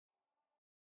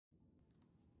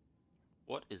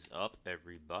What is up,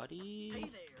 everybody? Hey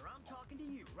there, I'm talking to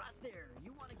you right there.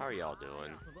 You want to How are y'all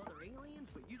doing?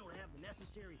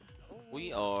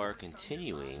 We are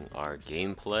continuing our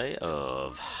gameplay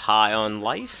of High on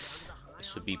Life.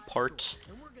 This would be part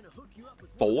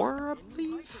 4, I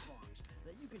believe.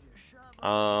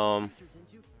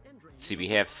 Let's see, we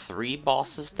have 3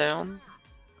 bosses down.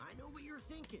 I know what you're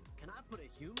thinking. Can I put a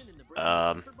human in the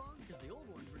because the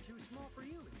old ones were too small for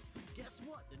humans. Guess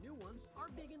what? The new ones are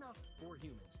big enough for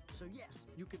humans. So yes,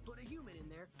 you could put a human in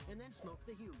there and then smoke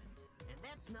the human. And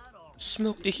that's not all.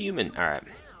 Smoke the human. All right.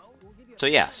 So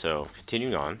yeah, so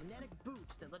continuing on.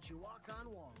 Boots that let you walk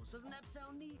on walls. Doesn't that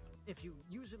sound neat? If you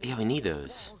use them Yeah, we need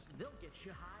those. They'll get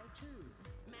you high too.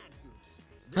 Mag boots.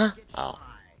 Huh? Oh.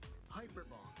 Hyper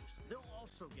bombs. They'll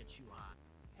also get you high.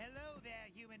 Hello there,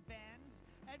 human fans,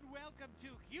 and welcome to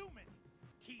Human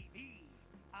TV.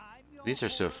 I'm your These are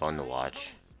so fun to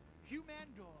watch.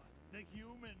 Humandor, the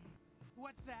human.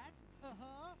 What's that?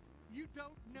 Uh-huh. You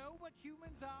don't know what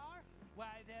humans are?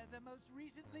 Why, they're the most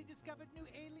recently discovered new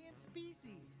alien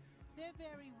species. They're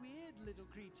very weird little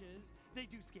creatures. They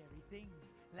do scary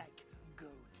things, like go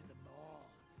to the mall,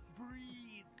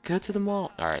 breathe. Go to the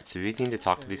mall. All right, so we need to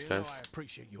talk to these guys. I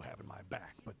appreciate you having my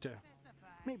back, but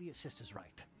maybe your sister's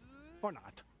right. Or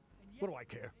not. What do I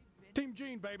care? Team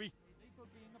Gene, baby.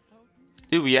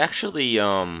 Dude, we actually,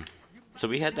 so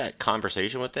we had that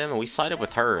conversation with them, and we sided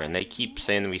with her, and they keep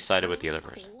saying that we sided with the other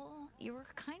person. You were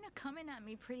kind of coming at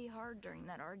me pretty hard during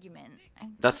that argument.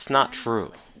 That's not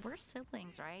true. We're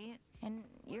siblings, right? And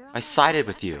you're on I sided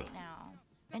with you. right now.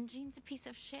 And Gene's a piece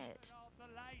of shit.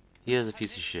 He is a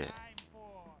piece of shit.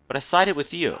 But I sided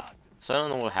with you, so I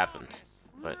don't know what happened.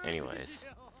 But anyways.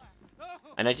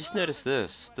 And I just noticed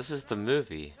this. This is the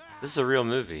movie. This is a real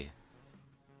movie.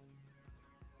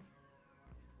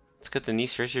 It's got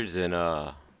Denise Richards and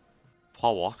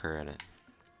Paul Walker in it.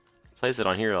 Plays it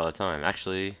on here all the time.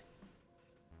 Actually,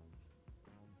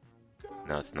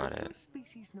 no, it's not it.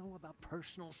 Species know about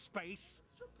personal space.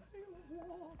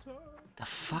 The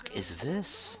fuck is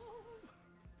this?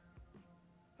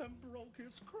 And broke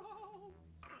his crown.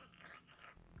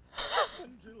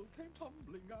 And Jill came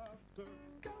tumbling after.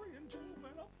 Gary and Jill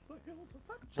went up the hill to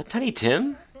fetch Is that Tiny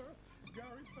Tim?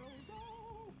 Gary fell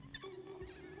down.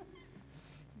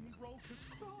 And broke his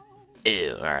crown.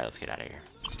 Ew. Alright, let's get out of here.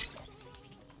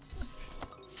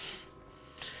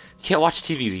 Can't watch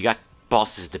TV, we got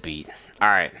bosses to beat.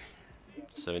 Alright.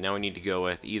 So now we need to go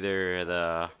with either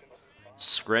the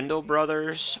Skrendel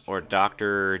brothers or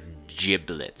Dr.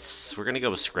 Giblets. We're gonna go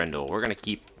with Skrendel. We're gonna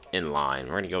keep in line.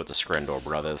 We're gonna go with the Skrendel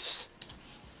brothers.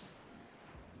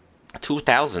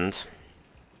 2,000.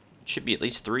 Should be at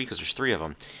least 3 because there's 3 of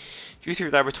them.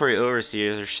 G3 Laboratory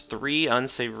Overseers. There's 3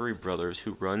 unsavory brothers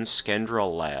who run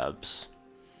Skendra Labs,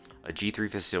 a G3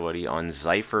 facility on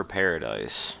Zypher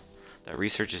Paradise that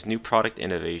researches new product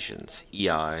innovations,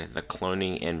 EI, the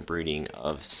cloning and breeding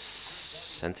of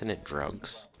sentient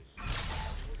drugs.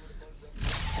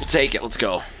 We'll take it. Let's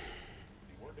go.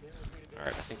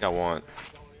 Alright, I think I want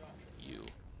you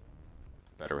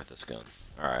better with this gun.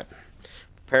 Alright.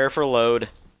 Prepare for load.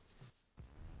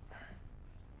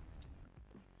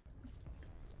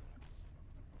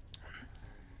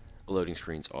 Loading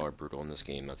screens are brutal in this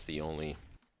game. That's the only...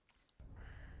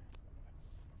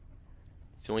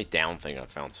 It's the only down thing I've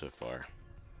found so far.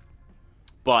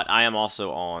 But I am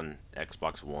also on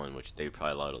Xbox One, which they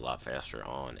probably load a lot faster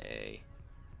on a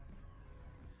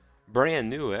brand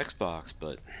new Xbox,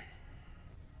 but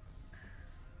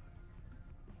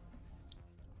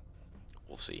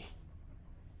we'll see.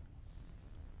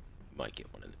 Might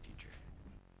get one in the future.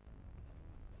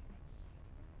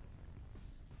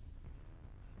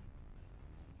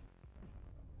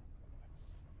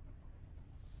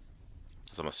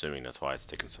 So I'm assuming that's why it's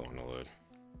taking so long to load.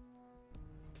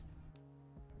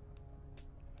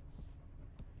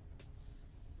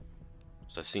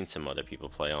 So I've seen some other people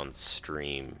play on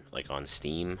stream, like on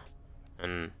Steam,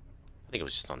 and I think it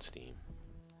was just on Steam.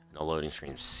 And the loading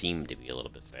screens seem to be a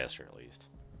little bit faster, at least.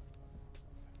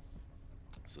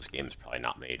 So this game is probably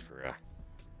not made for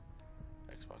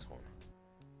Xbox One.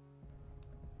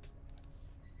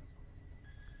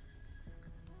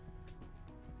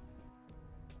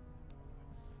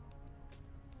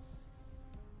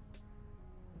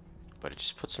 But it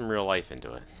just puts some real life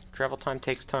into it. Travel time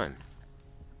takes time.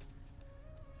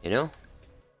 You know?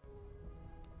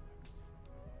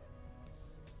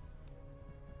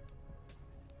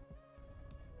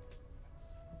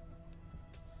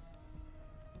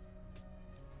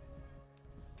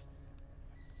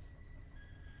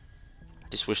 I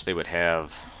just wish they would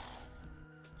have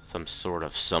some sort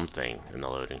of something in the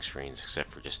loading screens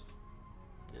except for just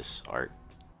this art.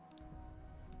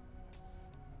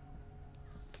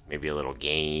 Maybe a little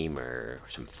game or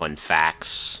some fun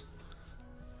facts.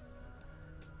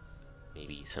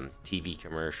 Maybe some TV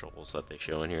commercials that they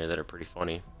show in here that are pretty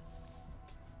funny.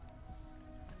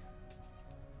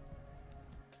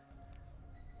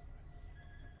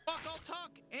 I'll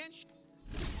talk and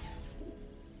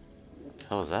What the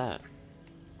hell is that?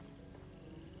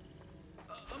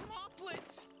 a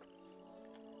moplet.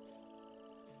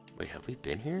 Wait, have we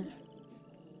been here?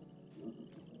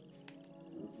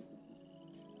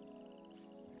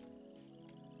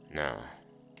 No.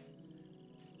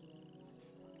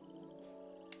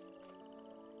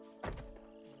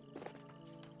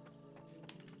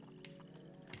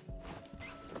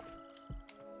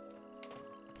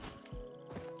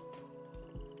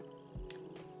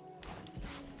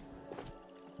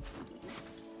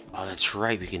 Oh, that's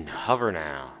right, we can hover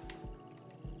now.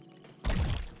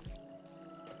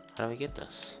 How do we get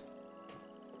this?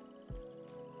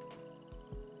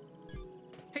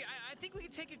 Hey, I think we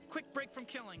can take a quick break from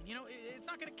killing. You know, it's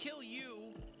not gonna kill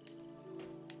you.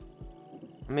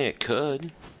 I mean, it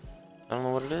could. I don't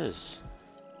know what it is.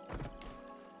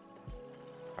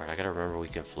 Alright, I gotta remember we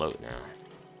can float now.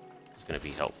 It's gonna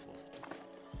be helpful.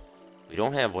 We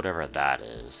don't have whatever that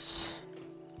is.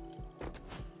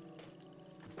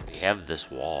 We have this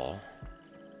wall.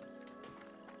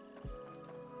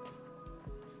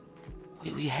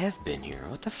 Wait, we have been here.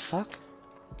 What the fuck?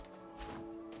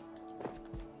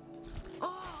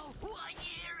 Oh, what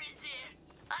year is it?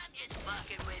 I'm just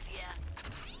fucking with ya.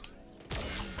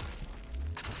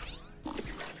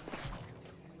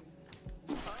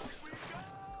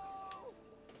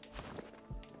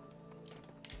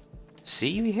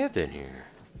 See, we have been here.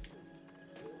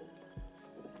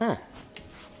 Huh.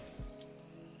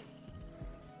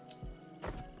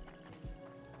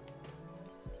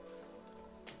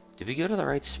 Did we go to the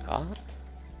right spot?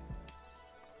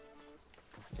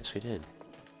 Yes, we did.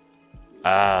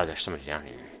 Ah, there's somebody down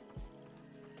here.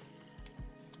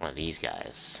 One of these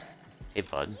guys. Hey,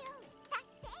 bud.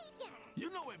 You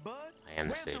know it, bud. I am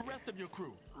the Where's savior. the rest of your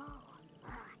crew?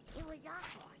 It was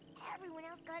awful. Everyone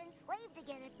else got enslaved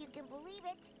again, if you can believe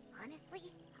it.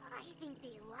 Honestly, I think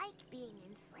they like being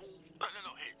enslaved. No,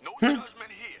 hey, no judgment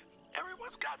here.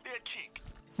 Everyone's got their kink.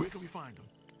 Where can we find them?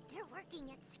 They're working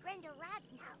at Screndo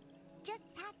Labs now, just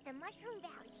past the Mushroom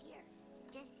Valley here.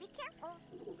 Just be careful.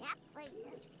 That place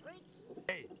is freaky.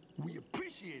 Hey, we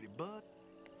appreciate it, bud.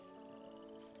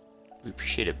 We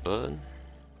appreciate it, bud.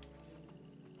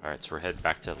 Alright, so we're headed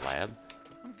back to the lab.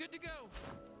 I'm good to go.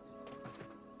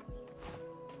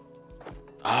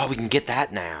 Oh, we can get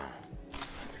that now.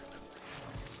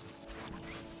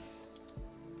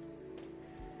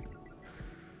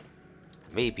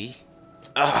 Maybe.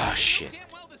 Ah, shit. Damn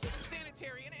well this isn't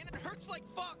sanitary, and it hurts like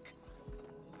fuck.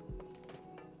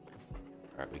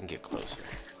 Alright, we can get closer.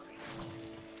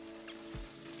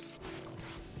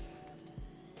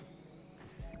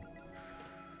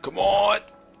 Come on!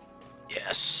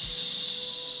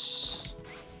 Yes!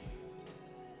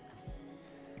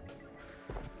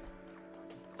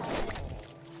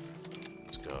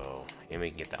 Let's go. And we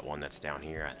can get that one that's down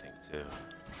here, I think, too.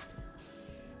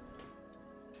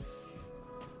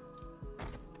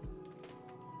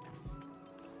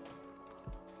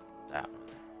 That one.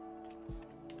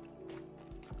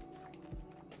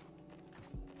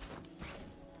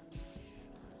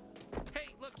 Hey,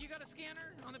 look, you got a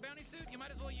scanner on the bounty suit? You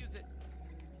might as well use it.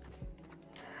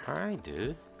 Alright,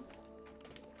 dude.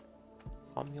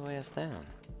 Calm your ass down.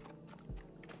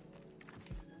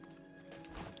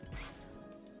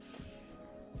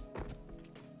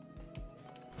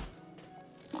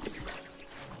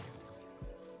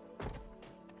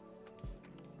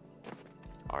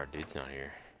 Our dude's not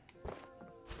here.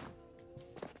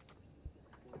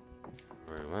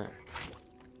 Where he went?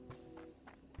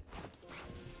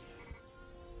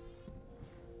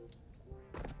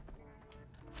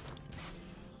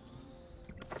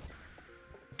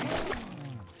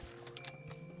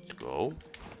 Let's go.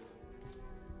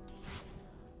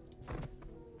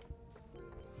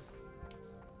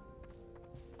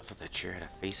 I thought that chair had a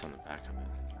face on the back of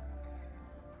it.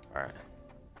 Alright.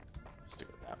 Let's go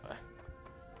that way.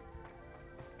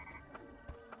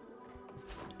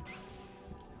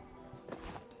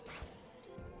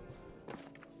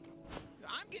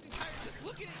 I'm getting tired just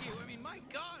looking at you. I mean, my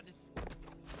God.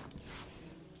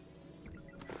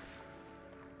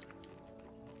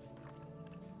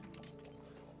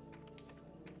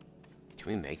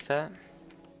 Can we make that?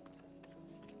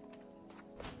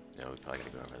 No, we probably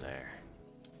gotta go over there.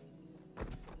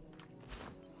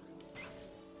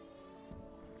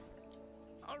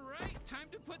 All right, time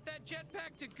to put that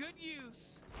jetpack to good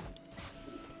use.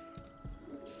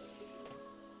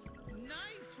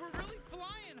 nice. We're really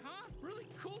flying, huh? Really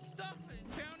cool stuff.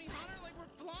 Bounty hunter, like we're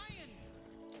flying.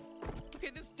 Okay,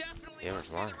 this definitely Yeah, we're must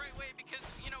be flying. the right way because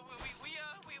you know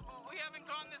we haven't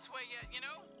gone this way yet. You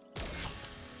know.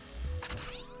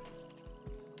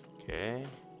 Okay.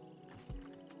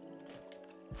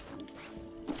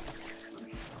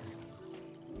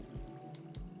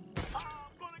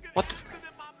 What the?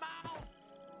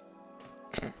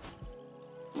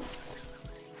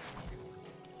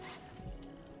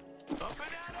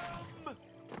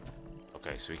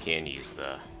 Okay, so we can use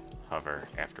the hover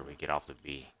after we get off the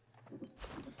B.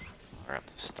 Or have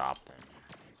to stop them.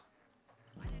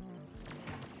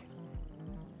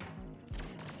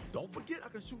 Don't forget, I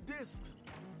can shoot this.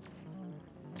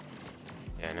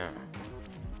 Yeah, I know.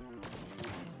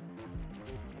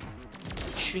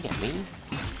 Shooting at me?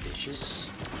 Bitches.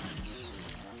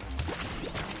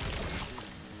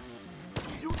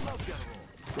 You love General.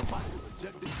 The body was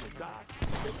ejected to die.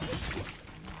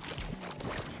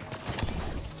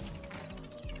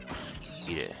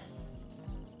 Eat it.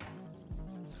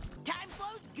 Time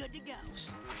flow's good to go.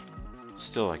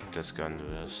 Still like this gun to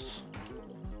best.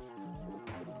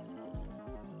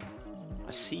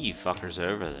 I see you fuckers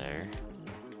over there.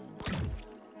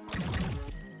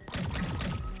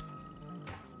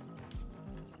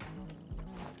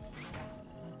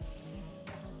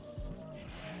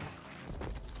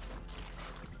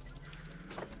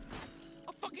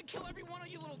 I'll fucking kill every one of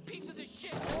you little pieces of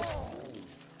shit.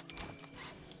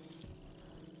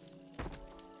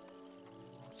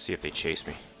 See if they chase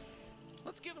me.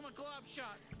 Let's give him a glob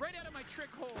shot right out of my trick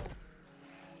hole.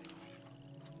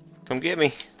 Come get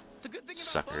me. The good thing about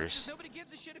Suckers. bugs is nobody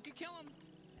gives a shit if you kill him.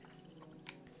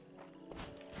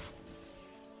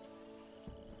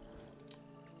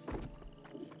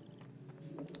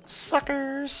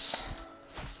 Suckers.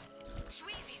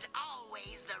 Sweezy's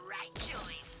always the right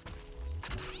choice.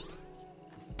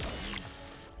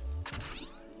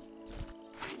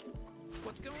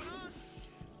 What's going on?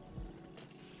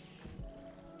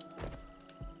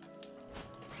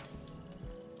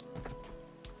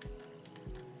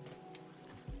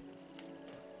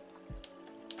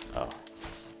 Oh.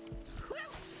 Whew,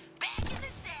 back in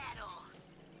the saddle.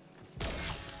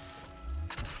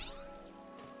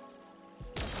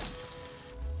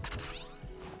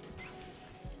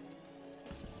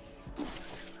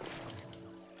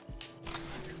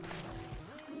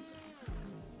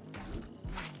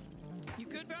 You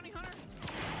good, bounty hunter?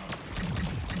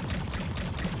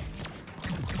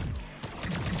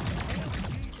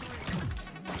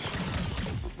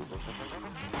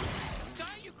 Die,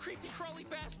 you creepy crawly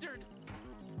bastard!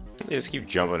 They just keep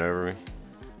jumping over me.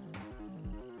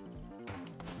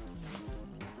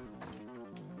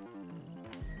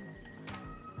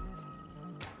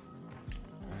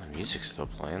 The music's still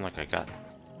playing, like I got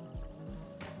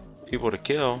people to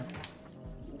kill.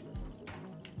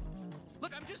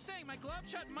 Look, I'm just saying, my glob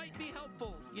shot might be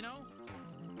helpful, you know?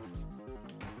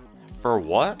 For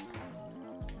what?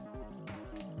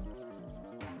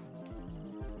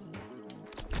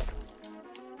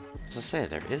 As I say,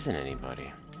 there isn't anybody.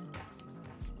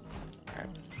 Alright.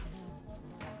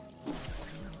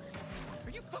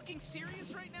 Are you fucking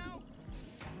serious right now?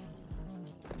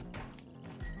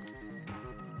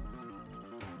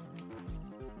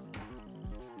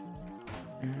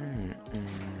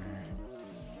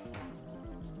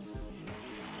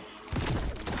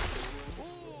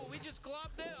 Ooh, we just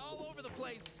globbed it all over the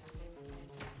place.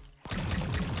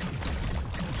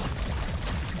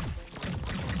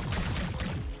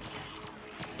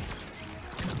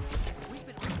 We've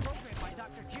been reprogrammed by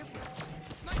Dr. Giblets.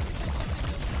 It's nice to kill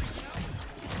something you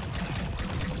know?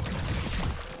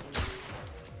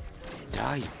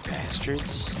 Die, you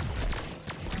bastards.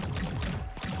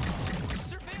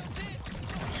 Surveil this!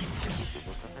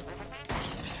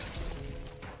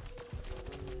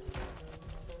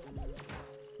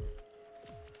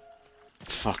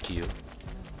 Fuck you.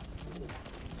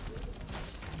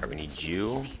 Alright, we need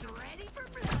you. He's ready for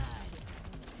blood.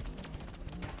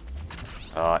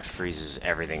 Oh, it freezes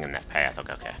everything in that path.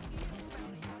 Okay, okay.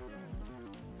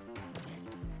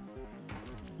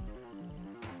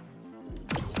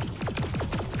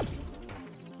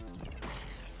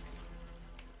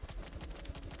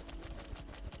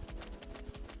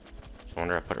 Just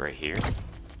wonder I put it right here.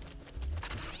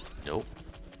 Nope.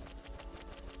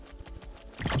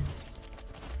 I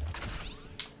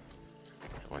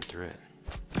went through it.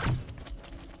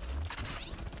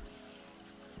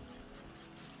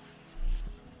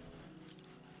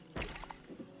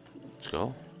 Let's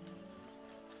go.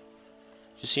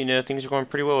 Just so you know, things are going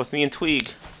pretty well with me and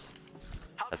Tweeg.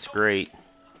 That's great.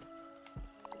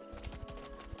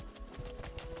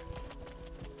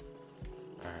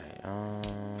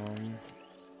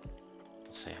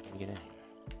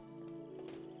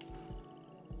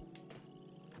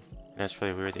 That's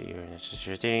really weird that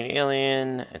you're dating an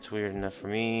alien. It's weird enough for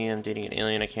me. I'm dating an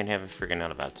alien. I can't have it freaking out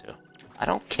about to. I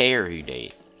don't care who you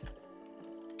date.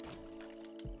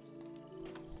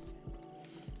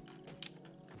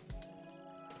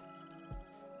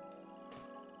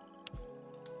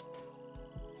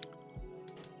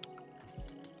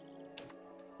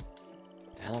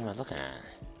 What the hell am I looking at?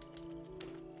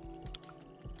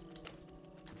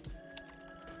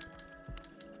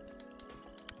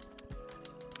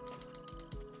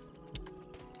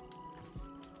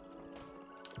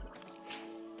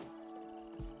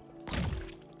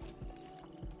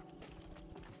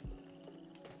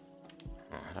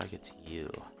 How do I get to you?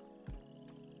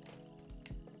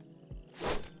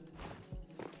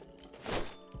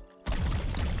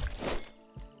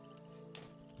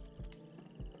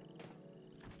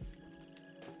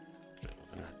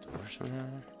 Open that door somehow?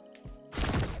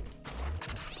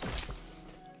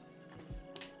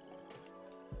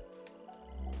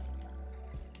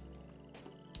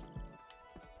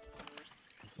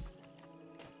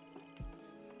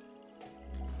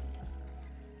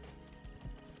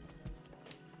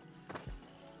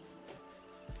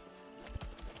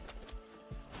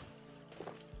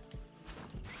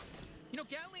 You know,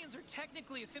 Gatlians are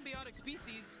technically a symbiotic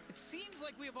species. It seems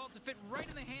like we evolved to fit right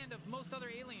in the hand of most other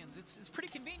aliens. It's pretty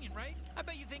convenient, right? I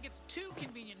bet you think it's too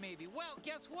convenient, maybe. Well,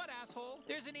 guess what, asshole?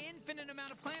 There's an infinite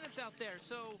amount of planets out there,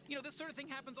 so, you know, this sort of thing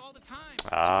happens all the time. So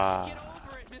why don't you get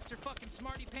over it, Mr. fucking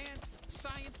Smarty Pants,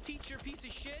 science teacher, piece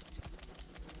of shit.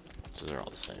 So they're all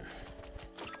the same.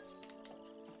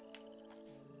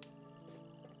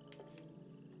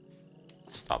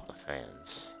 Stop the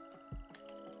fans.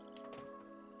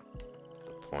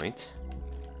 Point.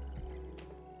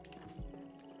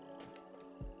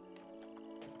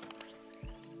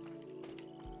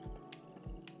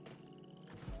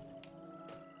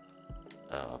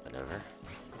 Oh, up and over.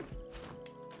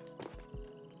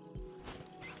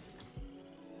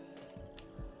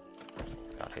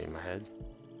 Got hit in my head.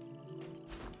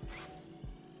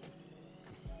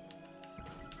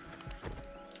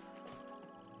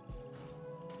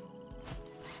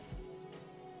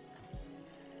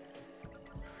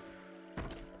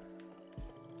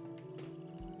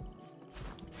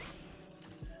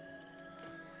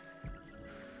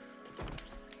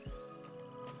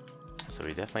 So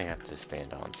we definitely have to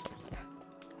stand on something.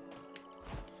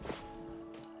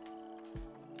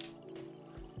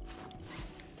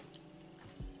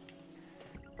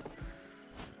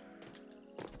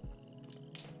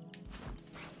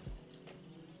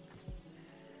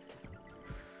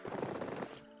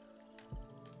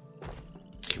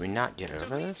 Can we not get over So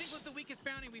who do you this? think was the weakest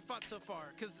bounty we fought so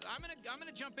far? Because I'm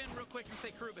gonna jump in real quick and say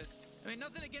Krubus. I mean,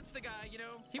 nothing against the guy, you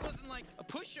know. He wasn't like a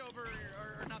pushover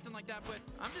or nothing like that, but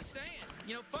I'm just saying,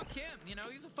 you know, fuck him. You know,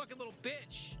 he's a fucking little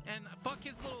bitch, and fuck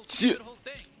his little stupid whole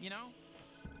thing. You know.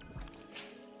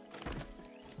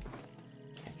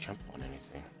 Can't jump on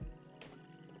anything.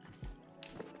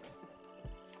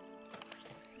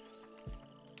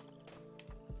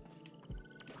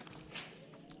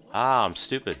 Ah, I'm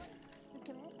stupid.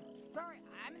 Sorry,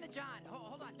 I'm in the John.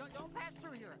 Hold on. Don't pass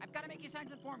through here. I've got to make you sign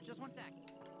some forms. Just one sec.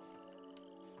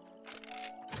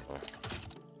 Oh.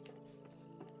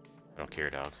 I don't care,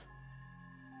 dog.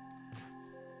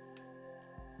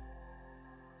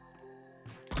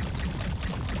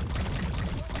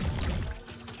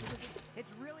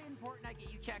 It's really important I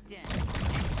get you checked in.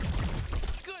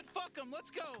 Good. Fuck him.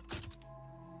 Let's go.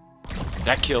 Did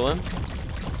that kill him?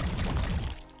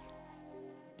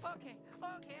 Okay.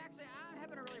 Actually, I'm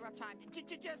having a really rough time.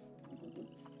 Just.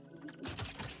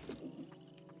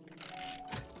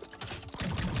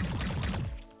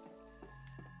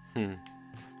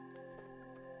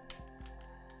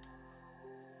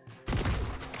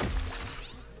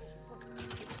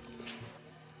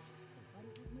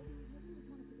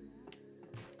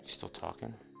 Still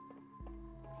talking?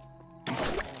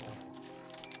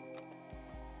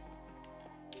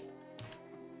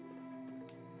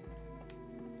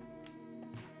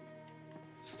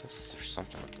 There's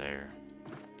something up there.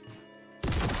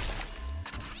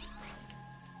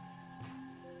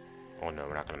 Oh no,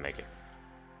 we're not gonna make it.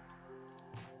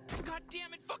 God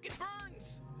damn it! Fucking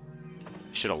burns.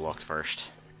 Should have looked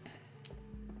first.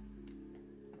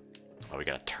 Oh, we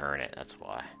gotta turn it, that's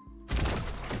why.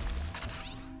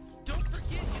 Don't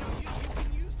forget, you know, you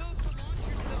can use those to launch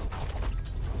yourself.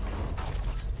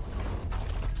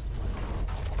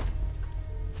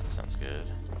 That sounds good.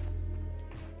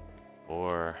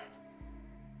 Or...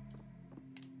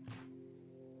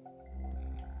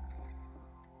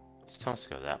 just tell us to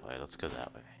go that way, let's go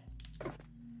that way.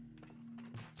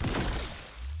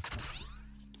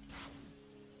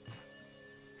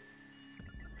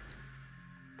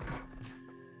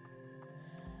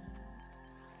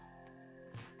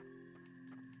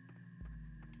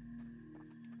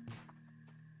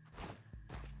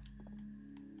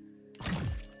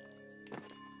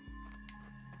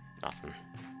 Nothing.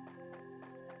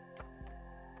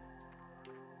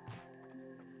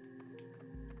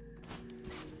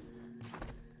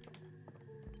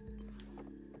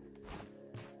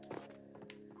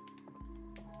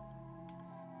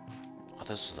 Oh,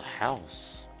 this was a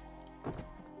house.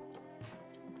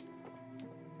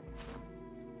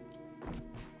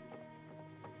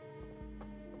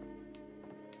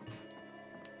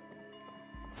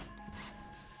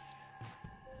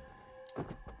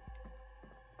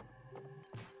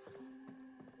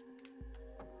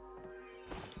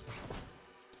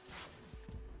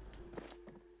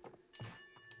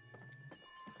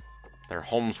 Their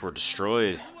homes were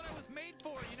destroyed. This is what I was made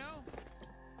for, you know?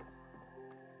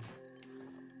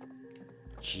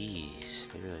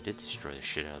 Jeez, they really did destroy the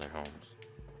shit out of their homes.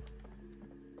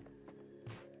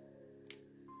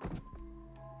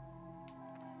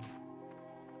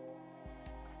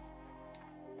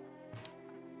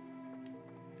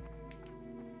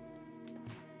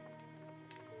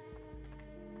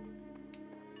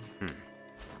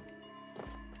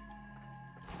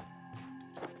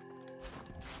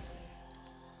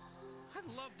 I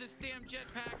love this damn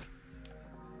jetpack.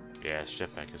 Yeah, this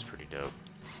jetpack is pretty dope.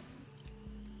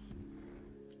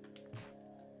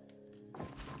 I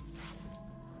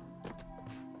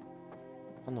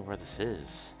don't know where this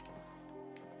is.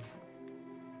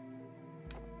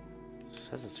 It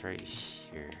says it's right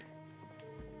here.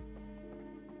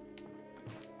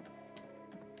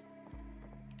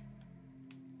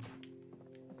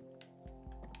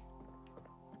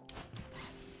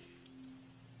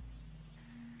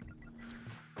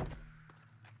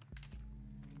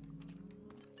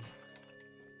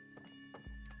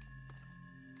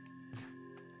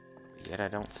 Yet I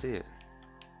don't see it.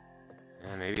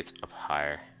 Maybe it's up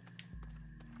higher.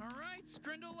 Alright,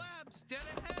 Scrindle Labs, dead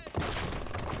ahead.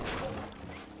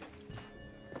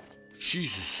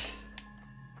 Jesus.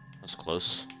 That's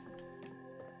close.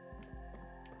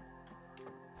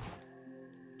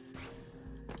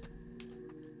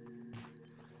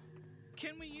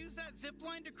 Can we use that zip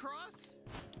line to cross?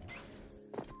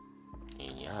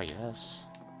 Yeah, I guess.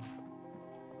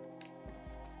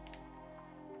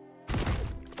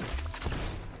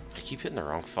 I keep hitting the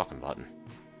wrong fucking button.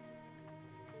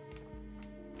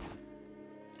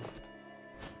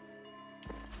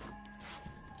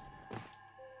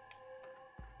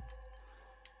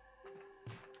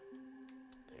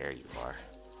 There you are.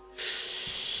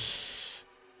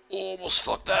 Almost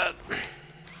fucked that.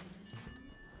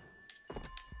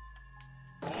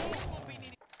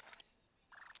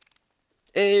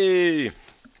 Hey!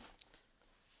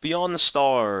 Beyond the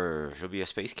stars, you'll be a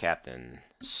space captain.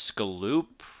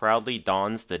 Skaloop proudly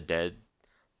dons the dead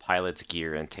pilot's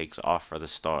gear and takes off for the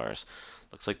stars.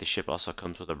 Looks like the ship also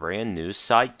comes with a brand new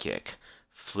sidekick,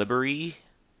 Flibbery,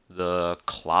 the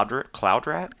cloud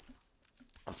rat.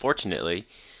 Unfortunately,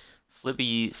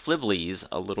 Flibbly's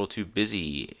a little too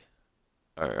busy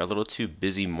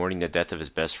mourning the death of his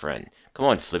best friend. Come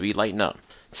on, Flibby, lighten up.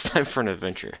 It's time for an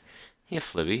adventure. Yeah,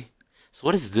 Flibby. So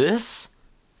what is this?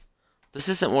 This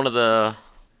isn't one of the...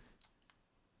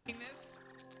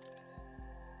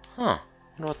 Huh. I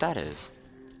wonder what that is.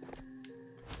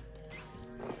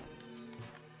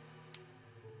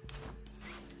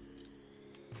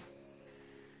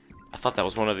 I thought that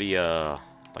was one of the,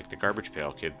 like the garbage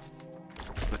pail kids.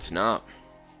 But it's not.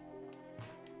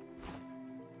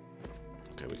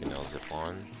 Okay, we can now zip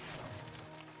on.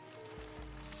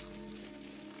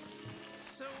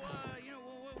 So, you know,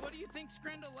 what do you think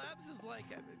Scrindle Labs is like?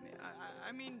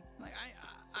 I mean, like,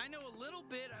 I know a little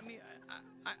bit. I mean,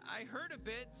 I heard a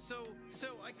bit, so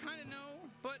I kind of know.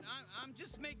 But I'm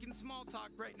just making small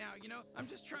talk right now. You know, I'm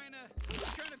just trying to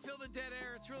fill the dead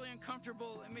air. It's really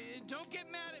uncomfortable. I mean, don't get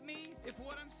mad at me if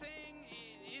what I'm saying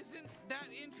isn't that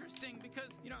interesting,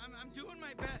 because you know I'm doing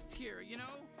my best here. You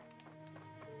know.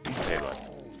 Hey, bud.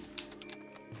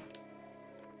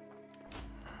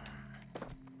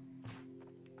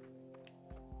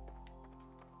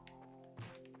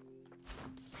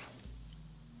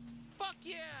 Fuck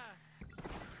yeah!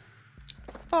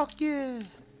 Fuck yeah!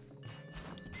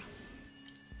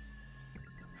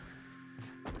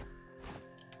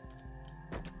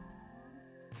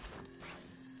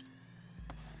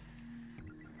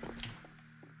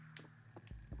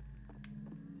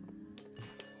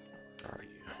 Where are you?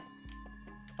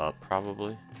 Up,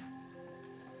 probably.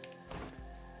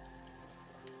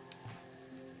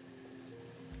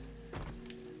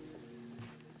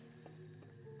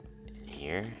 In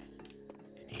here.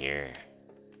 In here.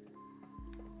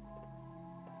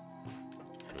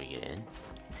 How do we get in?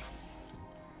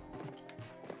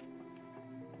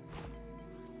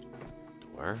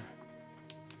 Door?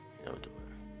 No door.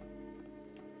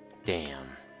 Damn.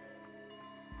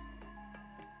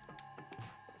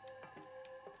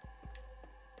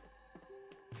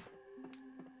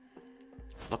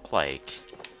 Look like...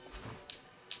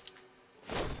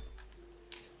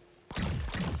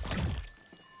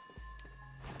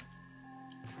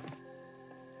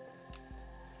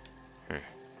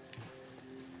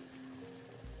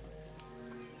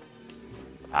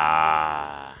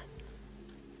 Ah.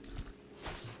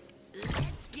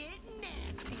 Let's get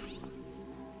nasty.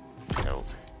 Nope.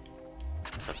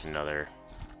 That's another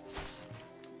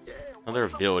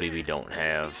ability we don't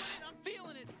have. I'm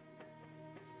feeling it.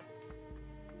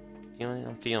 Feeling it?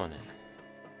 I'm feeling it.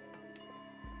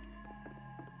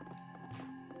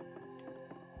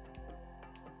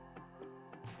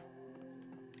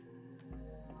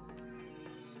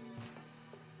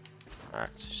 Alright,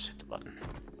 let's just hit the button.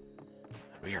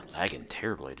 We are lagging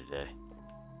terribly today.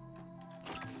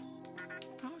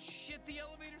 Oh shit, the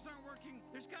elevators aren't working.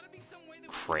 There's gotta be some way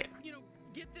that Crap. we can, you know,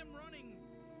 get them running.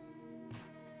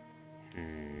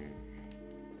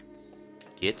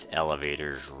 Get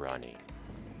elevators running.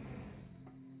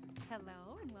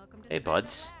 Hello and welcome to Hey,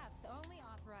 buds. Labs. Only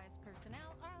authorized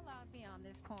personnel are allowed beyond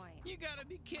this point. You gotta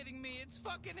be kidding me. It's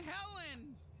fucking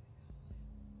Helen.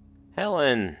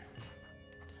 Helen!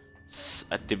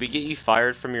 Did we get you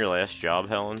fired from your last job,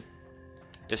 Helen?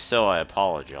 If so, I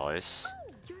apologize.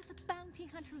 Oh, you're the bounty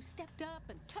hunter who stepped up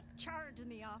and took charge in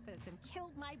the office and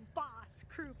killed my boss,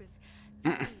 Krubus.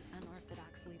 Very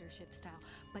unorthodox leadership style,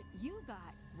 but you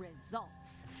got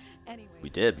results. Anyway, We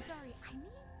did. Sorry, I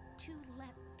need to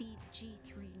let the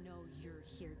G3 know you're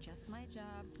here. Just my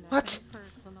job. What? Nothing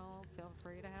personal. Feel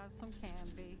free to have some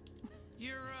candy.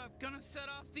 You're gonna set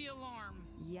off the alarm.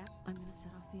 Yep, I'm gonna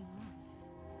set off the alarm.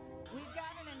 We've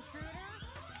got an intruder.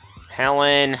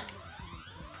 Helen!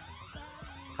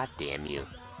 God damn you.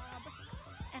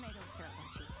 And I don't care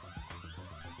about you.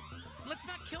 Let's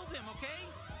not kill them, okay?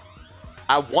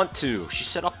 I want to! She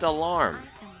set off the alarm!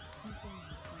 I am a simple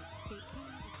man. They came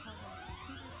to tell me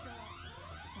intruder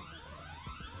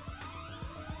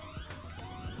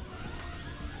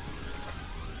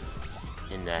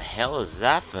show up, In the hell is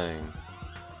that thing?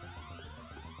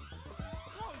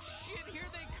 Oh shit, here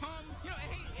they come. You know,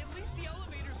 hey, at least the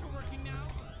elevators are working now.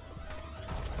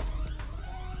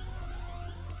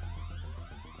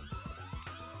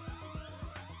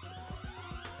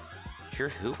 Here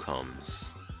who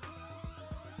comes?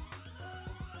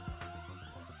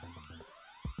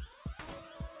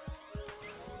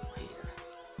 Wait.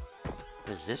 What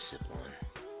is zip one?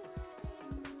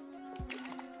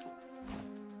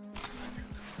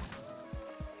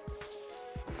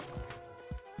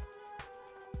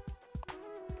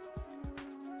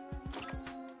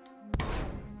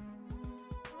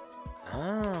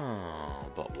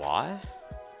 Oh, but why?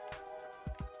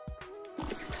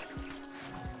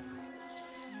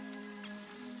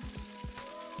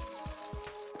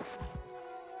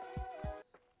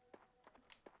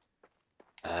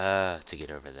 To get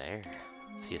over there.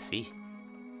 CSC.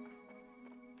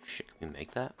 Shit, can we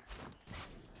make that?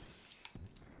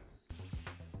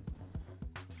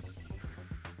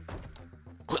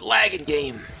 Quit lagging,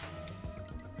 game!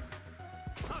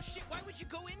 Oh shit, why would you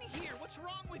go in here? What's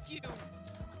wrong with you?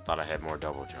 Thought I had more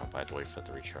double jump. I had to wait for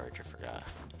the recharge. I forgot.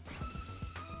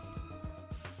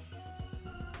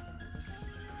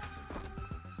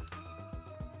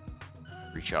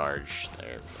 Recharge. There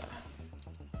we go.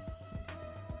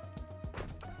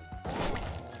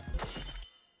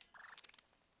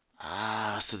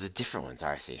 Ah, so the different ones.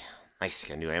 Alright, I see. Nice,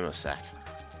 got a new ammo sack.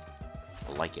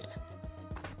 I like it.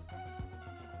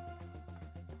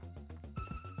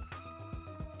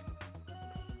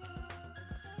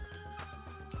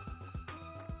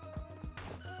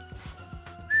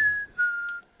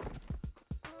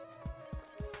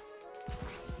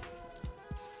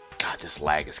 God, this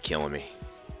lag is killing me.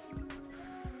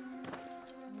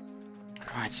 I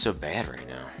wonder why it's so bad right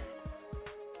now.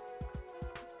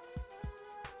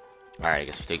 Alright, I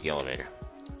guess we take the elevator.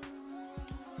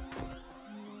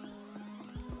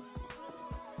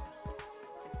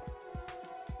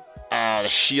 Ah, the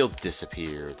shields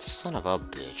disappeared. Son of a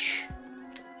bitch.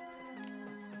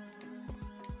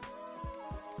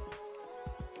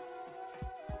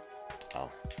 Oh.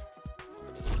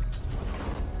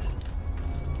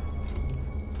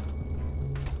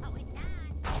 Oh, it's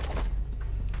on.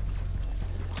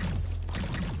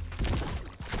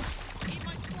 Eat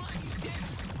my slime, you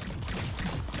dicks!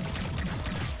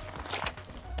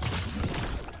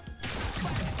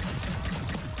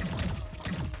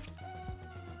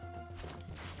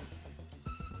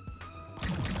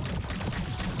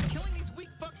 Killing these weak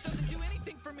fucks doesn't do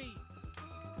anything for me.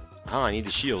 Oh, I need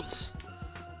the shields.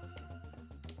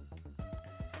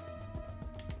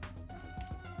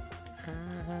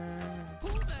 Who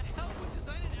the hell would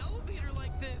design an elevator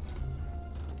like this?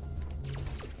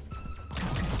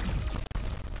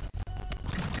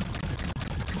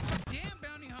 Damn,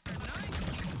 bounty hunter, nice.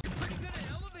 You're pretty good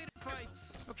at elevator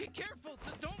fights. Okay, careful,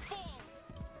 don't fall.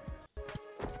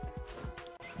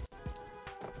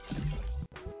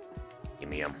 Give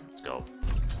me him. Let's go.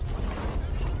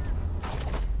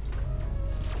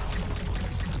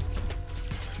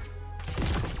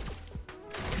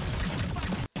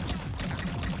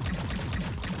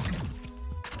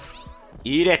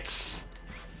 Eat it!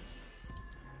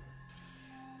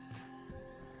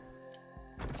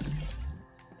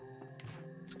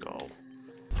 Let's go.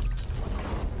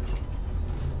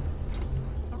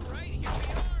 Alright, here we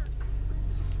are.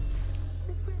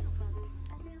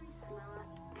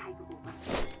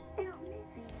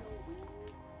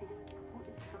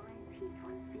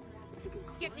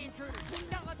 Get the intruder.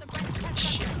 Don't let the brothers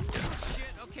catch up.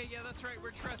 Shit, okay, yeah, that's right, we're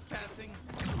trespassing.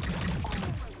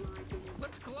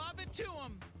 Let's glob it to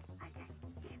him.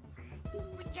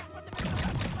 We can't put them in the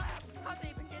lab. How'd they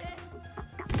even get in?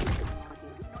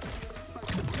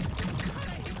 God, I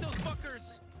hate those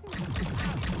fuckers.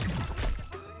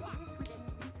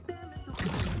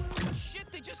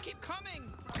 Shit, they just keep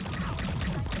coming.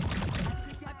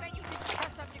 I bet you did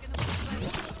test subject in the lab. We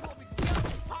don't know what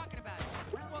you're talking about.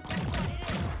 Well, guess what it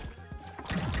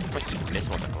is? I keep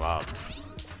missing with the glob.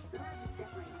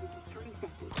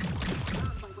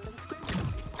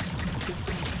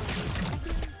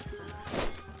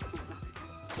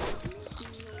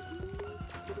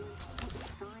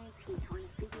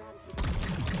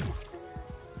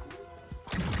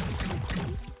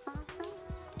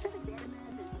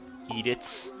 Eat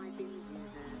it.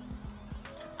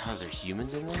 Oh, is there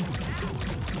humans in there?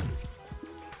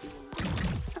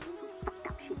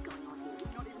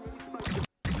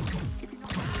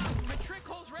 My trick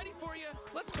hole's ready for you.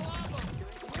 Let's glob them.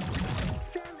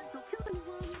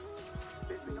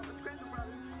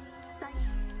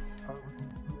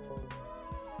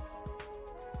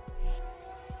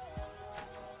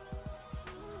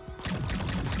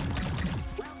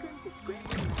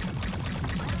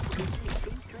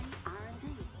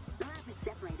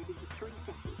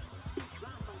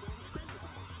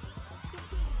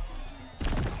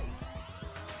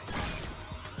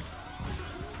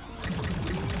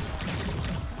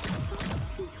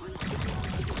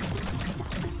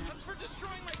 That's for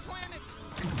destroying my planet.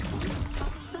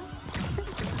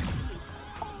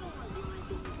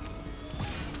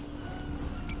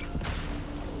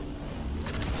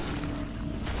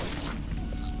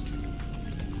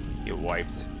 Get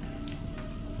wiped.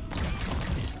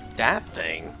 Is that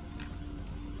thing?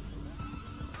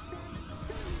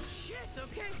 Shit,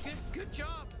 okay, good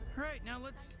job. All right, now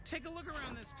let's take a look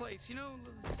around this place. You know,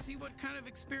 let's see what kind of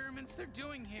experiments they're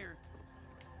doing here.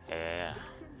 Yeah.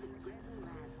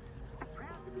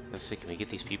 Let's see, can we get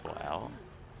these people out?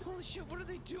 Holy shit, what are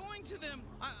they doing to them?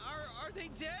 Are they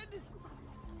dead?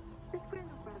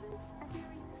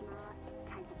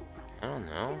 I don't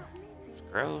know. It's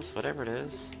gross, whatever it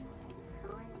is.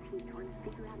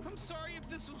 I'm sorry if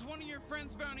this was one of your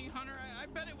friends, Bounty Hunter. I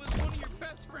bet it was one of your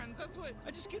best friends. That's what,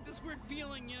 I just get this weird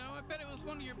feeling, you know? I bet it was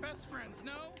one of your best friends,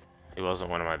 no? He wasn't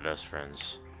one of my best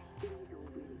friends.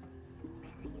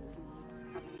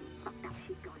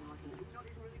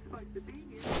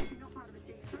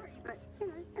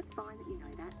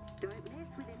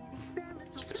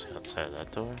 Just go outside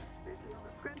that door.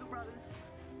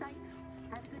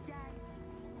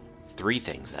 3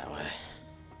 things that way.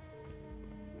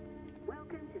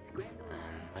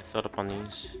 I filled up on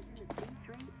these.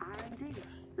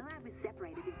 The lab is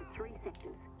separated into 3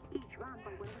 sections, each run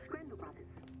by one of the Scrandle brothers.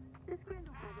 The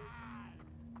Scrandle brothers.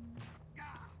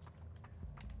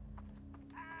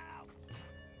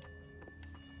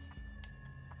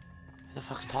 Who the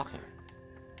fuck's talking?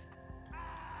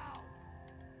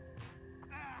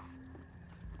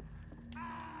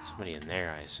 Somebody in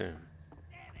there, I assume.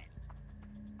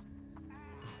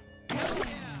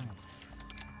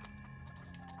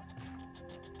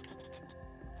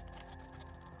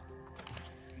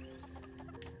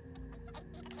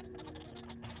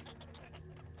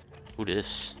 Who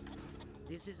this?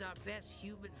 This is our best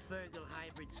human Fergal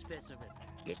hybrid specimen.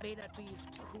 It may not be as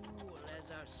cool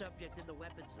as our subject in the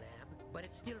weapons lab, but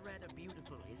it's still rather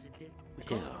beautiful, isn't it? We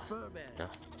call it a fur man. No.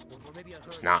 Or maybe a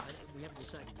It's herd. not. We haven't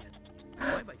decided yet.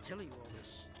 Why am I telling you all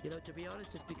this? You know, to be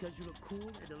honest, it's because you look cool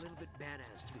and a little bit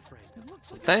badass, to be frank. It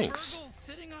looks like Thanks. a Fergal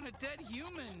sitting on a dead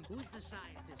human. Who's the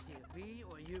scientist here, me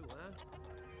or you, huh?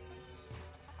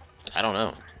 I don't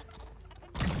know.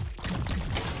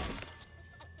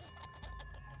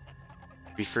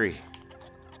 Be free.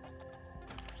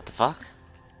 What the fuck?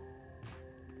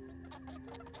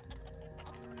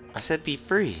 said be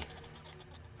free.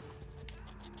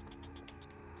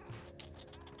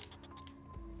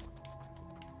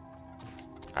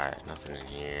 Alright, nothing in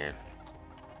here.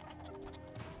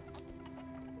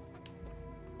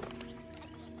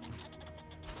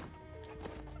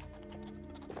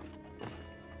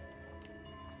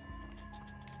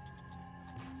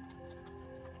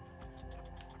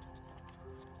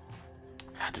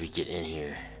 How do we get in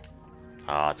here?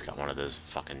 Oh, it's got one of those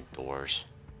fucking doors.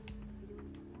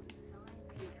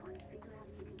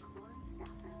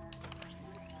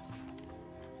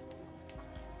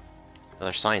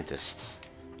 Another scientist.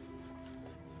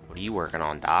 What are you working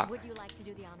on, Doc? Would you like to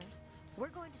do the honors? We're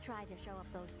going to try to show up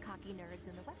those cocky nerds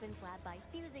in the weapons lab by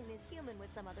fusing this human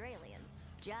with some other aliens.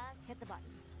 Just hit the button.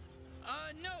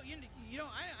 No, you know,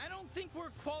 I don't think we're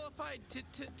qualified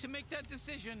to make that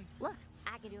decision. Look,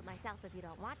 I can do it myself if you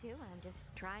don't want to. I'm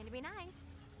just trying to be nice.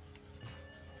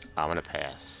 I'm gonna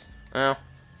pass. Well,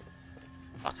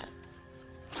 fuck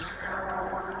it.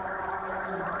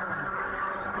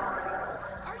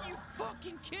 Are you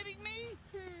fucking kidding me?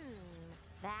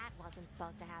 That wasn't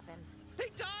supposed to happen. They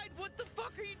died. What the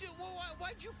fuck are you doing?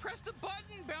 Why'd you press the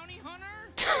button, bounty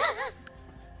hunter?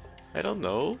 I don't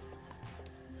know.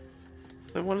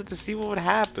 I wanted to see what would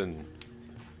happen.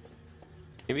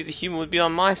 Maybe the human would be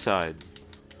on my side.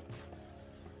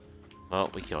 Well,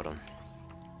 we killed him.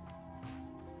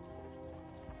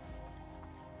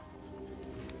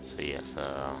 So yes,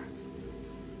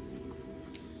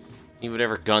 need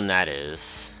whatever gun that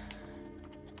is.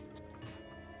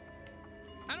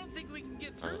 I don't think we can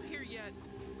get through here yet.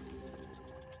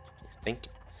 I think.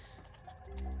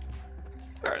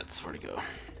 All right, that's where to go.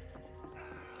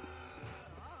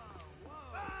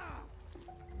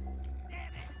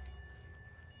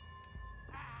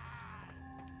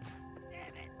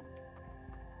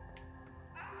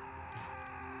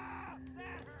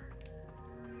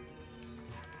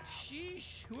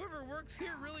 Sheesh, whoever works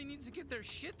here really needs to get their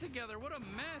shit together. What a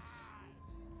mess.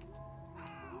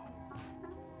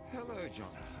 Hello,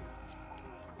 Jonathan.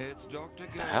 It's Dr.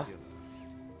 Hello? Gergula.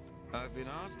 I've been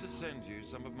asked to send you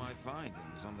some of my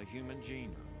findings on the human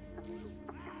genome.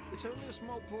 It's only a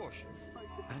small portion,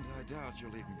 and I doubt you'll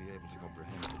even be able to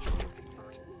comprehend what you're looking at.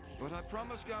 But I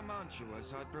promised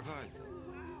Garmantuous I'd provide them.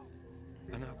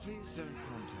 And now please don't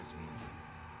contact me again.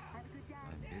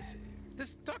 I'm busy.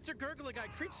 This Dr. Gergula guy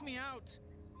creeps me out.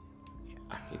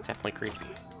 Yeah, he's definitely creepy.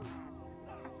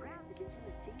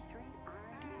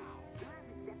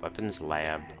 Weapons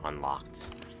lab unlocked.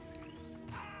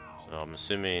 So I'm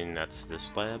assuming that's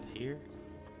this lab here.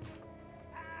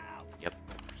 Yep.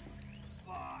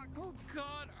 Oh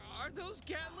God, are those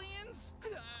Gatlians?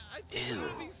 I think Ew. I'm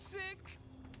gonna be sick.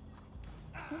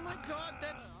 Oh my God,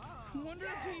 that's. I wonder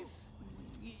if he's.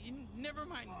 Never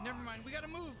mind. We gotta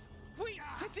move. Wait,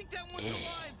 I think that one's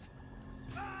alive.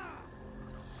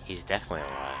 He's definitely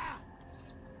alive.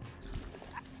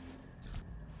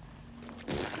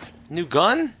 New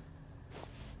gun?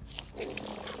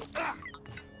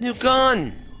 New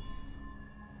gun!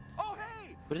 Oh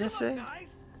hey! What did that say?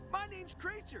 Nice. My name's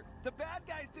Creature. The bad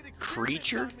guys did experiments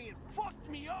Creature? on me and fucked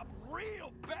me up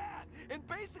real bad. In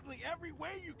basically every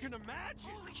way you can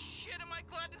imagine. Holy shit, am I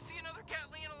glad to see another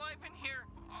Gatlian alive in here.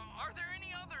 Are there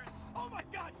any others? Oh my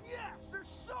God, yes! There's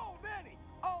so many!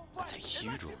 Oh, but That's a huge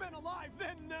unless one. you've been alive,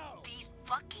 then no. These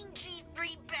fucking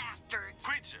G3 bastards.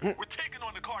 Creature, we're taking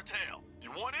on the cartel.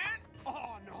 You want in?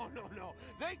 Oh, no.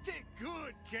 They take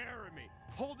good care of me.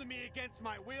 Holding me against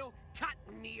my will,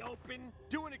 cutting me open,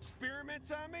 doing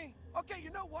experiments on me. Okay, you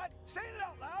know what? Saying it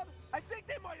out loud, I think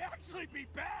they might actually be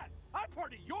bad. I'm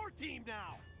part of your team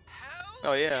now. Hell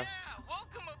Oh, yeah.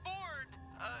 Welcome aboard,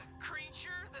 Creature.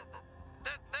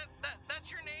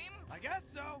 That's your name? I guess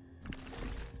so.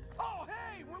 Oh,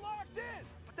 hey, we're locked in.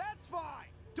 But that's fine.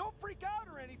 Don't freak out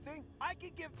or anything. I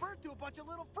can give birth to a bunch of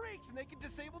little freaks and they can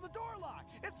disable the door lock.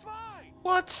 It's fine.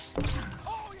 What?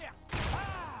 Oh, yeah.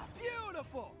 Ah,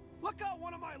 beautiful. Look how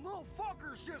one of my little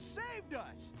fuckers just saved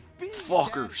us. Being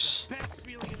Fuckers. dead is the best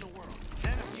feeling in the world.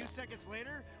 Then a few seconds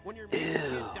later, when your main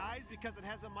kid dies because it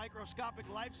has a microscopic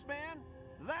lifespan,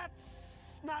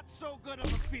 that's not so good of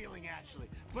a feeling, actually.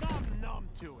 But I'm numb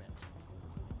to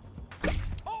it.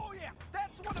 Oh, yeah,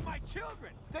 that's one of my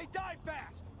children. They die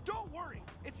fast. Don't worry,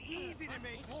 it's easy to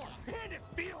make more, and it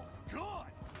feels good.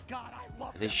 God, I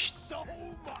love They them so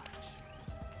much.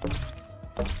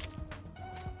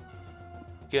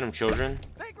 Get him, children.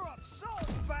 They grow up so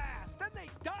fast, then they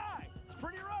die. It's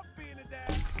pretty rough being a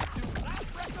dad. Do not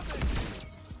recommend it.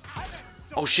 I've had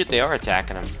so Oh shit, they are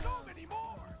attacking him. so many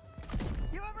more.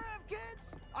 You ever have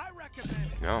kids? I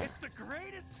recommend it. No. It's the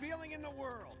greatest feeling in the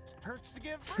world. Hurts to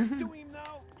give birth to him,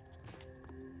 though.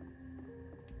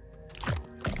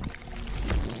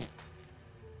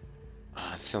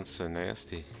 That sounds so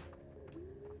nasty.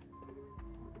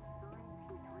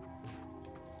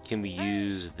 Can we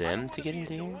use them to get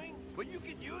into here? But you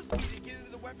can use me to get into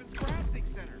the weapons crafting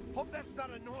center. Hope that's not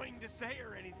annoying to say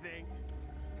or anything.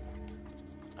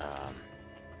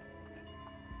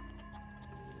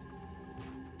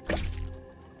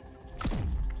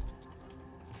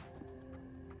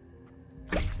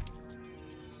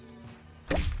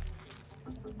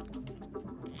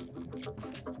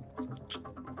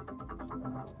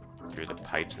 Through the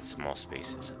pipes and small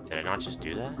spaces. Did I not just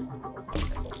do that?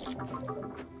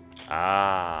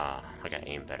 Ah, I gotta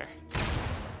aim better.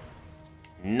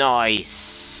 Nice!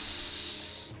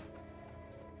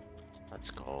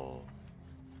 Let's go.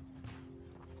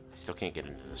 I still can't get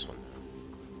into this one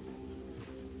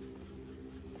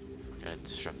though. Gotta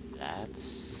disrupt that.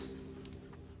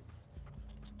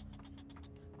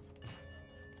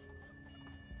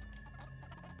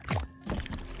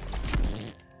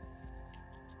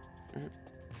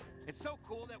 It's so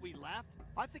cool that we left.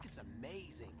 I think it's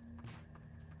amazing.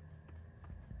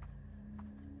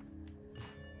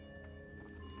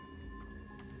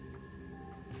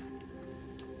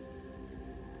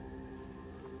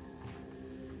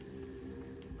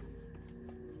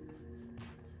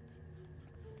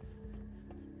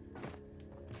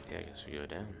 Yeah, I guess we go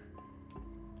down.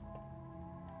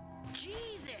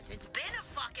 Jesus, it's been a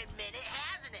fucking minute,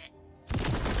 hasn't it?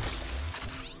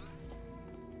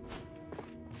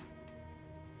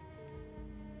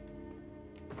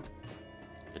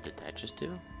 What did that just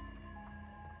do?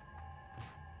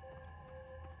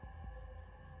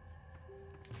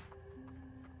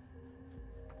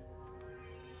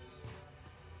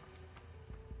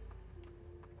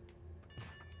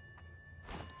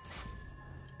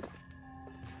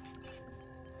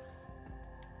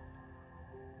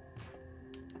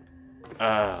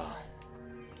 Oh.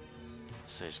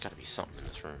 So there's gotta be something in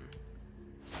this room.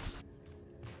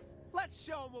 Let's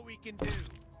show them what we can do.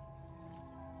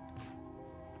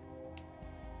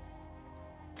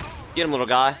 Get him, little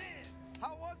guy.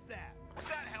 How was that? Was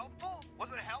that helpful?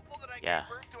 Was it helpful that I Yeah. gave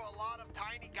birth to a lot of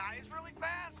tiny guys really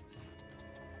fast?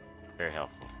 Very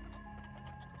helpful.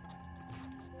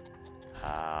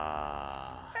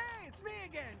 Hey, it's me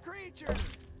again, Creature.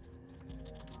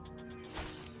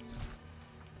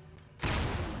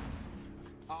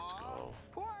 Let's go.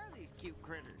 Who are these cute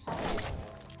critters?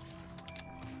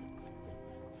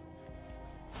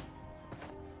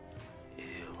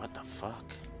 Ew, what the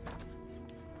fuck?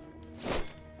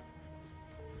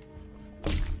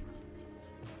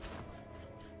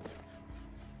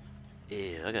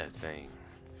 Ew, look at that thing.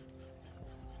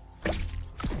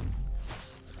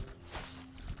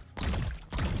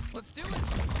 Let's do it.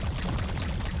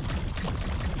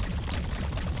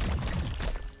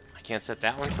 I can't set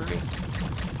that one free?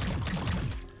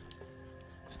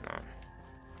 It's not.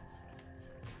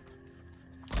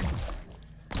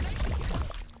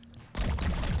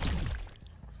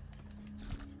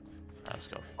 Let's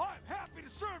go. I'm happy to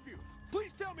serve you.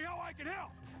 Please tell me how I can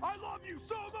help. I love you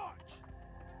so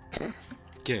much.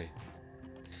 Okay.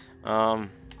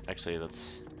 Actually,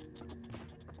 let's...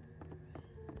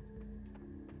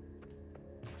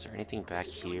 Is there anything back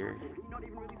here?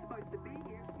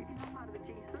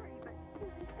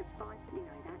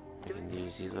 We can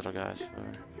use these little guys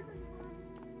for...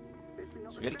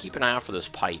 So we gotta keep an eye out for those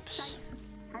pipes.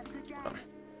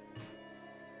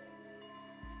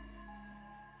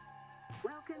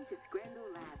 Welcome to Scrandle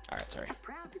Labs. Alright, sorry. A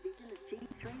proud division of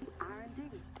G3 R&D.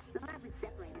 The lab is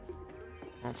separated into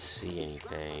I don't see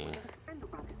anything.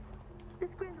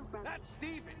 That's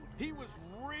Steven. He was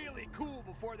really cool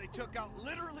before they took out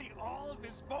literally all of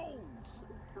his bones.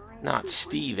 Not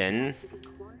Steven.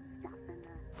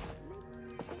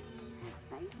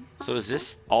 So is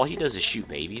this... All he does is shoot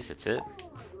babies? That's it?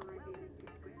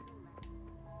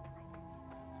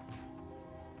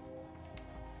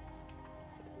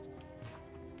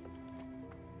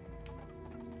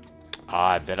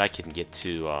 I bet I can get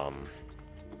to,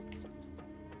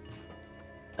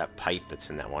 that pipe that's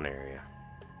in that one area.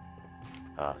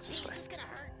 It's this way. This is gonna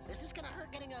hurt. This is gonna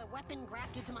hurt getting a weapon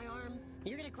grafted to my arm.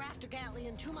 You're gonna graft a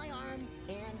Gatlian to my arm,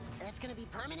 and that's gonna be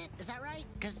permanent. Is that right?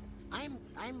 Because I'm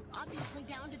obviously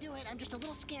down to do it. I'm just a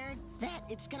little scared that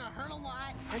it's gonna hurt a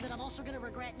lot, and that I'm also gonna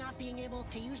regret not being able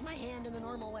to use my hand in the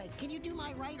normal way. Can you do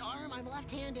my right arm? I'm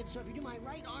left-handed, so if you do my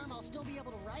right arm, I'll still be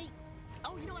able to write.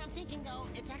 Oh, you know what I'm thinking, though?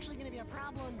 It's actually going to be a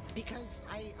problem because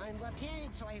I'm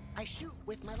left-handed, so I shoot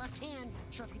with my left hand.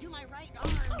 So if you do my right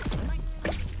arm, I might...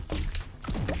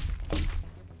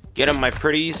 Get him, my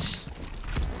pretties.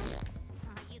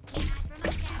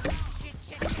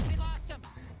 Shit, we lost him.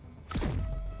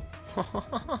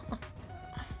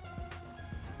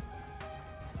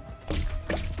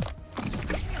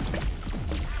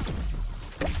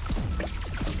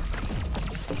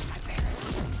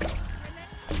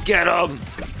 Get him!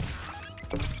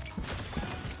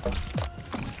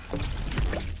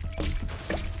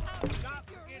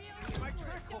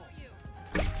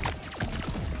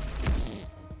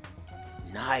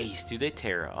 Nice, dude, they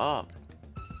tear up.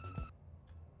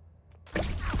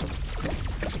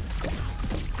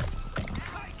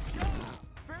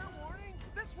 Fair warning,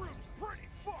 this room's pretty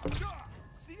fucked up.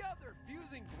 See how they're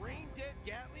fusing brain-dead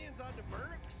Gatlians onto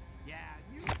Mercs? Yeah,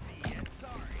 you see it,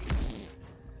 sorry.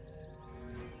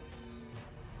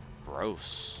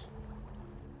 Gross.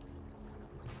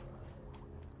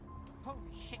 Holy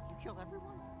shit, you killed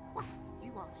everyone? Wow,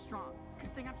 you are strong.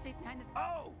 Good thing I'm safe behind this.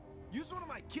 Oh! Use one of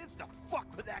my kids to fuck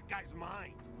with that guy's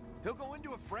mind. He'll go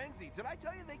into a frenzy. Did I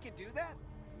tell you they can do that?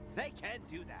 They can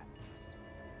do that.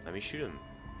 Let me shoot him.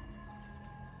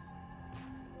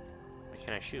 Why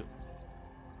can't I shoot?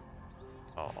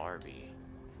 Oh, RB.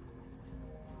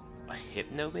 A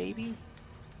hypno baby?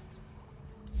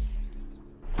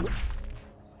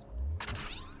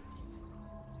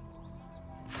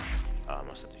 Oh, I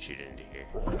must have to shoot it into here.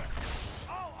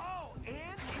 Oh, and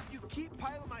if you keep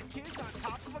piling my kids on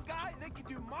top of a guy, they can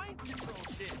do mind control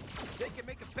shit. They can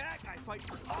make a bad guy fight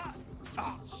for us.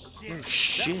 Oh, shit. Oh,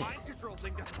 shit. That mind control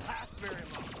thing doesn't last very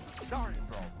long. Sorry.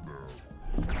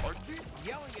 I keep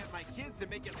yelling at my kids to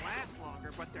make it last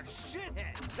longer, but they're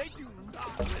shitheads. They do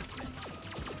not listen.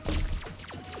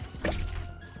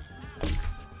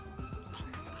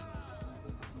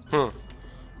 Huh.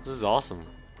 This is awesome.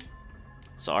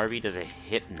 So RB does a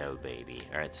hypno baby.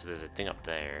 Alright, so there's a thing up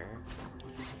there.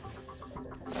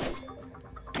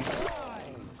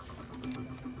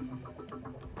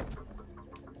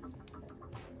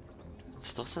 It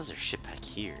still says there's shit back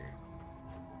here.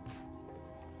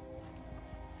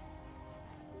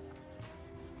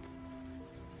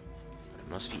 But it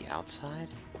must be outside?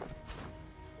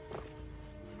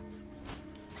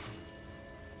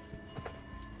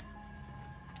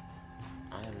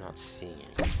 I am not seeing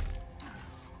it.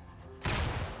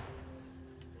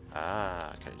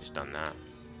 Ah, I could have just done that.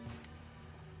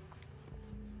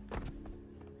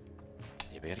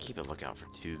 Yeah, we gotta keep a lookout for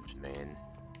tubes, man.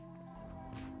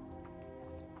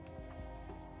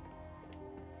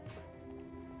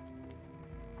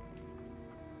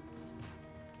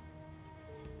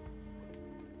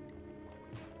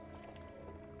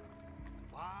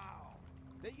 Wow.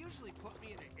 They usually put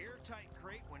me in an airtight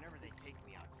crate whenever they take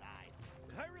me outside.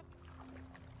 Did I really?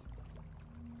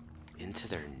 Into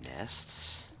their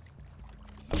nests?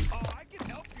 Oh, I can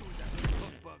help you with that little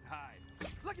hook bug hive.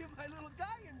 Look at my little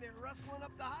guy in there rustling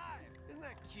up the hive. Isn't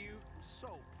that cute? I'm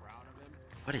so proud of him.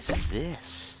 What is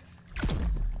this?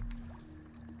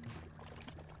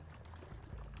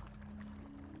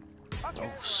 Okay,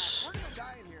 Oh, we're gonna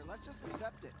die in here. Let's just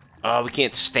accept it. Oh, we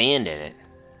can't stand in it.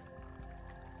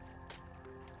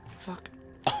 Fuck.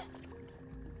 Oh.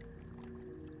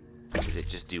 Does it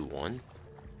just do one?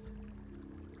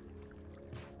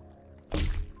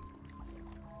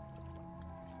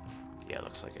 Yeah, it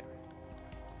looks like it.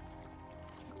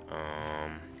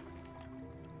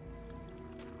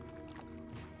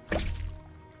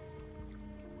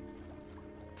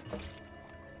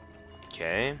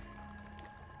 Okay.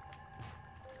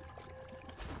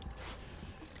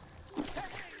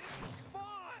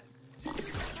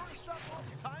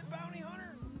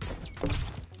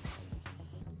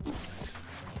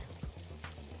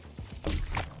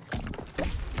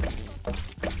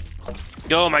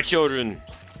 Go, my children!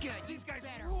 Good, these guys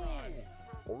rule.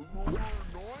 They're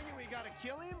annoying and we gotta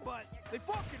kill him, but they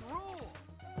fucking rule.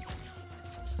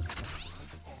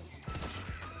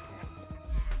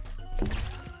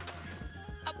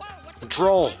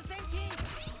 Control!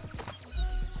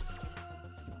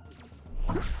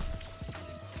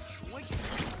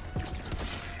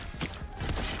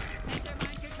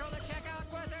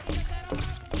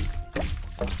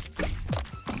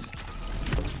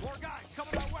 More guys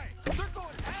coming our way. They're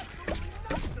going absolutely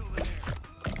nuts over there.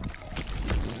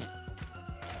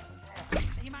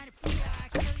 You mind if we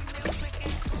kill you real quick,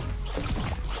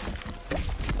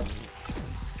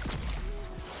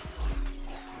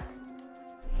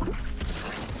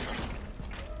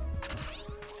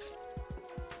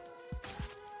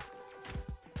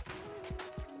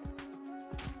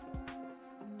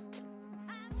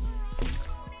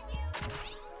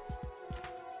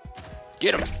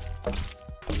 Get him!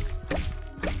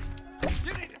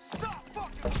 You need to stop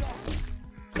fucking with us.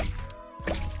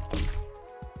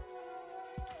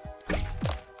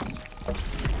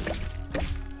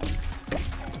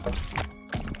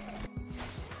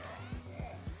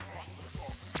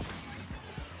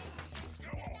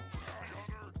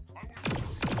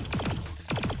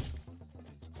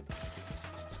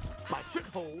 My trick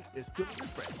hole is good and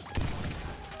refreshed.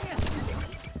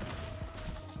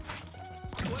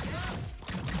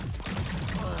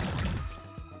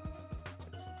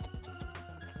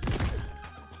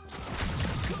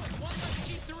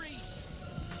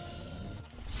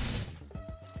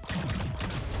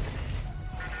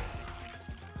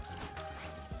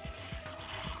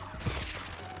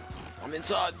 I'm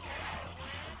inside.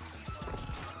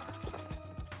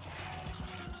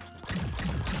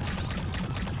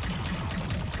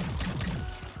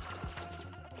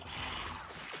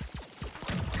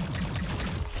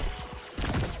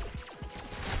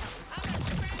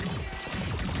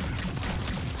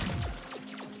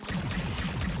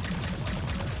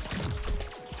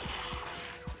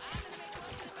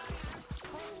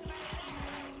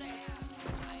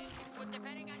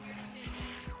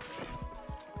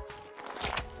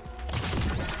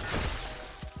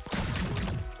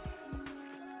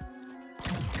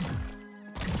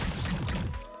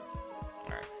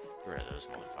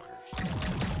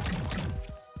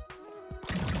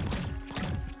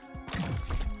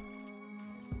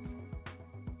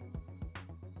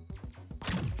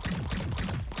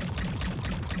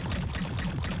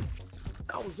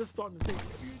 I was just starting to think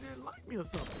maybe you didn't like me or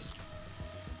something.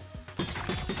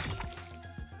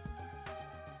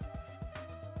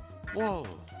 Whoa.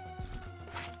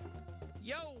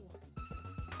 Yo.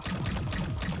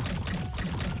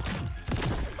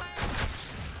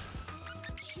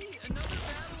 Gee, another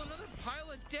battle, another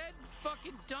pile of dead,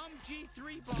 fucking dumb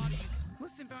G3 bodies.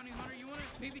 Listen, Bounty Hunter, you wanna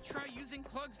maybe try using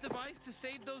Clug's device to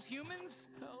save those humans?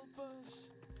 Help us,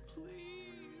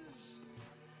 please.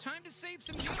 Time to save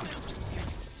some humans.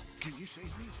 Can you save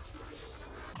me?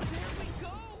 There we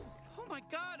go. Oh my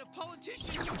God, a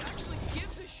politician who actually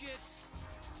gives a shit.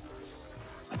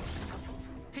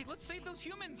 Hey, let's save those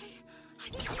humans.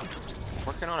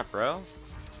 Working on it, bro.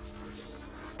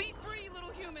 Be free,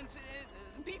 little humans.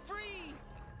 Be free.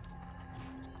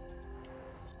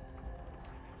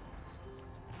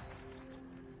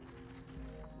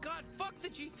 God, fuck the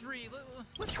G3.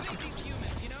 Let's save these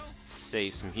humans, you know?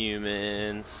 Save some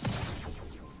humans.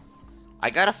 I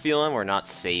got a feeling we're not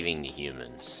saving the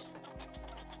humans.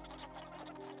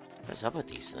 What's up with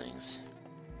these things?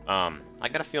 I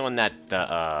got a feeling that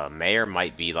the mayor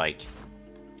might be like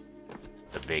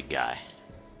the big guy.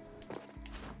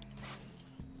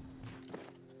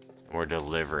 We're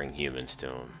delivering humans to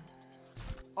him.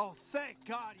 Oh, thank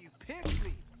God you picked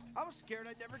me. I was scared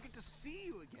I'd never get to see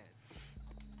you again.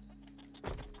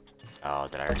 Oh,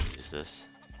 did I already use this?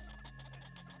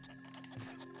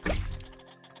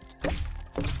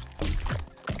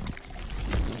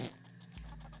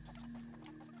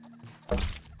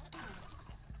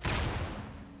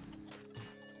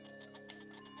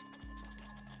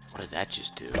 What did that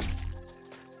just do?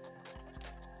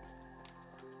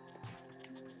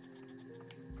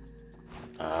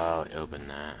 Oh, open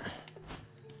that.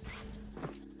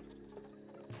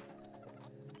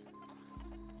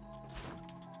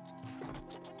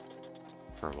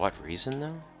 For what reason,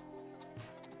 though?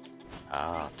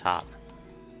 Oh, top.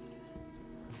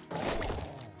 I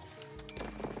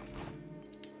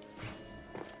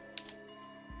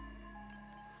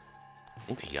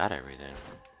think we got everything.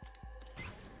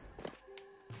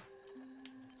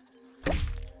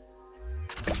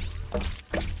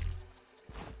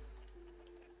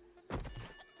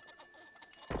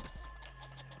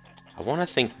 I want to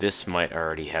think this might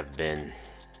already have been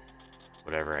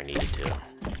whatever I needed to.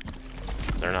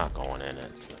 They're not going in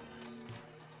it, so.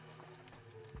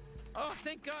 Oh,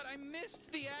 thank God, I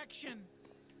missed the action.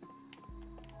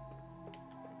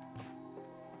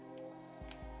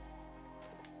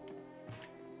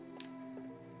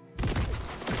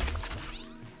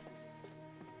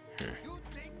 You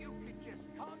think you can just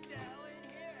come down in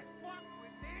here and fuck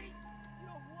with me? You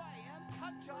know who I am?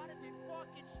 I'm Jonathan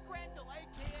fucking Screndel,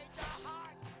 aka the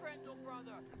Hot Screndel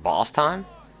brother. Boss time?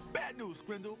 Bad news,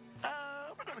 Screndel.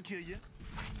 We're gonna kill you.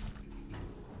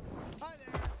 Hi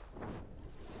there.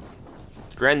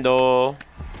 Grendel.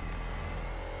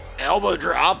 Elbow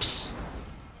drops.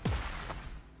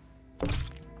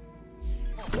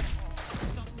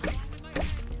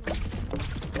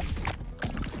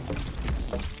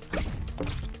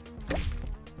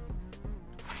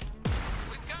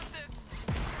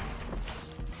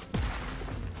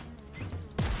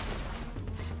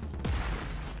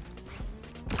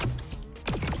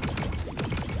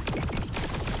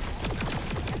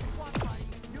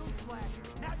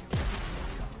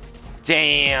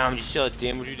 Damn, you see how the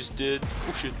damage you just did?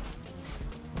 Oh shit.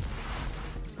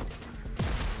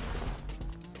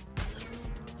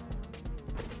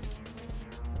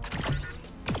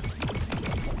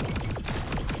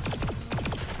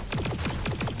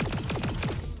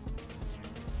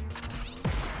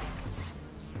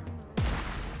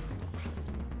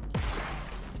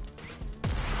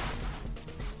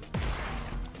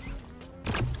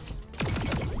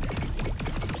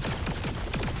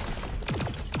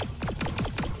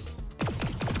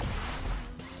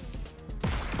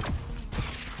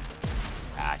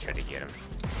 Tried to get him.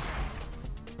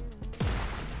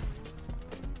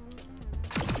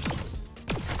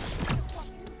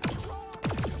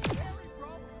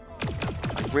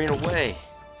 ran away.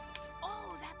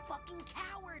 Oh, that fucking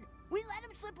coward! We let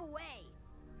him slip away.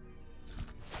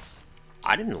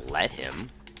 I didn't let him.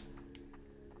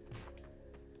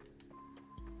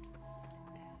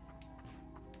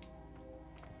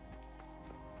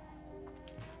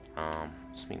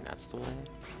 Assuming that's the way.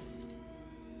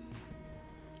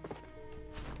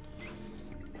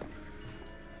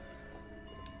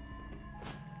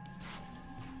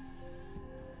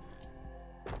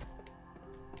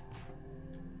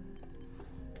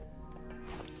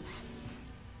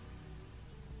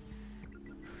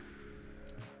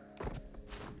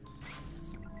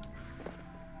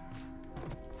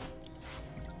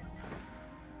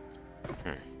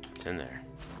 It's in there.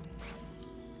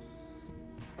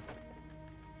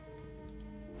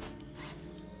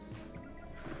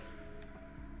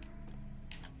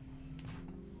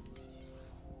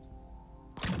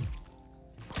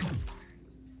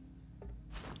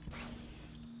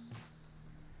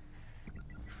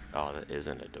 Oh, that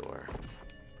isn't a door.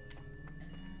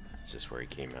 It's just where he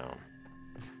came out.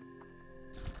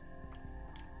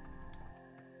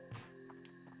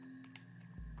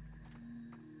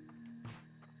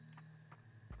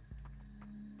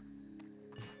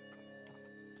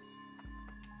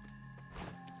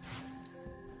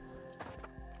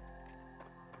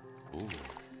 Ooh.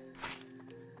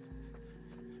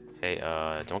 Hey,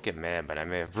 don't get mad, but I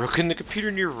may have broken the computer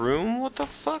in your room? What the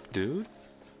fuck, dude?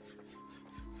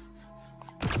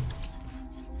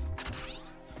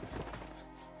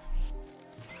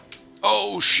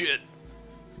 Oh, shit!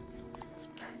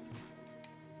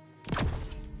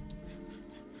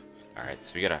 Alright,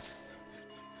 so we gotta... Do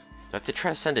I have to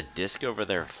try to send a disc over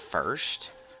there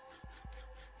first?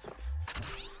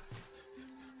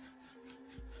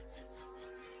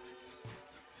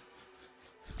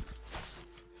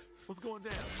 What's going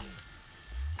down?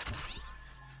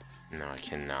 No, I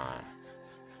cannot.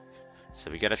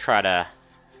 So we gotta try to...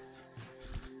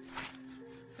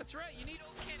 That's right, you need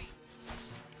old Kenny.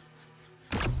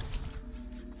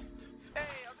 Hey,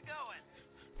 how's it going?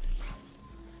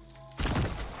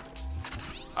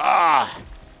 Ah!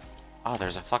 Oh,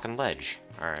 there's a fucking ledge.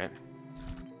 Alright.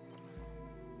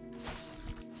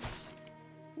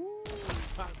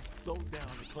 I'm so down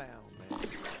to clown, man.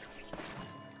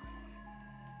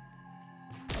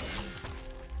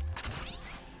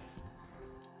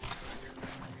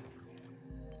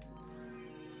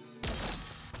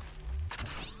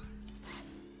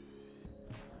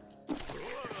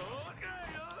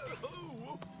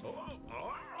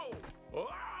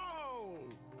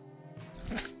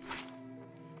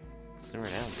 Simmer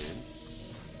down, dude.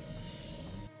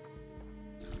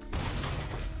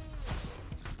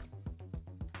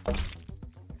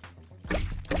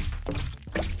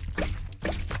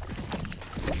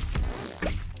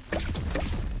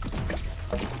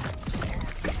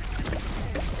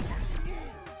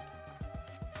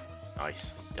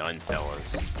 Nice. Done,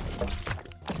 fellas.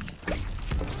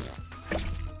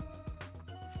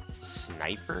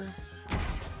 Sniper?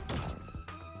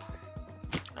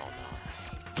 Oh, no.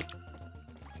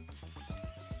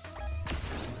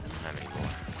 Not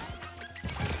anymore.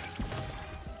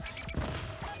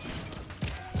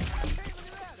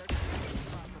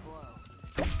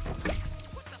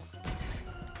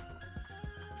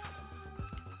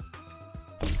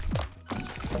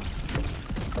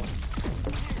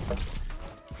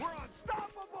 We're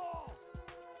unstoppable!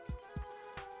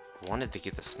 I wanted to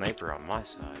get the sniper on my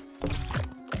side.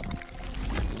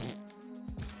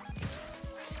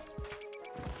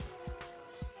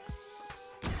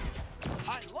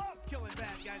 I love killing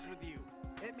bad guys with you.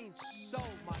 It means so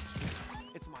much.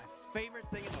 It's my favorite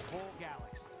thing in the whole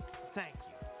galaxy. Thank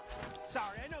you.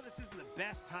 Sorry, I know this isn't the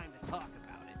best time to talk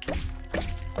about it.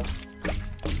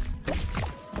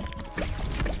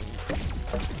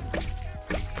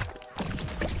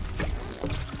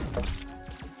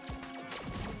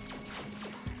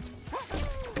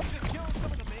 Just killing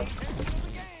some of the main characters of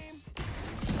the game.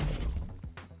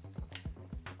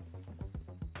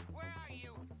 Where are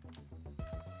you?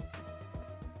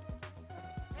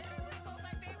 Everybody call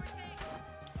my favorite thing.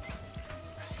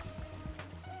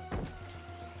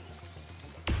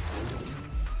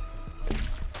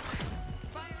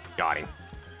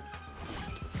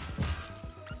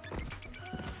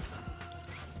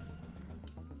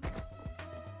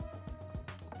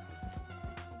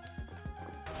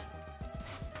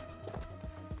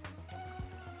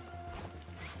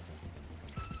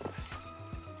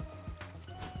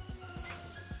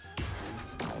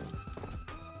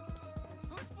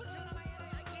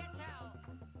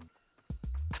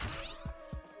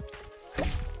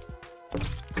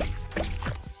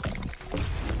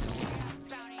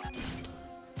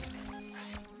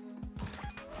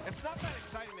 It's not that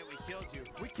exciting that we killed you.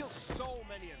 We killed so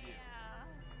many of you.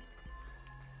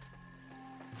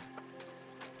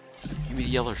 Give me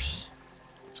the yellers.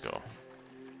 Let's go.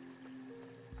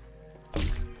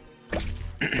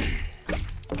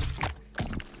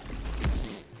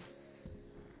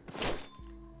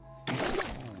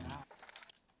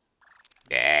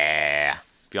 Yeah.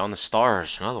 Beyond the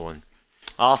Stars, another one.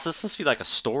 Oh, so this must be like a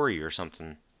story or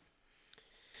something.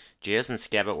 Jazz and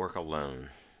Scabbit work alone.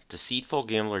 Deceitful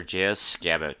gambler Jazz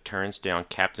Scabbit turns down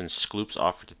Captain Skloop's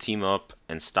offer to team up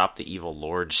and stop the evil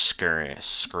Lord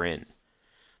Skrin.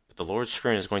 But the Lord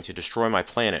Skrin is going to destroy my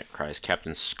planet, cries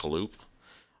Captain Skloop.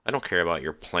 I don't care about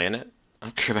your planet. I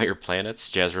don't care about your planets,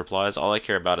 Jazz replies. All I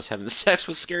care about is having sex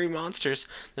with scary monsters.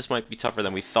 This might be tougher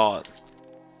than we thought.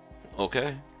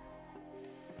 Okay.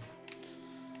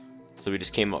 So we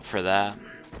just came up for that.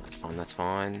 That's fine, that's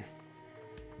fine.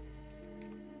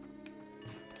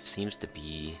 Seems to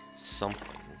be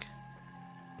something.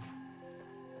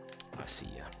 I see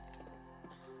ya.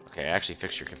 Okay, I actually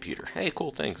fixed your computer. Hey, cool,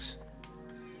 thanks.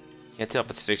 Can't tell if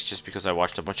it's fixed just because I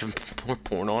watched a bunch of more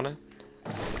porn on it.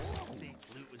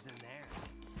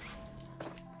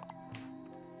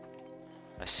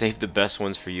 I saved the best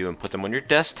ones for you and put them on your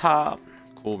desktop.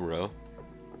 Cool, bro.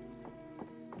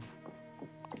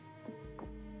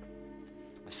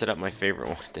 I set up my favorite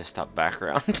one, desktop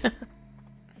background.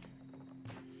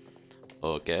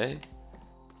 Okay.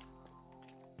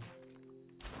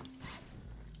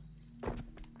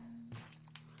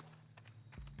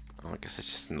 Oh, I guess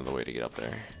it's just another way to get up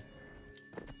there.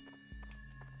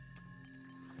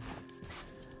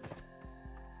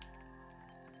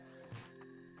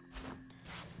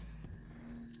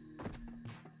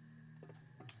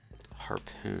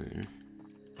 Harpoon.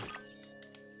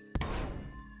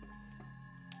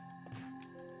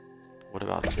 What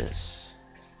about this?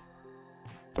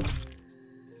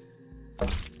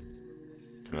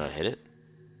 Can I hit it?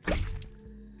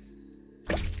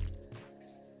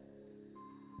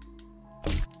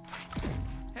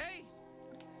 Hey!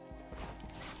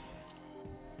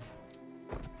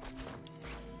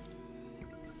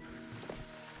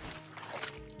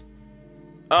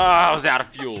 Oh, I was out of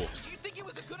fuel. Did you think it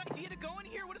was a good idea to go in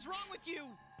here? What is wrong with you?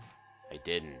 I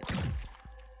didn't.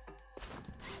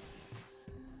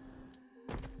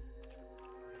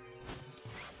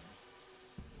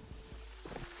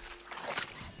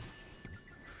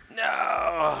 No,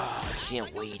 I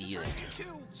can't wait either.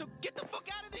 So get the fuck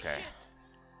out of this Okay.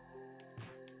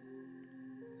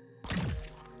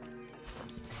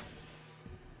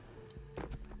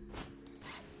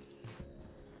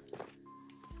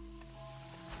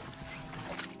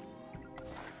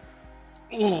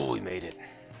 shit. Ooh, we made it.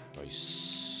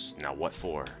 Nice. Now what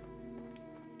for?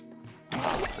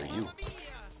 For you.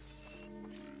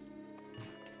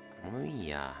 Oh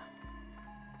yeah.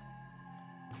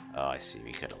 Oh, I see.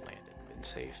 We could have landed and been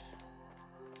safe.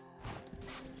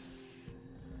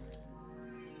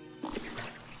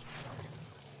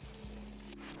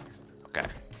 Okay.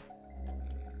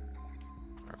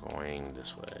 We're going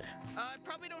this way. I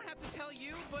probably don't have to tell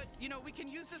you, but, you know, we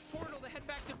can use this portal to head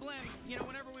back to Blim, you know,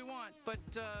 whenever we want. But,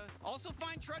 also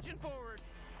fine trudging forward.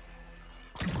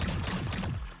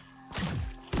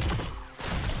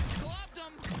 Globbed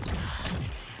him!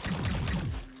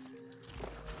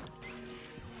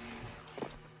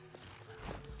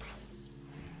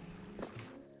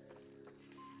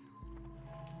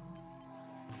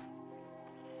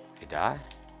 They die?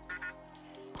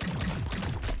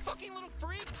 Fucking little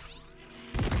freaks!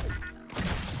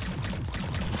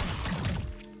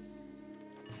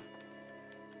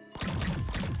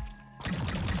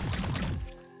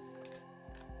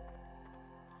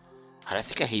 I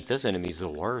think I hate those enemies the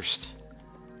worst.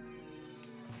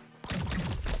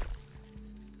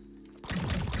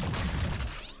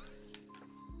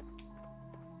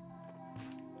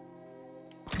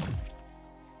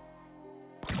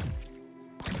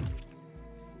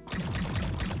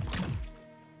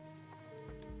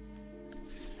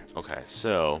 Okay,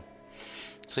 so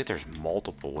looks like there's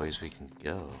multiple ways we can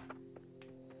go.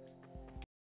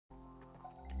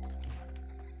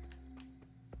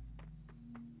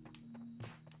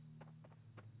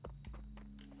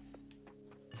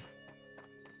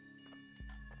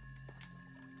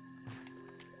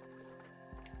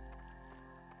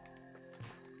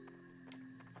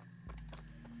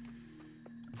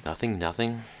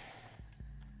 Nothing.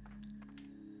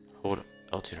 Hold up.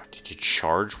 L2. Did you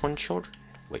charge one children?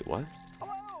 Wait, what?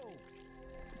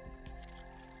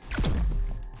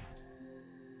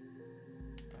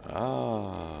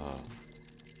 Oh.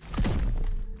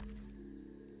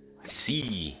 I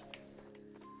see.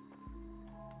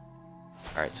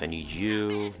 Alright, so I need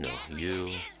you. No, you.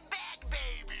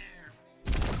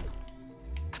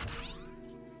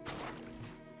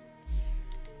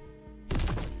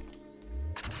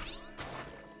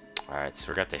 Alright, so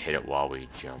we're going to hit it while we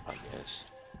jump, I guess.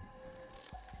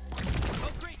 Oh,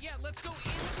 great, yeah, let's go into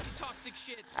the toxic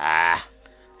shit. Ah!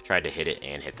 I tried to hit it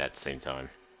and hit that at the same time.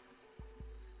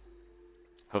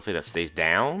 Hopefully that stays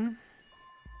down.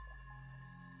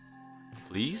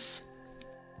 Please?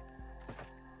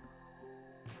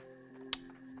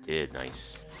 Did,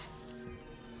 nice.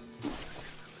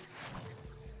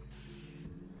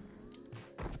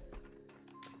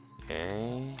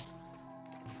 Okay.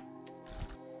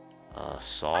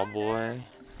 Saw boy.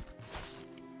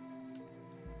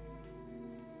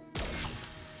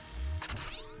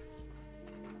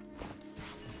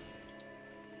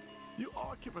 You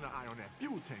are keeping an eye on that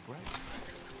fuel tank, right?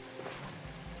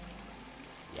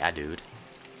 Yeah, dude.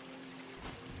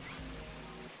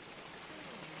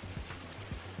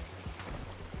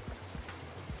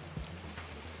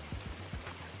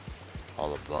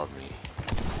 All above me.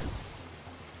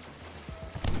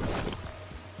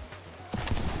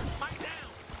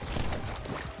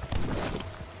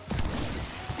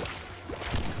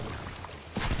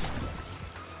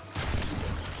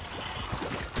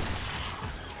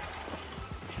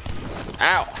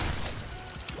 Ow!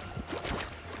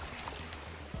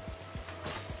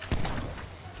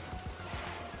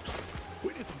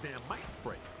 We need some damn mic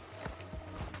spray.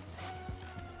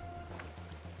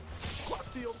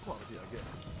 Quality over quality, I guess.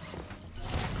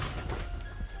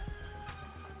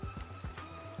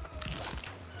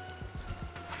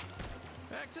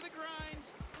 Back to the grind.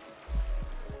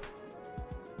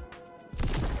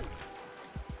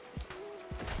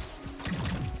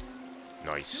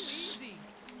 Nice.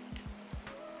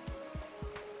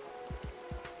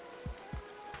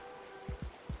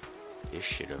 This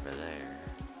shit over there.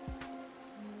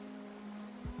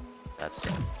 That's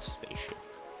that spaceship.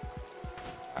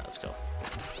 Alright, let's go.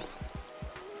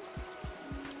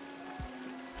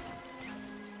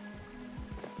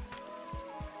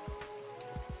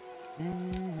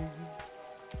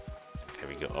 Okay,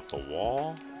 we go up the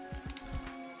wall.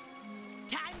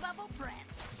 Time bubble prep.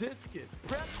 This gets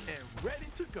prepped and ready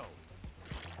to go.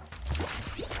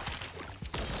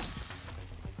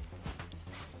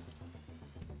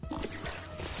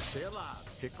 Stay alive.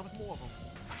 Here comes more of them.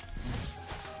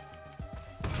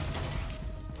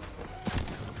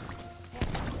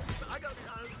 I gotta be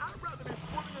honest, I'd rather be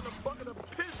swimming in a bucket of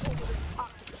piss over this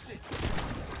toxic shit.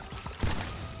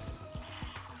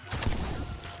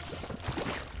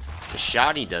 The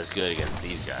shotty does good against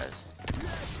these guys.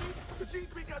 The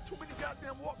G3 got too many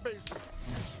goddamn warp bases.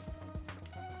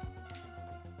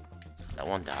 That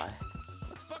one die.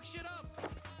 Let's fuck shit up.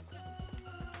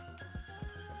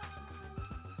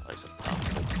 Place up top.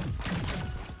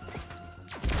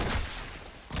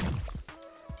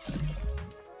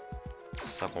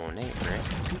 Suck on 8, right?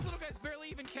 These little guys barely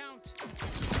even count.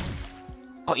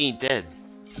 Oh, he ain't dead.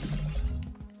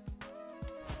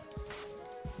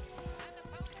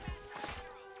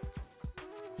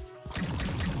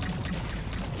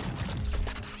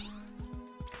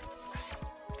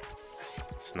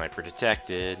 Sniper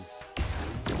detected.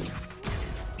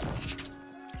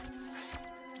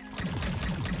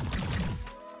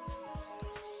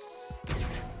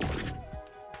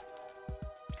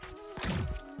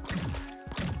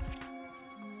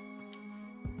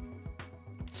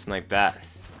 Snipe that.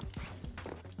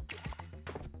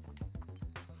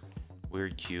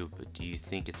 Weird cube, but do you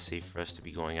think it's safe for us to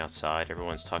be going outside?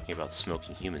 Everyone's talking about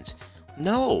smoking humans.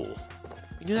 No!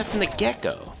 We knew that from the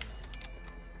get-go.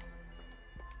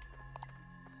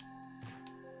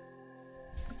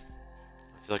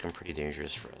 I feel like I'm pretty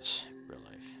dangerous for us in real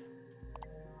life.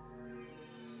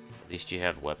 At least you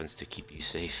have weapons to keep you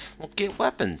safe. Well, get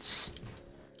weapons!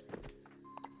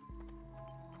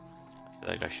 I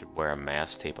feel like I should wear a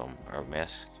mask tape on, or a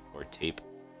mask or tape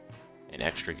an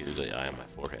extra googly eye on my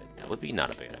forehead. That would be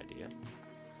not a bad idea.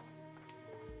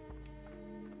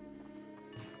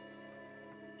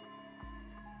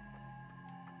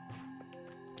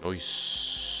 Oh,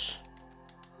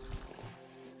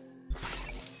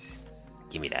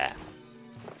 give me that.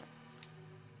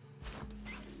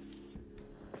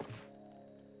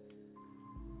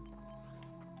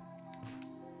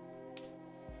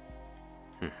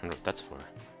 I wonder what that's for.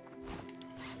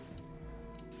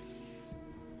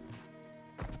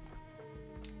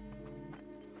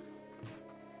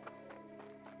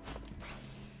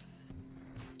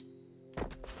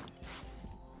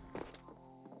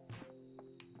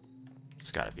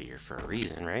 It's gotta be here for a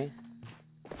reason, right?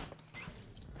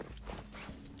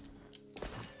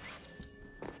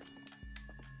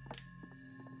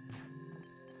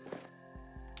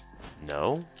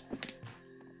 No?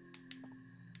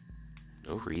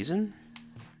 No reason?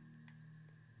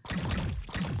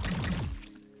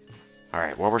 Alright.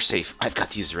 Alright, while we're safe, I've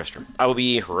got to use the restroom. I will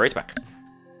be right back.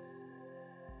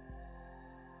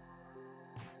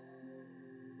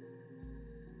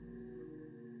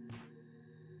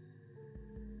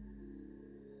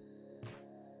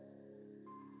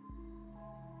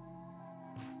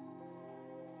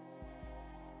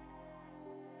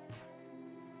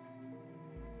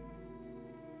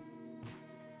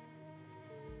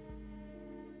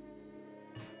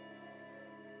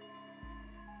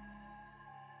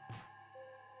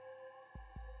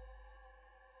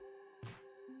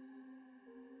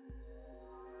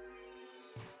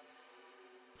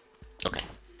 Okay.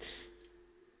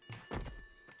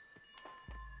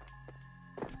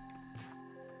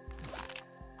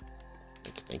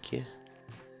 Thank you.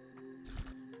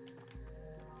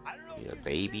 Need a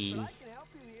baby.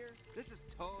 This is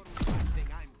totally the thing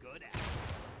I'm good at.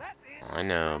 That's I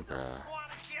know, bro.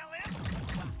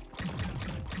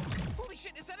 Holy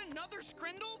shit, is that another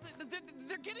Scrindle?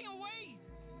 They're getting away!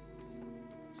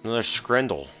 It's another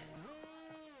Scrindle.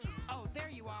 Oh, there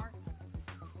you are.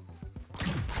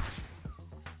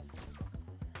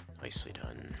 Nicely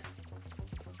done.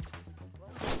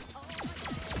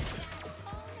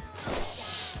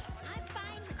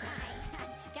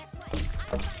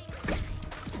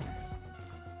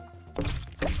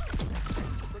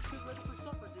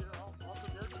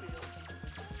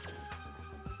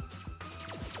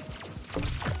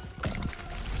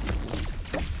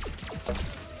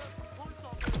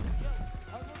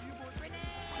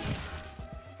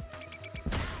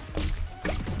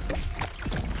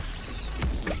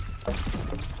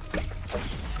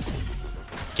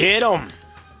 Get him!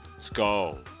 Let's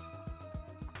go.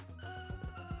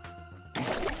 Use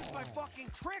my fucking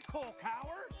trick hole,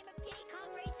 coward! Diddy Kong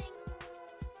Racing.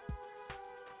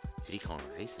 Diddy Kong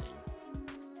Racing?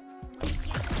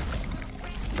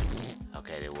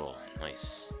 Okay, they will.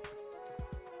 Nice.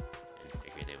 Didn't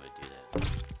figure they would do that.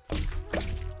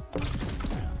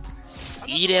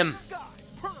 Eat him!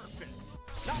 Perfect!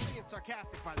 Not being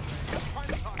sarcastic, by the way. I'm trying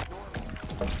to talk normal.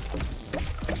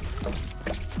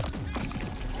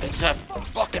 It's a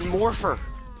fucking morpher!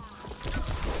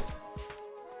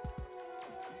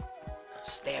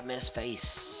 Stab him in his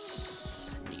face.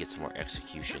 And you get some more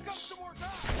executions.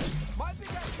 My big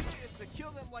idea is to kill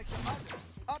them like the others.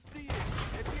 Up to you.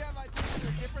 If you have ideas that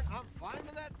are different, I'm fine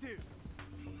with that too.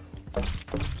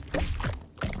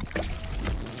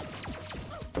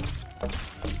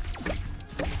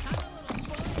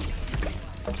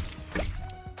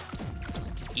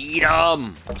 Eat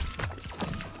him!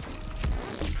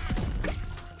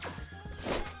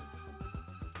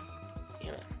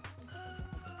 Damn it.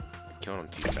 Killing him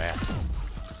too fast.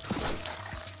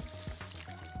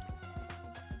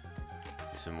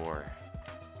 Some more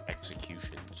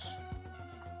executions.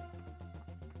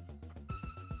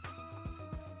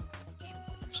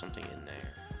 There's something in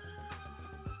there.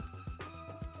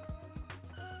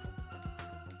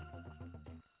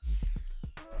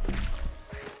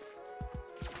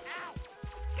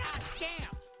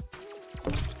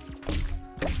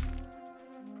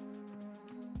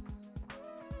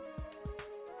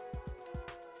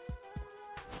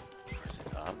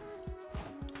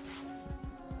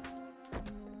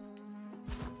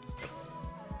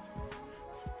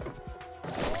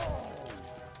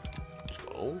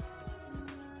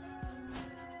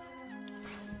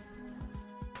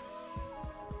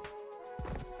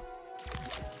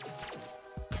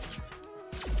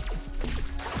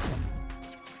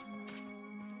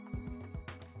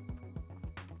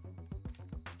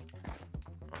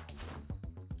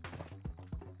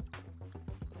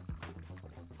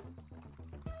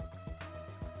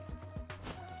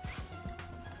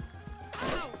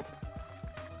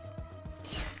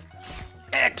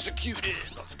 Executed!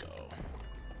 Let's go.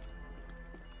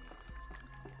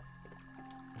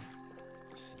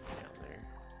 Let's see down there.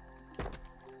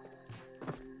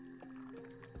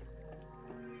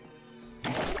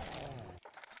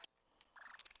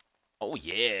 Oh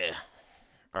yeah!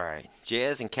 Alright,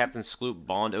 Jazz and Captain Sloop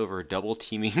bond over double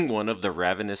teaming one of the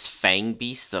ravenous fang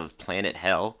beasts of planet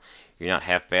Hell. You're not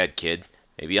half bad, kid.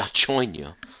 Maybe I'll join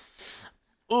you.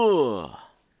 Ugh!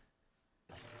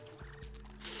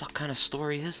 What kind of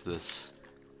story is this?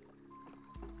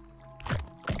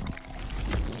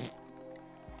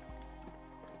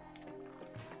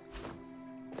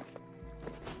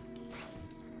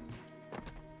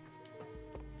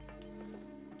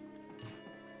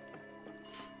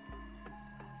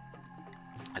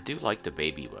 I do like the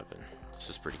baby weapon. This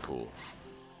is pretty cool.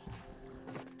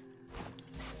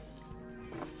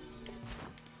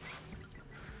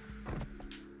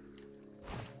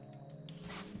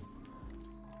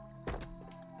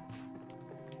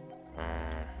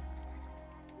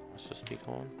 supposed to be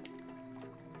going?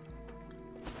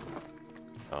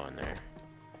 Oh, in there.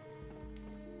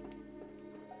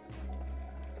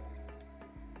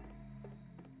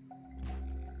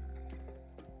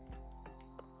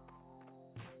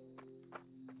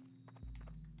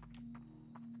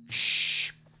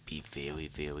 Shh. Be very,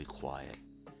 very quiet.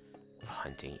 We're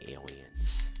hunting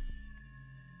aliens.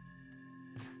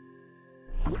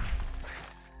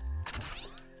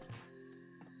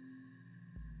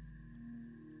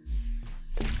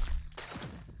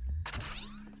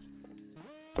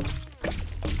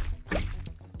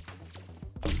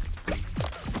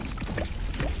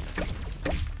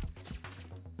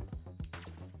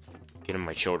 Get him,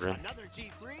 my children. Another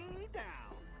G3 down.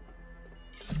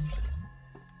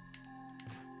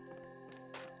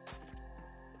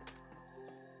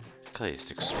 Okay,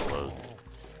 just explode.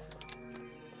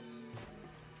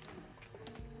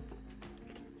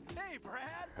 Hey, Brad.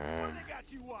 What they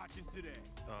got you watching today?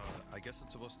 I guess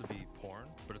it's supposed to be porn,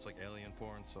 but it's like alien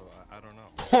porn, so I don't know.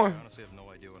 Porn. I honestly have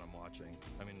no idea what I'm watching.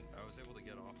 I mean, I was able to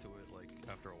get off to it like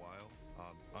after a while.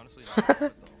 Honestly, not sure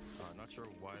it, though. Not sure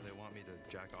why they want me to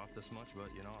jack off this much, but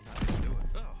you know, I'm happy to do it.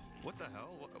 Oh, what the hell?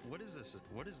 What is this?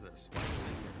 What is this? Why is this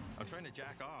in here? I'm trying to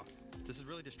jack off. This is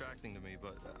really distracting to me,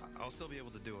 but I'll still be able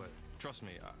to do it. Trust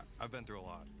me, I've been through a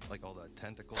lot. Like all the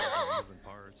tentacles and moving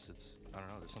parts. I don't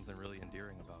know, there's something really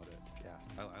endearing about it. Yeah,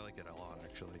 I like it a lot,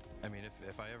 actually. I mean,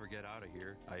 if I ever get out of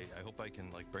here, I hope I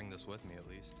can like bring this with me at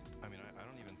least. I mean, I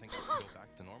don't even think I can go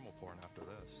back to normal porn after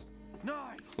this.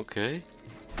 Nice. Okay.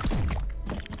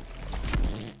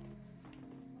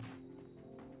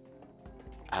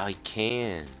 I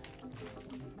can.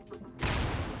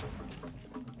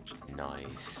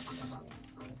 Nice.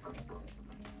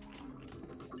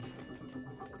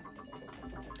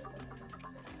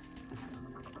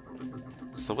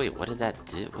 So wait, what did that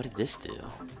do? What did this do?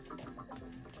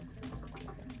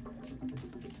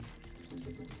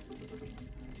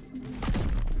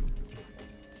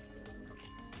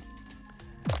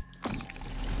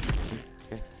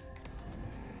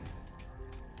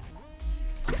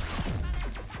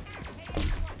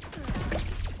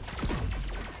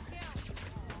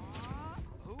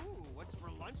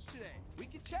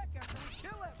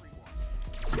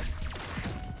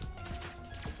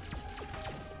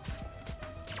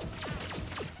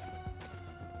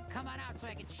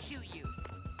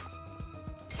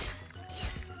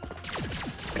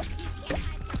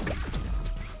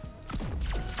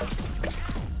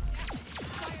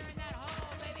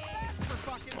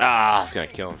 Ah, it's gonna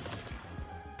kill him.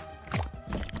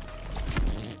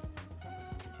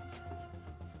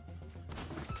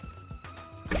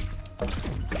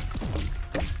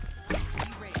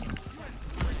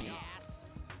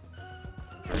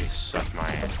 Ready to suck my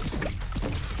ass.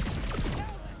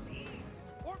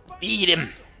 Eat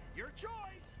him. Your choice.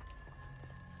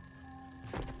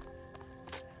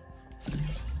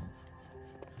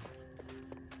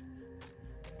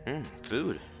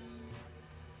 Food.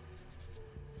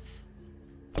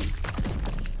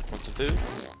 Want some food?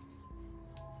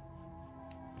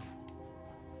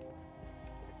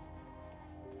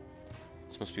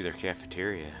 This must be their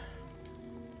cafeteria.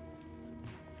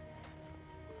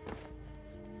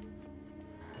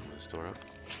 Store up.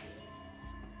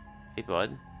 Hey,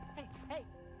 bud. Hey,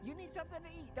 you need something to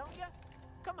eat, don't you?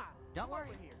 Come on. Don't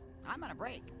worry. Here. I'm on a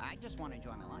break. I just want to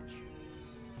enjoy my lunch.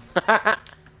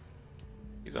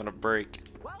 He's on a break.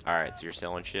 Alright, so you're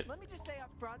selling shit? Let me just say up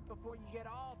front before you get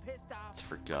all pissed off. It's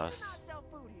for We Gus. do not sell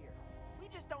food here. We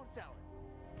just don't sell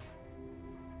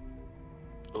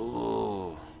it.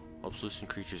 Ooh. Helps loosen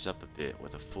creatures up a bit.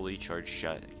 With a fully charged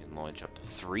shot, it can launch up to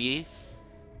 3.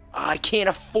 I can't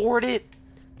afford it!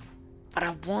 But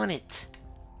I want it!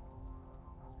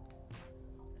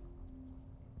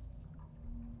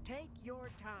 Take your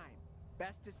time.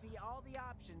 Best to see all the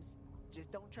options.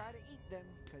 Just don't try to eat them,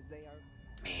 because they are...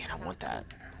 Man, I want that.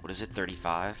 What is it,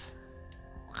 35?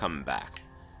 We're coming back.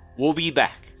 We'll be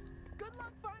back. Good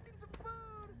luck finding some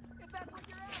food, if that's what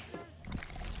you're after.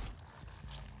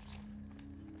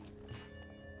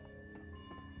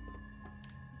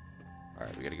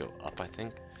 Alright, we gotta go up, I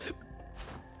think.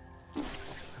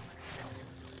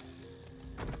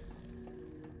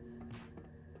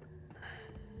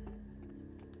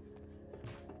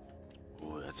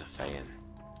 Ooh, that's a fan.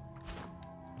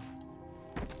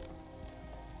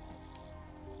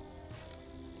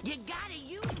 You gotta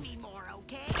use me more,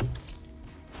 okay?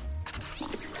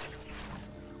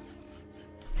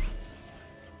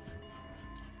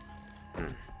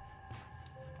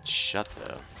 Shut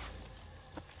though.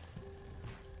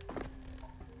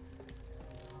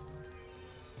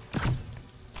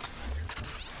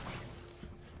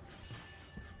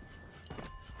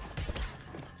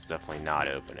 definitely not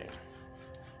opening.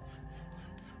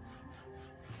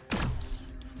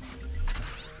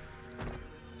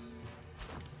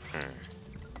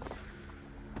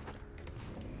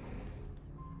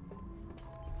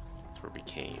 That's where we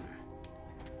came.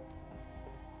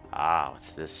 Ah,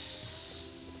 what's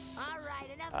this? Alright,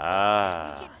 enough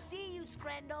Ah. bullshit. We can see you,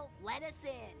 Screndel. Let us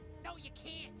in. No, you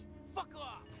can't. Fuck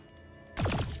off.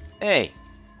 Hey!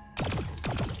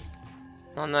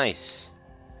 Oh, nice.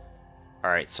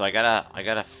 Alright, so I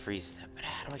gotta freeze that, but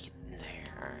how do I get in there?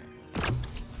 Alright.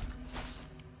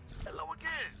 Hello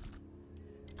again.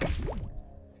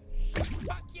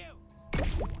 Fuck you.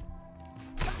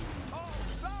 Oh,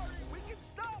 sorry. We can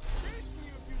stop chasing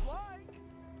you if you like.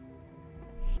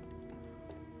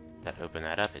 That open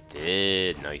that up? It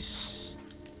did. Nice.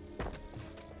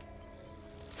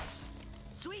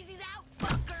 Sweezy's out,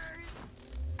 fuckers.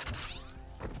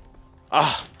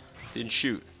 Ah! Didn't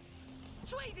shoot.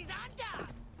 Sweezy's on top.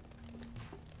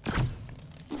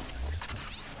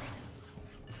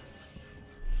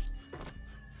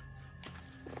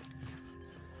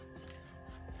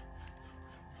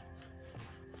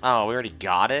 Oh, we already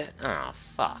got it? Oh,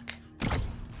 fuck.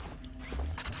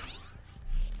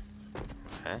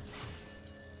 Okay.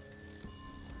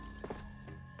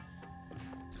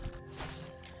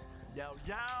 Yo,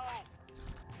 yo.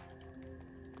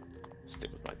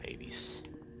 Stick with my babies.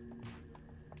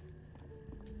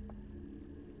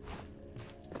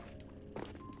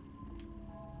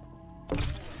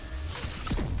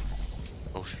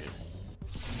 Oh shit.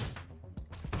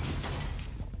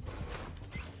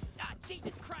 Ah,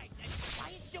 Jesus Christ. Why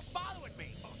are you still following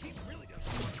me? Oh, he really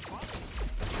doesn't want to follow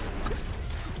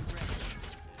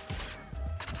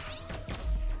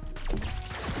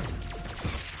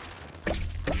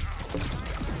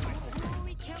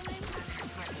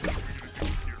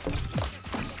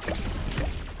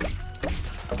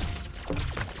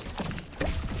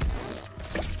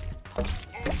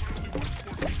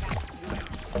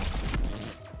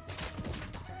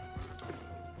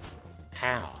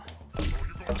How?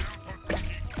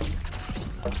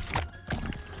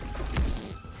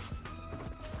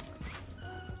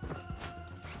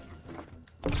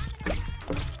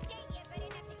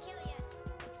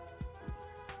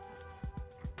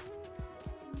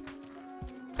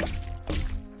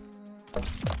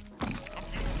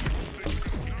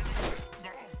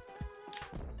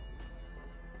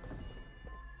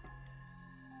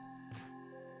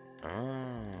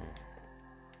 Oh.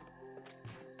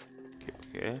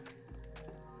 Okay.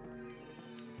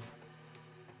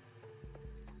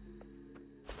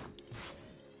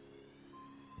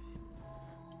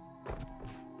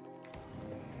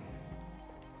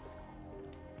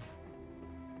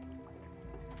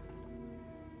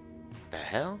 The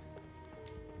hell?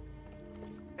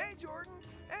 Hey, Jordan.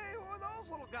 Hey, who are those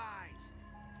little guys?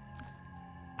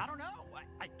 I don't know.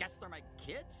 I guess they're my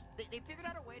kids. They figured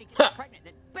out a way to get me pregnant.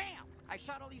 Then, bam! I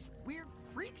shot all these weird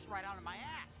freaks right out of my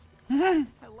ass.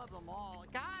 I love them all.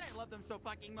 God, I love them so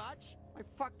fucking much. My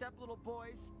fucked up little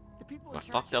boys. The people in My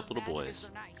church fucked up are little mad because boys.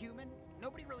 they're not human.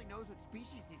 Nobody really knows what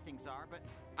species these things are, but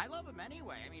I love them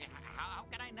anyway. I mean, how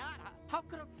can I not? How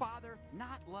could a father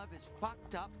not love his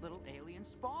fucked up little alien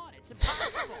spawn? It's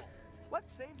impossible.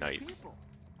 Let's save Nice. the people.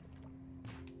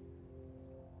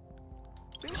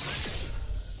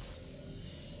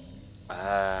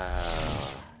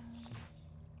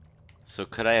 So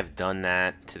could I have done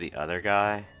that to the other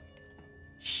guy?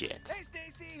 Shit. Hey,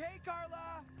 Stacy. Hey,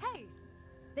 Carla. Hey,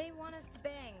 they want us to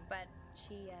bang, but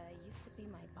she used to be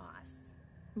my boss.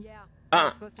 Yeah, I Uh.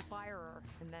 was supposed to fire her,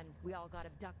 and then we all got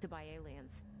abducted by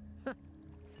aliens.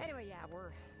 Anyway, yeah,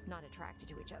 we're not attracted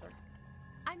to each other.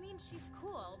 I mean, she's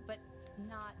cool, but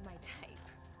not my type.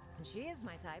 And she is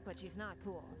my type, but she's not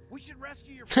cool. We should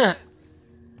rescue your friends.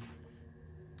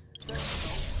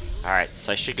 Alright,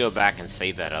 so I should go back and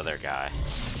save that other guy.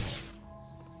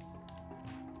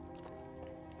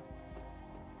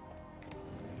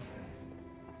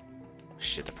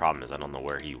 Shit, the problem is I don't know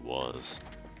where he was.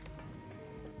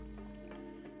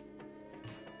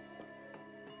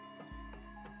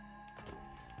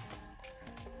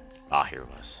 Ah, here it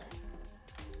was.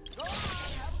 Go on,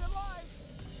 have a good life.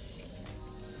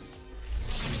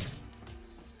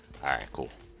 Alright, cool.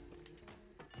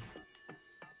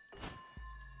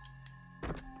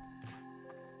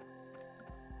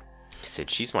 He said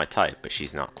she's my type, but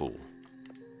she's not cool.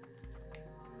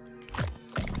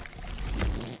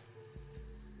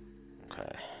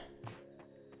 Okay.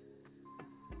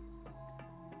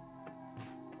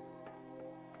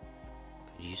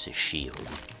 Could use a shield.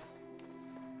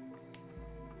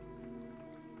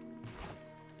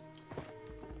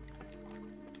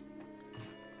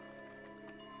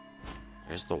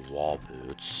 There's the wall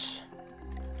boots.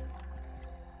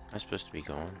 Am I supposed to be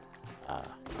going?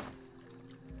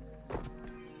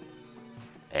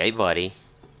 Hey, buddy.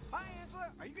 Hi, Angela.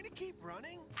 Are you gonna keep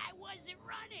running? I wasn't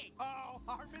running. Oh,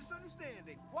 our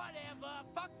misunderstanding. Whatever.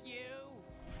 Fuck you.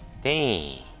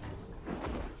 Dang.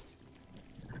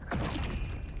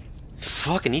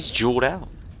 Fucking, he's jeweled out.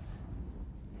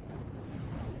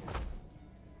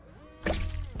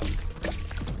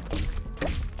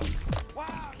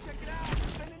 Wow, check it out. They're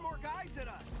sending more guys at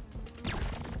us.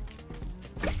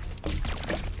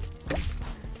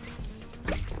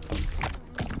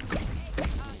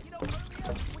 You know,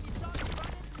 earlier when you saw me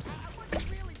running, I wasn't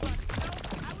really running. You know,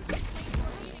 I was just waiting for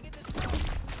a meeting in this room.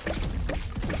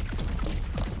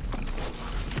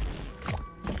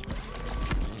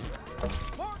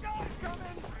 More guys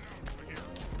coming.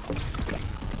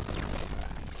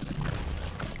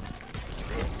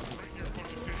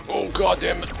 Oh, god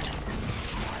damn it.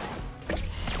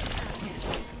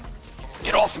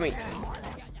 Get off me.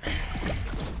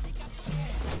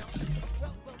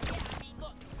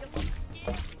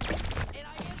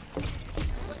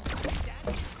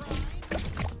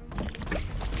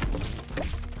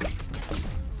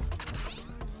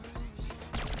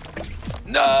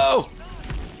 No!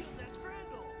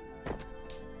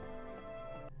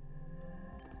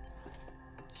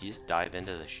 Did you just dive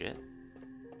into the shit?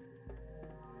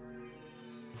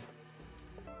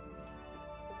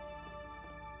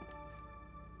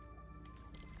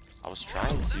 I was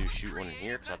trying to shoot one in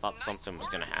here because I thought something was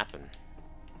gonna happen.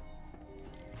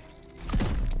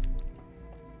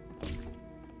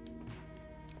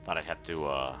 Thought I'd have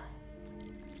to,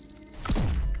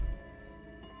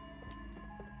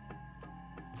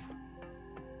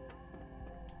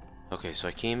 Okay, so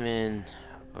I came in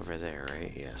over there,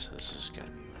 right? Yeah, so this has gotta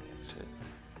be my exit.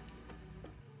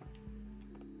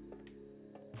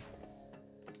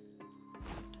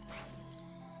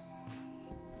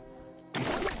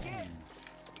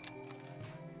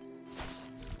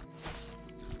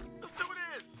 Let's do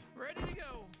this. Ready to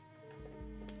go.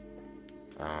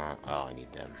 Oh, I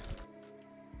need them.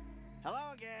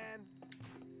 Hello again.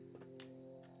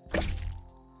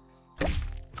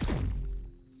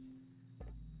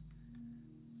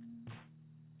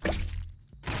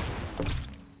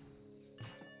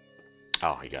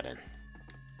 Oh, he got in.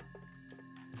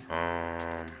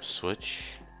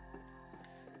 Switch.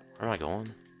 Where am I going?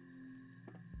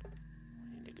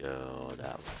 I need to go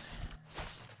that way.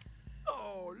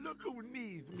 Oh, look who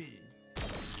needs me.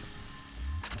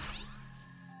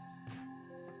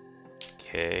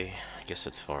 Okay, I guess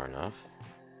it's far enough.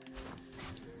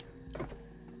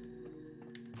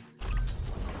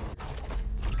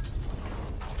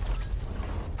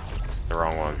 The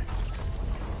wrong one.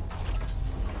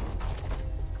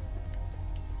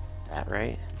 That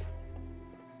right?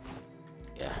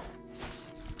 Yeah.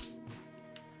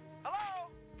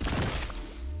 Hello?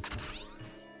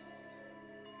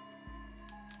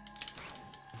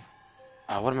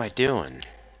 What am I doing?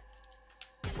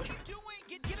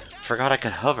 Forgot I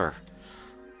could hover.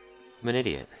 I'm an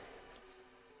idiot.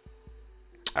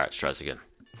 Alright, let's try this again.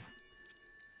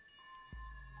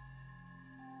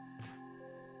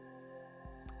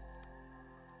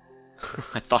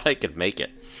 I thought I could make it.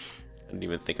 I didn't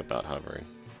even think about hovering.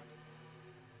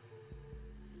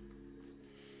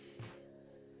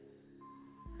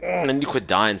 I need to quit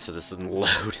dying so this doesn't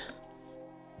load.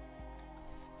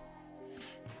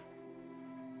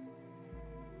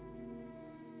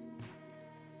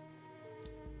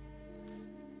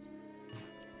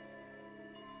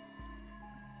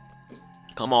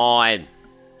 Come on.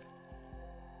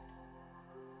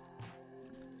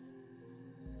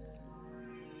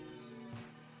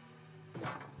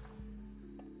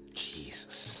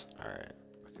 Jesus. Alright. Am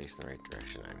I facing the right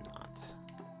direction? I'm not.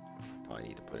 Probably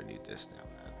need to put a new disc down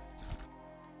then.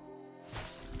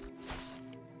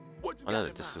 Oh no,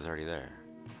 the disc is already there.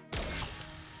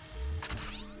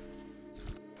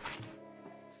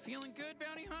 Feeling good,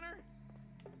 Bounty Hunter?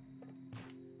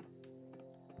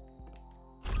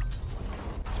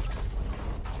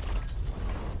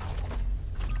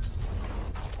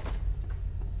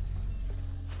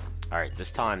 Alright,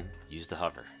 this time, use the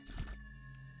hover.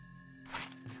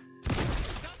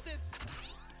 Got this.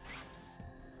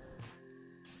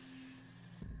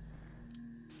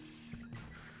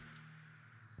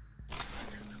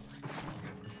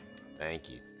 Thank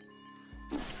you.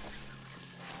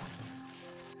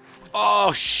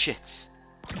 Oh, shit!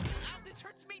 This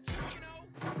hurts me too, you know.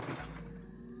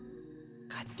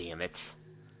 God damn it.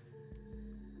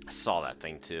 I saw that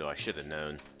thing too. I should have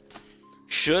known.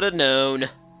 Should have known.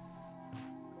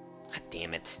 God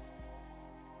damn it.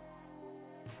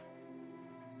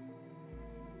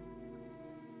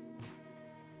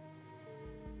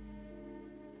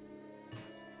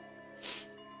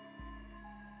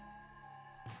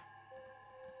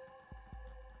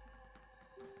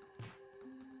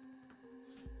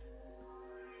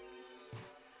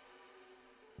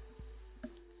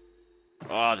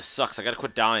 Oh, this sucks. I gotta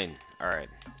quit dying. Alright.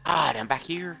 Ah, I'm back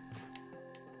here.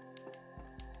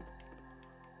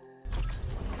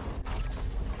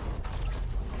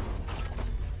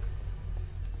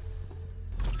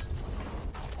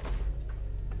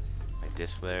 My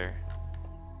disc there.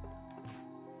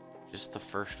 Just the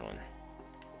first one.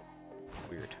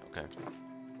 Weird. Okay.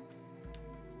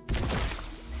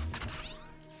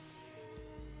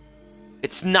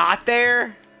 It's not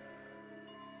there?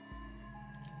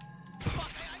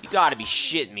 You gotta be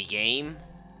shitting me, game.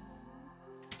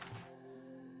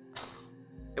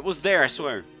 It was there, I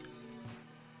swear.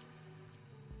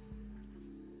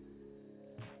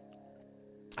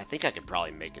 I think I could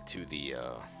probably make it to the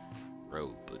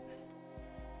road, but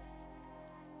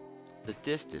the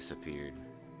disc disappeared.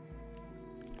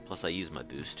 Plus I used my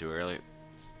boost too early.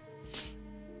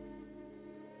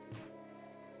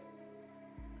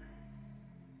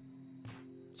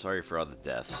 Sorry for all the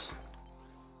deaths.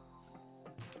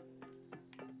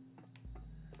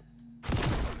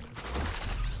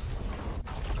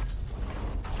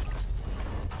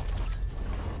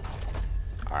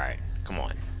 Alright, come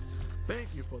on.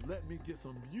 Thank you for letting me get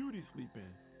some beauty sleep in.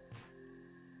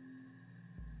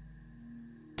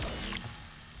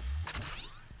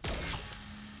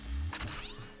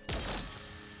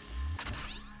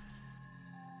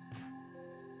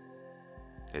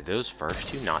 Did those first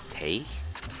two not take?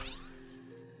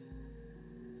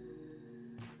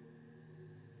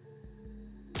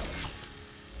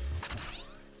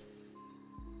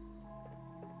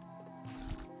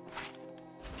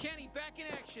 Kenny, back in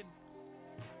action.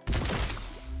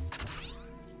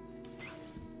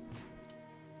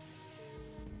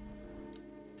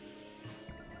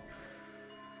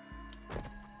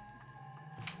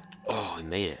 Oh, we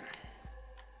made it.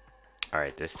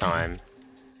 Alright, this time.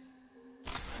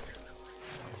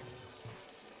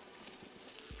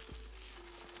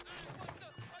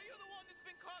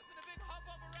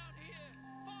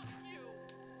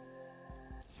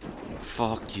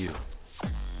 Fuck you.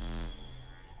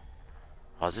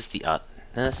 Oh, is this the no,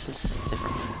 this is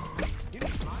different.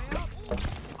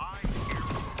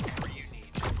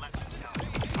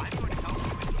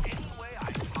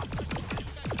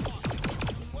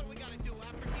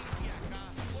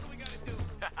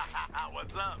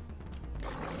 What's up?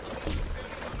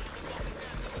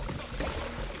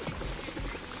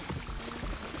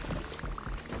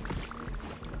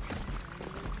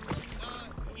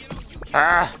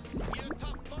 Ah!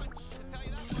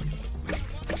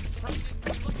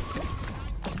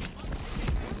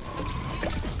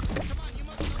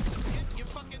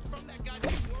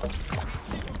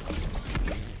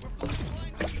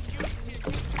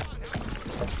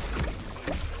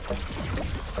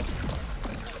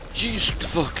 Jeez,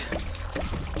 fuck.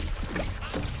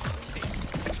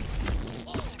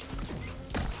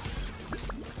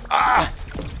 Ah!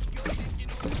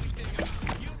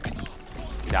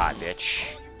 Die, bitch.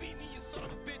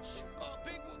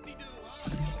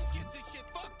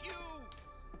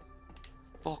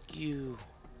 Fuck you.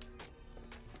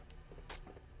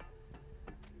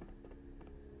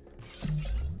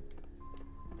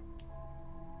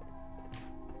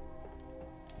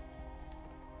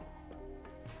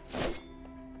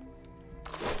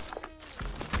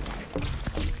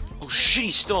 Oh,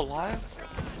 she's still alive?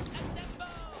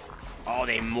 Oh,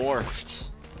 they morphed.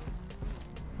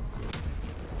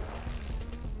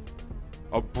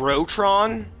 A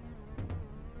Brotron?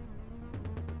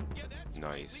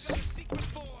 Nice.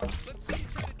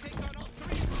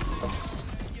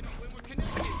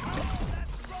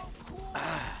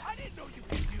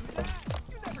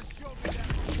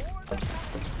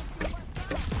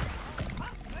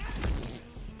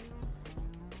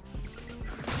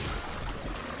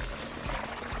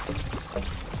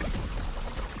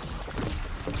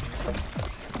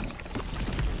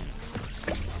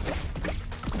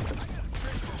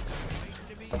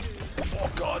 Oh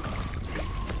god.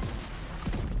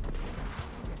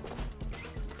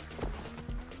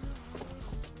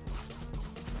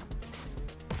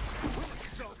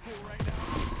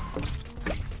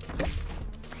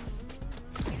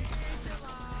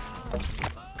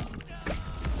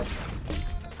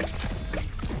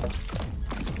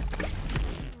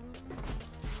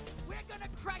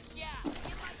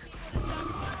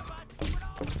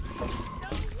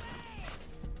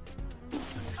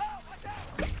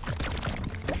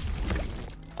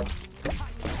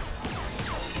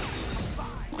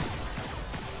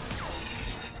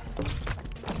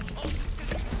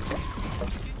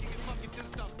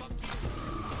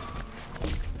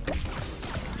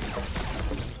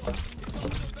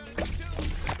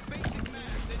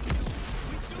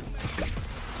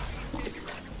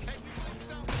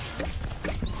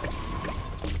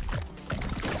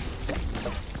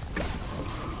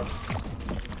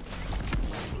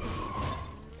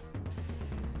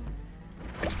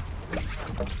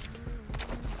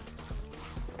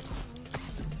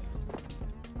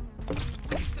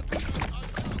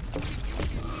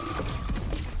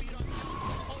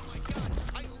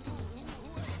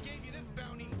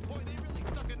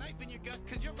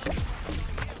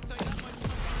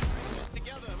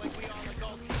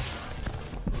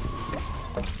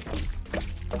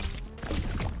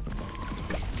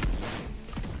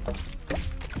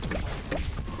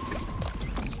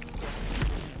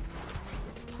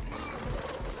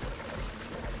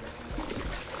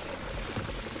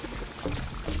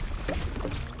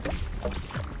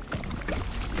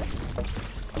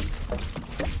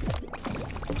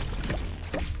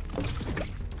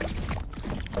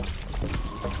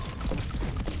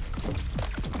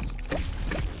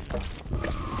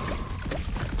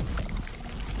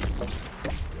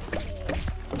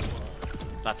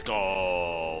 Let's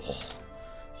go.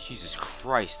 Jesus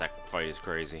Christ, that fight is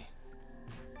crazy.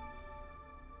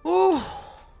 Woo.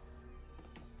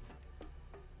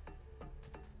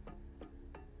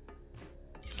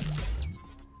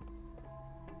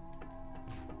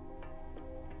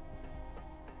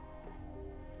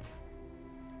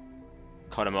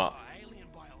 Cut him up.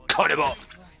 Cut him up.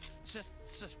 It's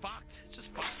just fucked. It's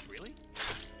just fucked, really.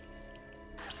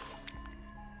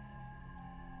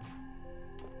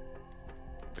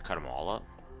 To cut them all up?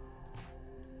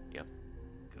 Yep.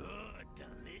 Good,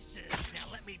 delicious. Now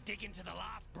let me dig into the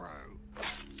last bro.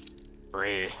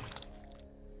 Bree.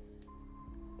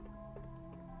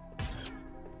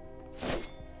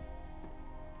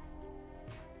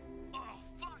 Oh,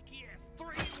 fuck yes. 3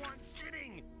 in one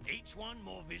sitting. Each one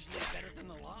more visually better than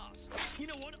the last. You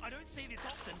know what? I don't say this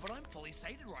often, but I'm fully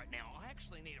sated right now. I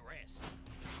actually need a rest.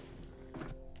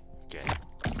 Okay.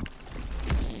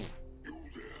 You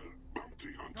there,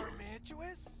 bounty hunter?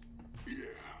 Promiscuous? Yeah,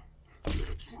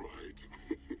 that's right.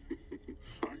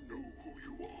 I know who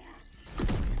you are. I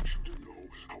want you to know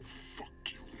how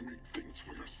fucked you've made things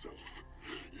for yourself.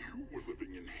 You were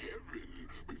living in heaven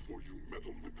before you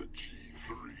meddled with the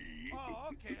G3. Oh,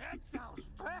 okay, that sounds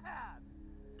bad.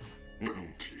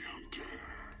 Bounty hunter,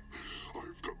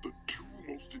 I've got the 2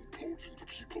 most important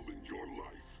people in your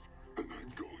life, and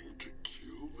I'm going to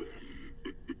kill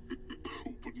them.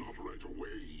 Oh, but not right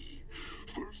away.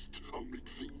 First, I'll make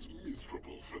things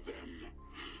miserable for them.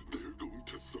 They're going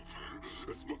to suffer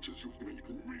as much as you've made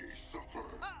me suffer.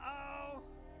 Uh-oh!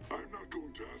 I'm not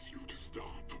going to ask you to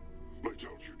stop. I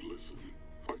doubt you'd listen.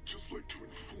 I'd just like to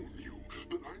inform you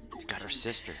that I'm going got to her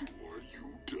sister. make sure you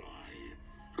die.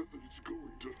 And that it's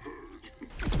going to hurt.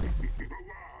 A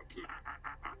lot.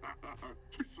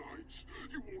 Besides,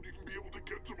 you won't even be able to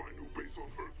get to my new base on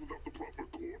Earth without the proper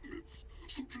coordinates.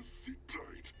 So just sit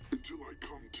tight until I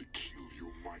come to kill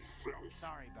you myself.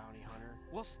 Sorry, bounty hunter.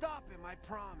 We'll stop him, I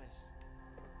promise.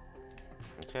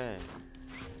 Okay.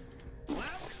 Well,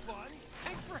 that was fun.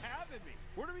 Thanks for having me.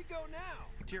 Where do we go now?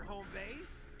 To your home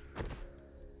base?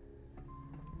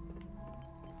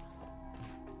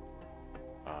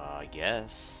 I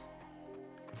guess.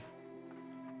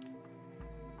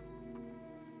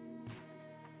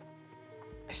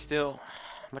 How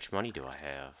much money do I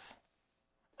have?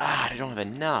 Ah, I don't have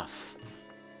enough.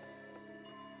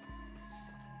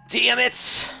 Damn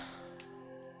it!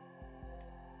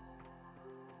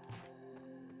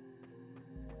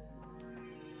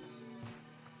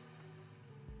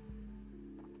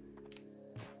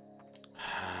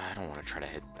 I don't want to try to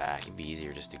head back. It'd be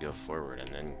easier just to go forward and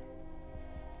then...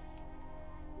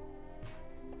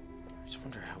 I just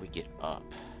wonder how we get up.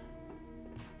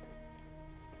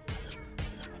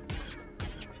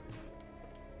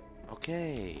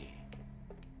 Okay.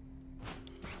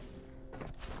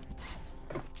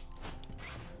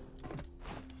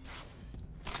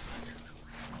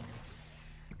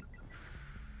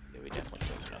 Yeah, we definitely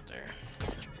killed it up there.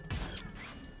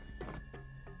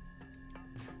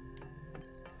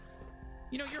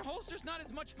 You know, your holster's not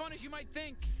as much fun as you might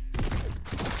think.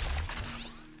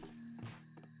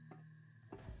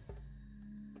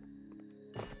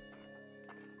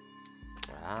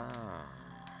 Ah.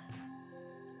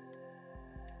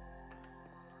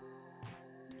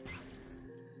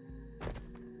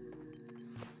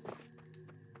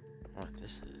 What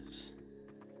this is?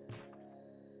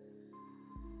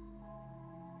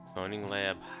 Cloning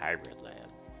lab, hybrid lab.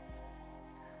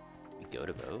 Did we go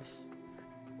to both?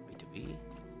 Wait, did we?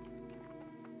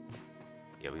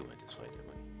 Yeah, we went this way, didn't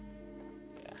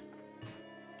we? Yeah.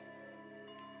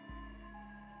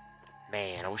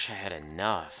 Man, I wish I had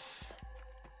enough.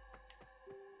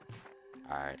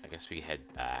 Alright, I guess we head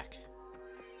back.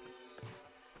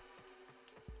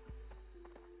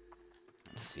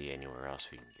 Let's see anywhere else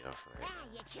we can go for it. Ah,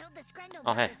 you killed the Screndel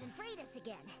Oh, hey. brothers and freed us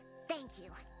again. Thank you.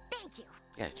 Thank you.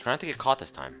 Yeah, try not to get caught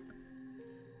this time.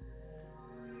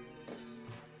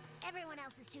 Everyone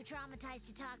else is too traumatized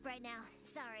to talk right now.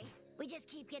 Sorry. We just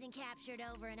keep getting captured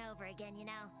over and over again, you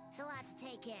know? It's a lot to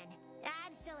take in.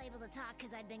 I'm still able to talk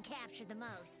because I've been captured the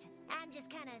most. I'm just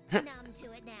kind of numb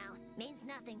to it now. Means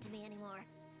nothing to me anymore.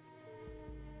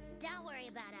 Don't worry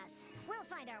about us. We'll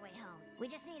find our way home. We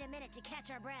just need a minute to catch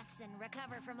our breaths and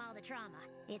recover from all the trauma.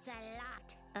 It's a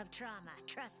lot of trauma,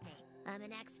 trust me. I'm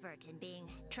an expert in being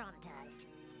traumatized.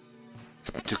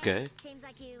 Okay. Seems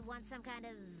like you want some kind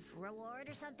of reward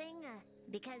or something?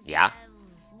 Because Yeah.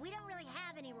 We don't really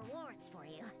have any rewards for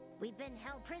you. We've been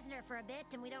held prisoner for a bit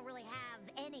and we don't really have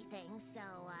anything, so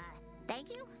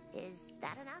thank you? Is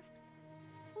that enough?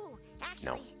 Ooh,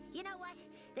 actually, you know what?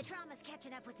 The trauma's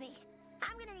catching up with me.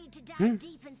 I'm gonna need to dive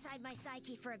deep inside my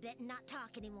psyche for a bit and not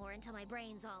talk anymore until my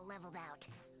brain's all leveled out.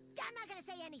 I'm not gonna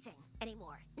say anything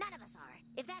anymore. None of us are.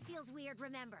 If that feels weird,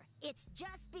 remember, it's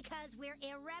just because we're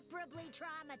irreparably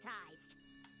traumatized.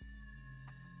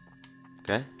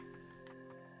 Okay.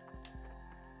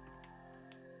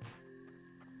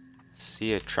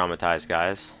 See you, traumatized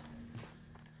guys.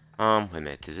 Wait a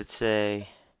minute. Does it say?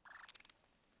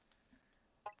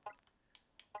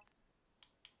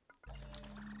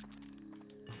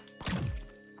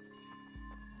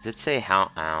 Does it say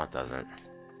how? Oh, it doesn't.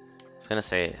 It's gonna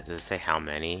say. Does it say how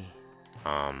many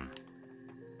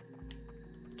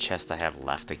chests I have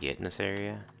left to get in this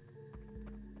area?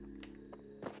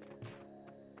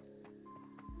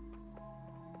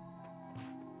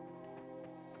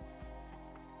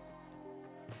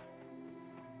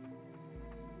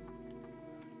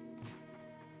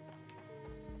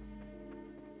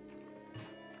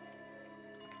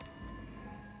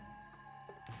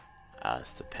 Ah,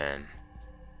 it's the pen.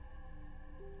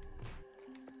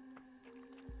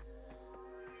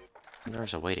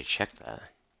 There's a way to check that.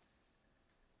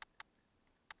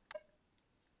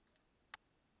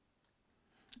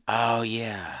 Oh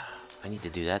yeah, I need to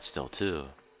do that still too.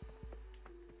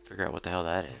 Figure out what the hell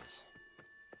that is.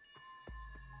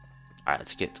 All right,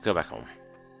 let's go back home.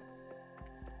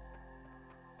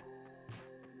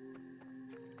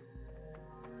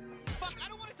 Fuck! I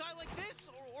don't want to die like this,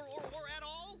 or at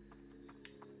all.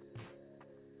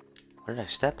 What did I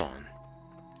step on?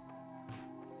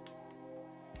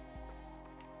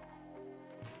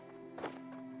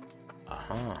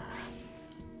 Uh-huh.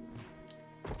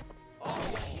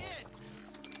 Oh shit!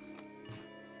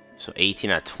 So 18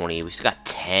 out of 20. We still got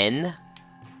 10?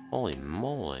 Holy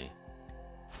moly.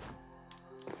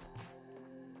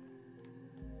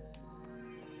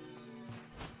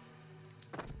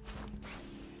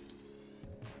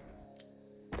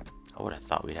 I would have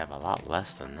thought we'd have a lot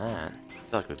less than that. I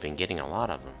feel like we've been getting a lot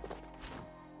of them.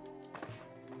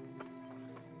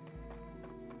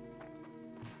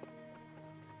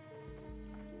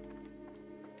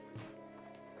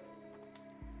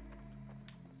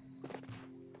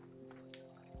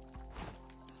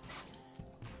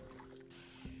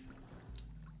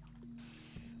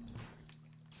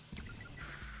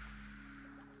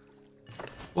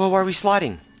 Whoa, why are we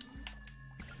sliding?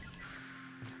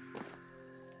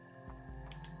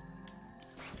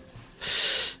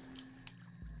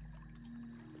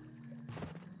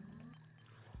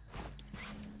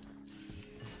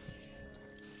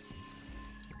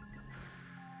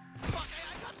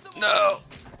 No!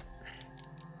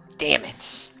 Damn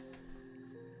it!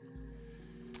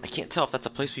 I can't tell if that's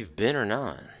a place we've been or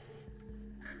not.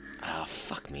 Ah,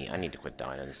 fuck me. I need to quit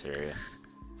dying in this area.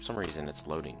 For some reason, it's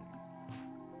loading.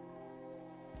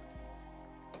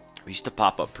 We used to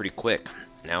pop up pretty quick.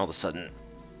 Now, all of a sudden,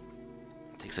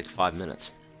 it takes like 5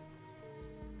 minutes.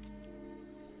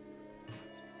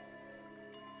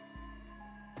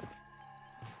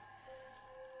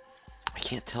 I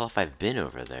can't tell if I've been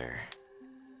over there.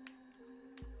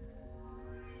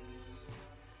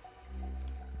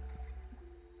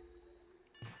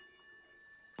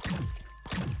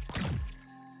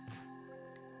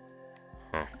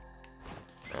 Huh.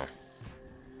 Oh.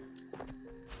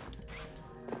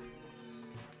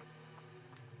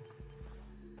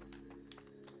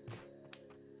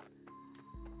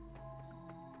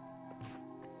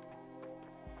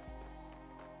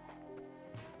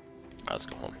 Let's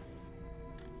go home.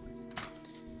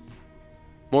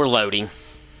 More loading.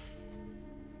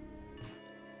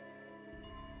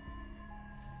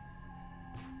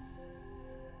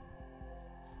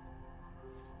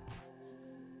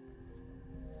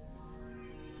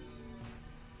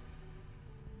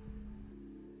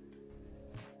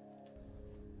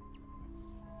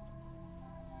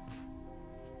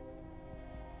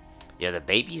 Yeah, the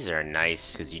babies are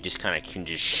nice because you just kind of can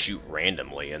just shoot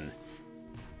randomly and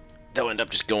they'll end up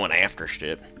just going after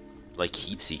shit, like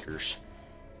heat seekers.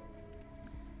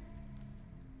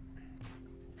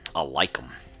 I like them.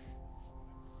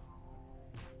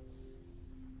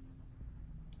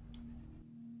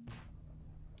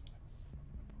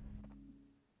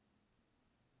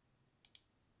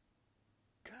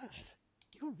 God,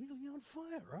 you're really on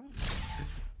fire, huh?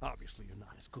 Obviously, you're not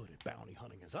as good at bounty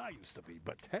hunting as I used to be,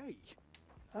 but hey,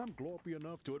 I'm gloppy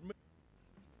enough to admit.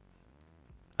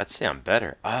 I'd say I'm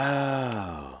better.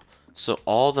 Oh, so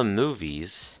all the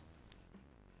movies.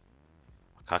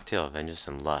 Cocktail of Vengeance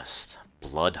and Lust.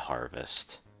 Blood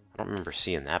Harvest. I don't remember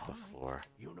seeing that before.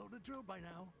 You know the drill by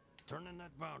now. Turn in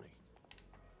that bounty.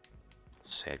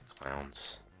 Sad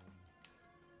clowns.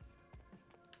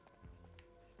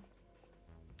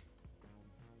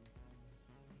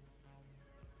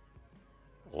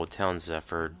 Old Town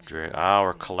Zephyr. Oh,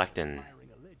 we're collecting.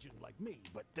 A legend like me,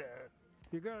 but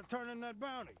you gotta turn in that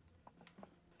bounty.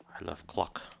 I love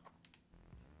Cluck.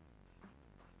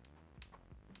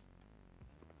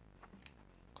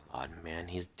 Claude, man,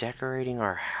 he's decorating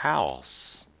our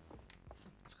house.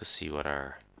 Let's go see what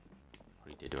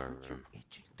he did to our room.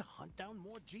 Itching to hunt down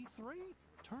more G3?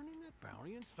 Turn in that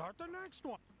bounty and start the next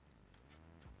one.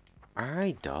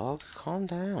 Alright, dog, calm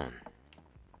down.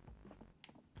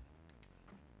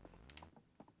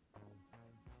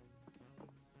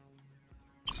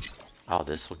 Oh,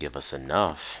 this will give us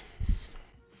enough.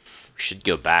 We should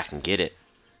go back and get it.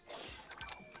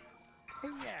 Hey,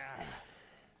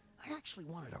 I actually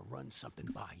wanted to run something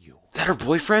by you. Is that her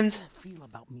boyfriend? How do you feel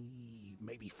about me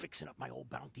maybe fixing up my old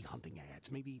bounty hunting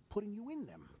ads, maybe putting you in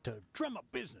them to drum up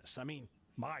business? I mean,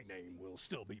 my name will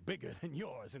still be bigger than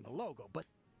yours in the logo, but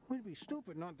we'd be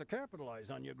stupid not to capitalize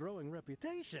on your growing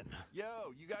reputation.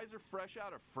 Yo, you guys are fresh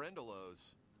out of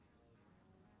Friendalos.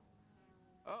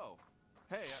 Oh,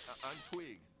 hey, I'm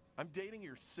Tweeg. I'm dating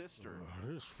your sister.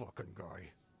 This fucking guy.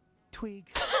 Tweeg,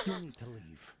 you need to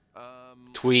leave.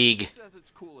 Tweeg. She says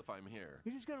it's cool if I'm here.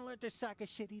 You're just gonna let this sack of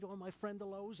shit eat all my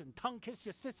friendalos and tongue kiss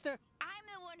your sister? I'm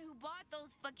the one who bought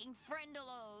those fucking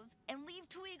friendalos. And leave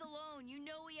Tweeg alone. You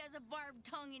know he has a barbed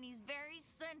tongue and he's very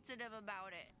sensitive about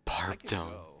it. Barbed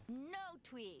tongue. No,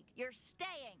 Tweeg. You're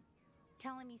staying.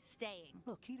 Tell him he's staying.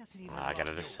 Look, he doesn't even I gotta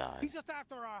love you. decide. He's just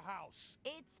after our house.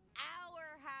 It's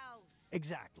our house.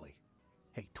 Exactly.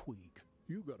 Hey, Tweeg,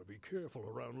 you gotta be careful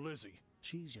around Lizzie.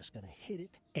 She's just gonna hit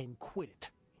it and quit it.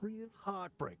 Real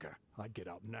heartbreaker. I'd get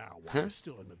out now while we're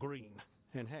still in the green.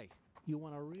 And hey, you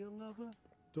want a real lover?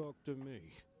 Talk to me.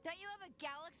 Don't you have a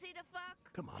galaxy to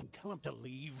fuck? Come on, tell him to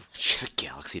leave.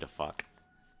 Galaxy to fuck.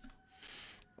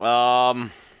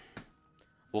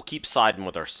 We'll keep siding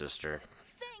with our sister.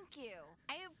 Thank you.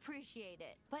 I appreciate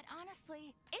it. But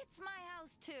honestly, it's my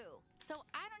house too. So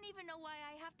I don't even know why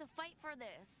I have to fight for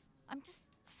this. I'm just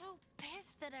so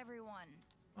pissed at everyone.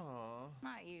 Aww.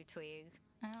 Not you, Tweeg.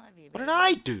 I love you, What baby. did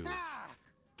I do? Ah!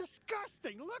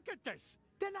 Disgusting! Look at this!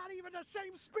 They're not even the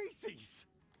same species!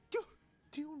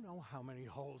 Do you know how many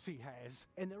holes he has?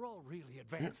 And they're all really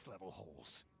advanced level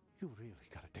holes. You really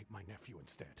gotta take my nephew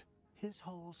instead. His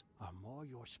holes are more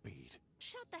your speed.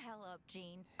 Shut the hell up,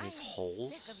 Gene. His I'm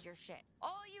holes? sick of your shit.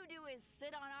 All you do is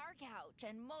sit on our couch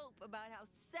and mope about how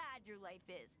sad your life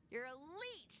is. You're a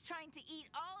leech trying to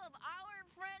eat all of our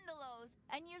friendalos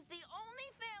and use the only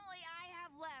family I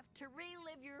have left to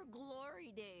relive your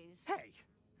glory days. Hey,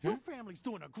 your family's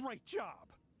doing a great job.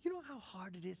 You know how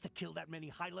hard it is to kill that many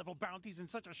high-level bounties in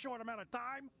such a short amount of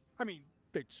time? I mean,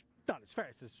 it's not as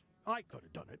fast as I could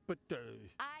have done it, but,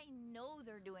 I know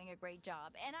they're doing a great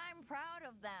job, and I'm proud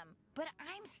of them. But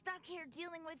I'm stuck here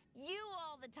dealing with you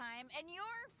all the time, and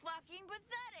you're fucking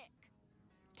pathetic.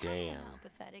 Tell him Damn. how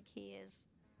pathetic he is.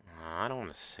 I don't want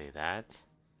to say that.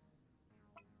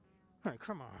 Hey,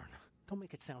 come on. Don't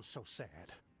make it sound so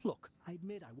sad. Look, I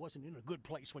admit I wasn't in a good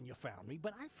place when you found me,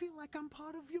 but I feel like I'm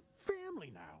part of your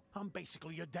family now. I'm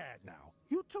basically your dad now.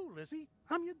 You too, Lizzie.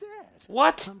 I'm your dad.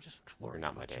 What? I'm just You're worried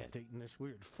not my about you dad. dating this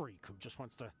weird freak who just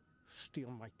wants to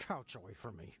steal my couch away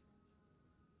from me.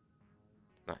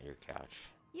 Not your couch.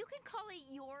 You can call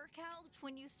it your couch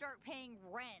when you start paying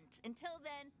rent. Until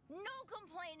then, no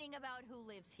complaining about who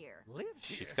lives here. Lives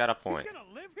She's here? got a point. He's gonna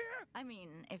live here? I mean,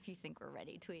 if you think we're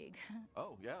ready, Tweeg.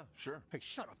 Oh, yeah, sure. Hey,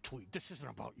 shut up, Tweeg. This isn't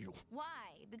about you. Why?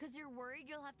 Because you're worried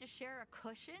you'll have to share a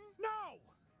cushion? No!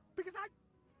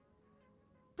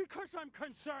 Because I'm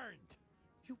concerned.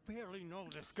 You barely know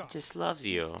this guy. He just loves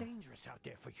you. It's dangerous out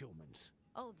there for humans.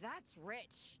 Oh, that's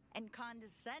rich and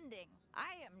condescending.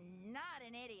 I am not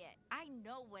an idiot. I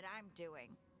know what I'm doing.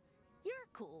 You're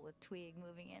cool with Tweeg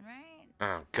moving in, right?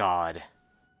 Oh, God.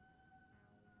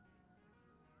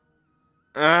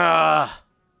 Ugh.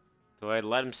 Do I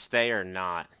let him stay or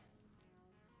not?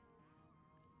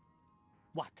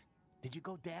 What? Did you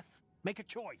go deaf? Make a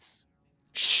choice.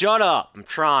 Shut up! I'm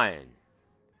trying.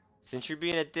 Since you're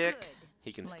being a dick, Good.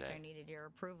 he can Like I stay. needed your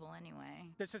approval anyway.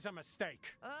 This is a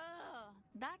mistake. Ugh,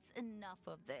 that's enough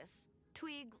of this.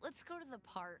 Tweeg, let's go to the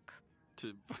park.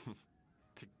 To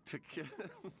kiss?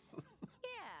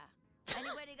 Yeah.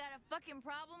 Anybody got a fucking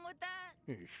problem with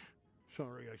that? Eesh.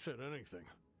 Sorry I said anything.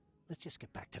 Let's just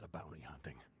get back to the bounty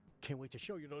hunting. Can't wait to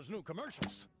show you those new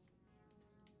commercials.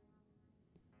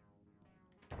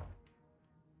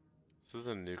 This is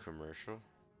a new commercial.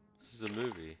 This is a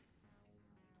movie.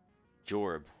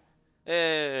 Jorb.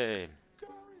 Hey!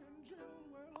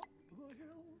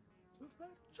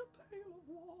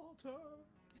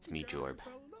 It's me, Jorb.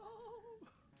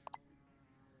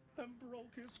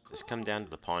 Just come down to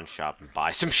the pawn shop and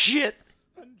buy some shit!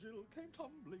 and Jill came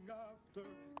tumbling after,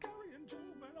 carrying Jill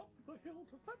went up the hill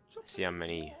to fetch a See how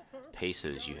many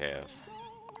paces you have.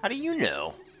 How do you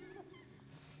know?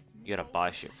 You gotta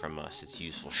buy shit from us. It's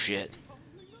useful shit.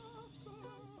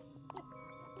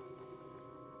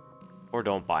 Or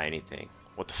don't buy anything.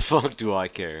 What the fuck do I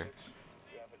care?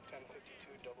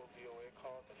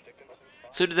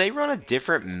 So do they run a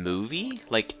different movie?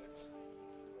 Like,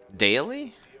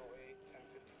 daily?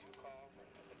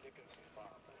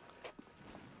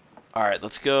 Alright,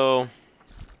 let's go.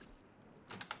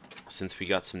 Since we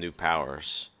got some new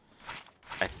powers.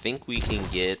 I think we can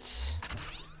get...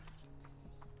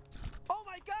 Oh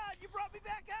my god, you brought me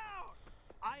back out!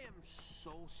 I am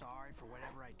so sorry for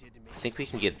whatever I did to make I think we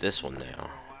can get this one now.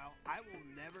 I will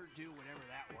never do whatever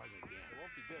that was again. It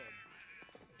won't be good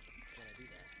when I do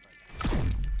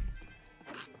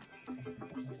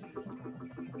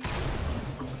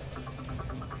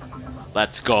that.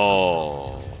 Let's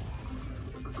go!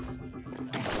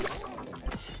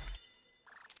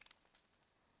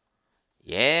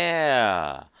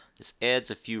 Yeah! This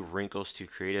adds a few wrinkles to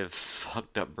creative,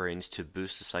 fucked up brains to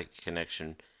boost the psychic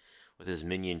connection with his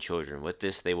minion children. With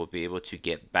this, they will be able to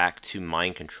get back to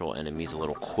mind control enemies a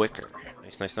little quicker.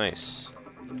 Nice, nice, nice.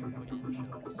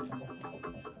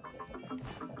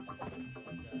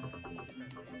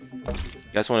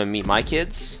 You guys want to meet my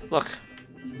kids? Look.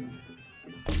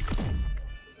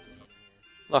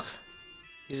 Look.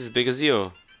 He's as big as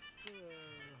you.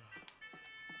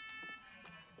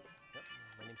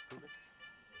 My name's Pugas.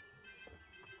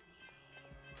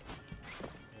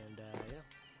 And, yeah.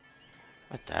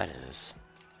 What that is?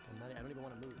 I don't even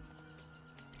want to move.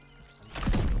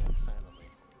 I'm just going silently.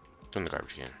 It's in the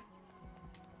garbage can. Here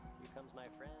comes my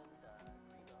friend,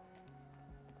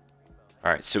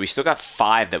 Alright, so we still got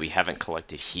 5 that we haven't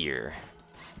collected here.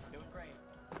 Doing great.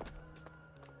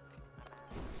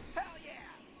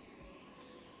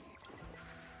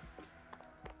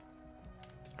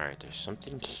 Alright, there's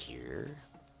something here.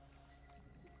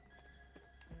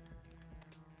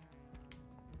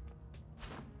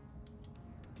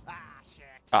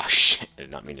 Ah, shit. I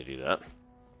did not mean to do that.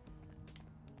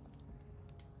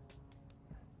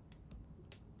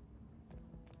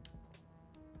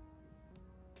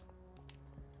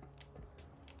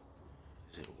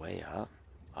 Is it way up?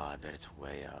 Oh, I bet it's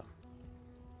way up.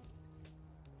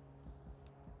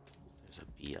 There's a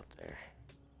bee up there.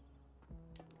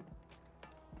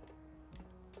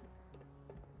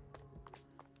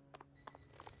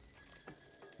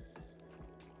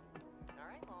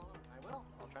 Alright, well, I will.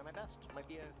 I'll try my best. Might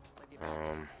be a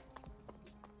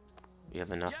We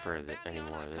have enough for any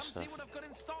more of this stuff. See what I've got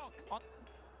in stock.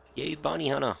 Yay, bounty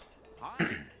hunter!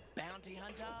 Bounty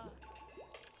hunter.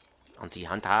 Bounty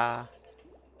hunter!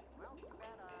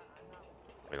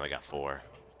 We only got 4.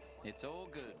 It's all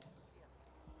good.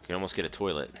 We can almost get a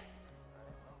toilet.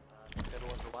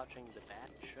 Everyone's watching the bad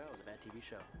show, the bad TV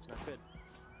show. It's not good.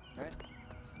 Alright?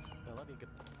 I love you. Good.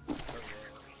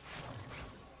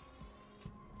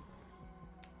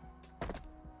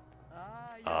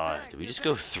 Did we just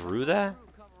go through that?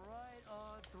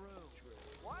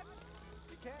 What?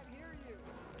 We can't hear you.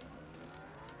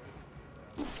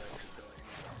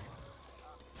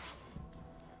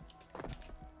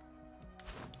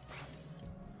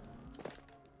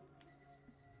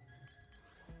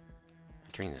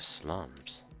 Entering the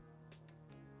slums.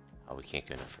 Oh, we can't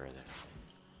go no further.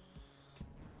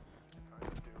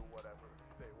 Trying to do whatever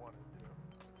they want to do.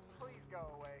 Please go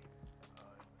away.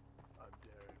 I'm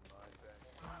doing my best.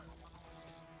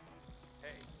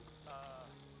 Hey,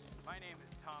 my name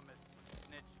is Thomas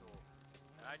Snitchell,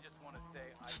 and I just want to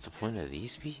say What's the point of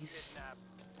these bees? kidnapped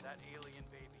that alien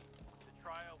baby. The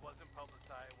trial wasn't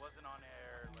publicized, wasn't on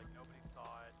air, like nobody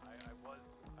saw it.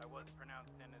 I was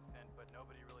pronounced innocent, but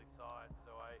nobody really saw it.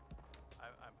 So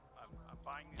I'm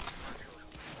buying these commercials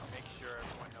to make sure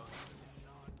everyone knows what's going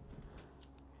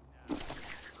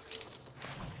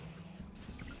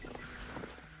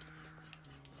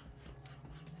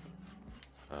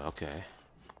on. Okay.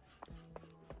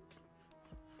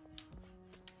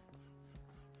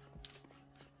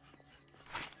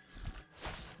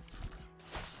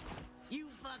 You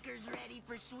fuckers ready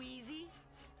for Sweezy?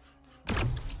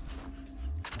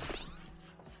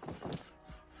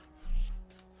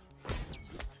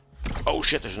 Oh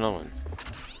shit, there's another one.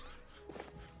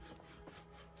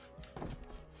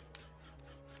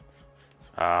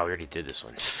 Ah, we already did this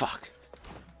one. Fuck.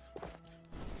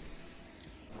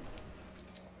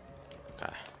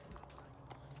 Okay.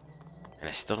 And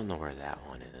I still don't know where that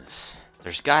one is.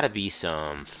 There's gotta be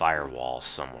some firewall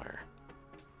somewhere.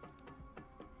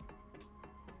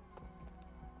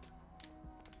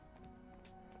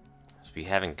 We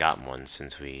haven't gotten one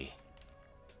since we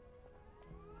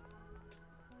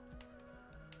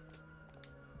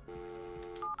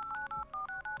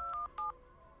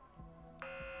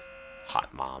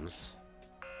Hot moms.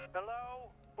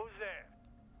 Hello? Who's there?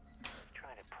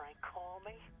 Trying to prank call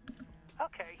me?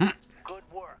 Okay, good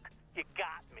work. You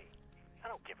got me. I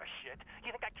don't give a shit.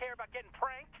 You think I care about getting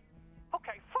pranked?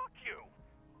 Okay, fuck you.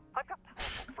 I've got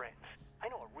powerful friends. I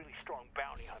know a really strong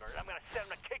bounty hunter, and I'm gonna send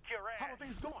him to kick your ass. How are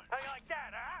things going? How you like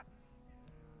that, huh?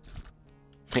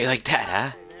 You like that,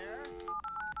 huh?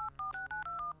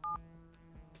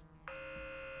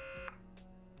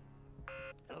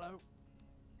 Hello?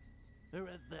 Who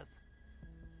is this?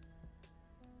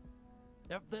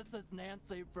 If this is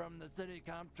Nancy from the city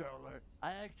comptroller,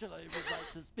 I actually would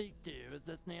like to speak to you. Is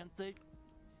this Nancy?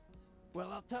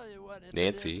 Well, I'll tell you what, if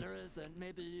Nancy. it is or isn't,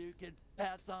 maybe you could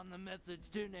pass on the message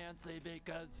to Nancy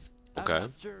because Okay. I'm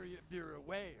not sure if you're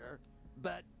aware,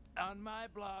 but on my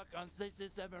block on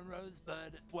 67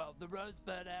 Rosebud, well, the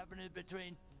Rosebud Avenue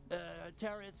between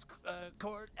Terrace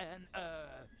Court and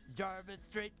Jarvis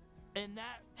Street, in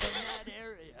that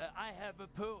area, I have a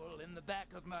pool in the back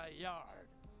of my yard.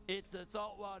 It's a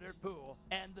saltwater pool,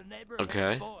 and the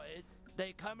neighborhood boys,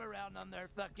 they come around on their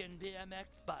fucking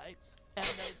BMX bikes, and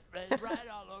they ride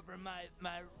all over my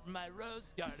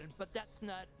rose garden. But that's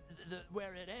not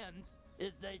where it ends.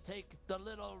 Is they take the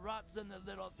little rocks and the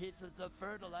little pieces of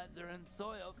fertilizer and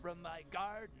soil from my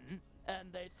garden,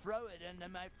 and they throw it into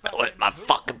my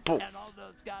fucking pool. And all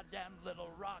those goddamn little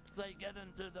rocks, they get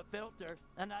into the filter,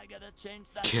 and I gotta change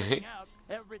that thing out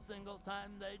every single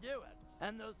time they do it.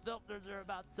 And those filters are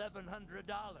about $700.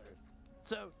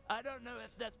 So I don't know if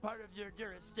that's part of your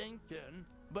jurisdiction,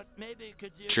 but maybe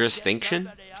could you get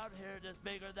somebody out here to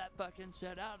figure that fucking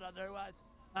shit out? Otherwise,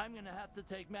 I'm gonna have to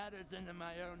take matters into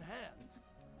my own hands.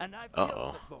 And I've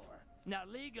killed before. Now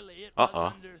legally, it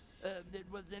was under,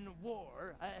 it was in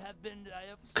war. I have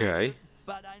served,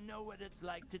 but I know what it's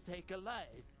like to take a life.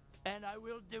 And I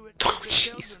will do it for the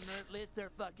children, or at least their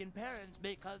fucking parents,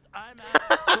 because I'm at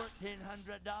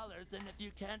 $1,400, and if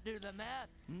you can't do the math,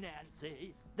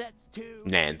 Nancy, that's two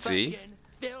fucking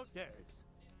filters.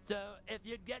 So if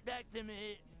you'd get back to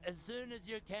me as soon as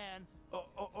you can,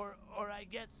 or I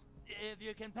guess if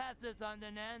you can pass this on to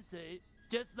Nancy,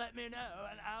 just let me know,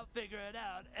 and I'll figure it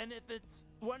out. And if it's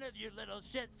one of you little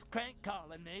shits crank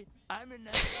calling me, I'm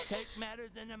gonna take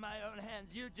matters into my own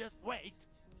hands. You just wait.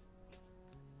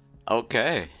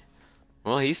 Okay.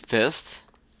 Well, he's pissed.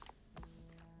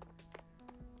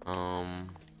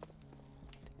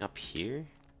 Up here?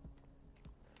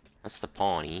 That's the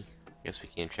Pawnee. Guess we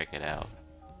can check it out.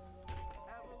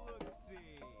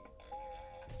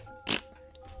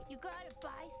 You gotta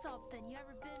buy something. You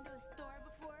ever been to a store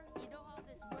before? You know how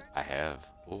this works? I have.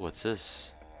 Oh, what's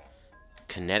this?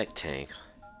 Kinetic tank.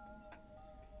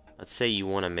 Let's say you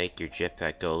want to make your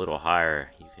jetpack go a little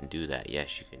higher. You can do that.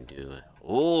 Yes, you can do it.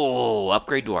 Oh,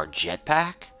 upgrade to our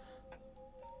jetpack?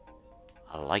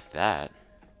 I like that.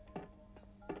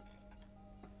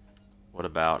 What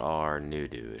about our new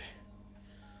dude?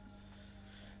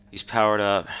 He's powered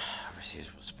up.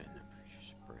 Overseers will spend the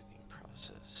preacher's birthing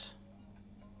process.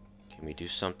 Can we do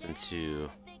something to...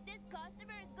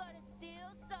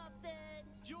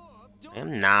 I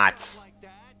am not.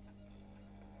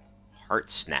 Heart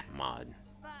snap mod.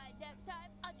 Next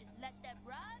time, I'll just let them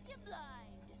rob you blind.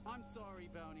 I'm sorry,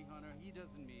 Bounty Hunter. He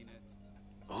doesn't mean it.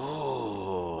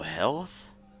 Oh, health?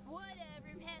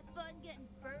 Whatever, have fun getting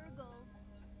burgled.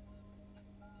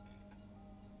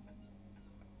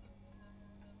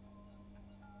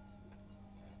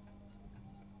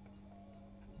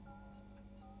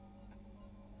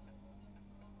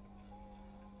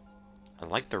 I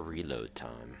like the reload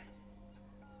time.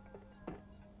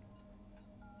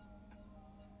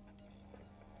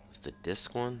 Is the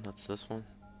disc one? That's this one?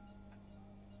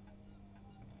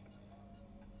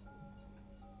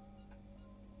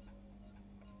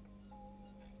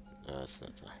 No, that's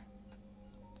not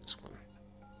this one.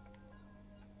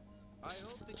 This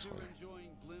is this one.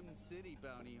 Enjoying Blim City,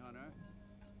 Bounty Hunter.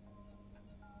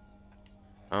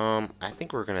 I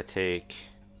think we're gonna take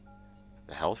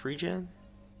the health regen.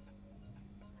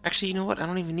 Actually, you know what? I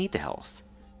don't even need the health.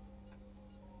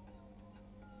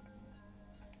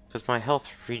 Because my health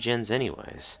regens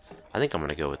anyways. I think I'm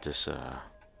gonna go with this, yeah.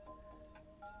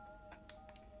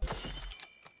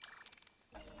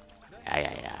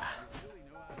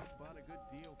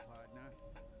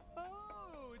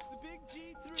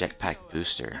 Jetpack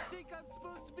booster. Think I'm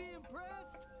supposed to be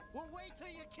impressed? Well, wait till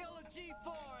you kill a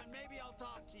G4 and maybe I'll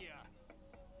talk to you.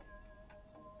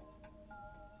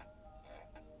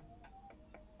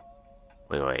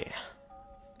 Wait.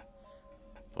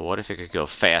 But what if it could go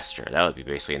faster? That would be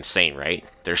basically insane, right?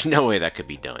 There's no way that could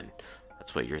be done.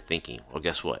 That's what you're thinking. Well,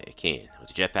 guess what? It can. With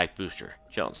the jetpack booster.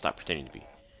 Sheldon, stop pretending to be.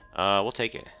 We'll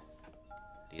take it.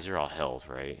 These are all health,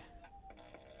 right?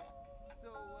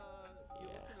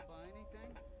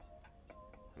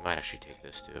 Might actually take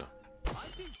this too. I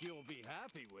think you'll be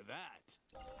happy with that.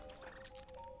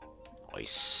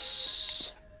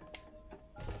 Nice.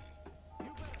 You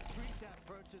better treat that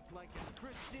purchase like it's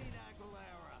Christine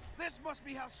Aguilera. This must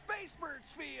be how space birds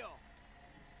feel.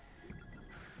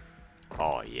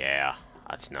 Oh yeah,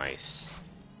 that's nice.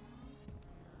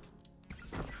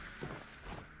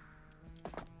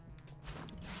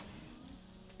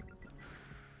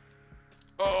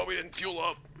 Oh, we didn't fuel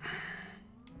up.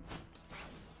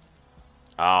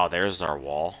 Oh, there's our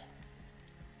wall.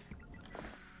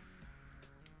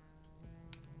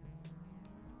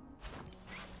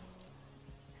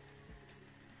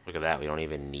 Look at that, we don't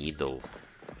even need the...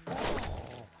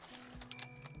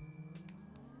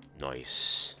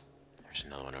 Nice. There's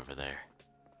another one over there.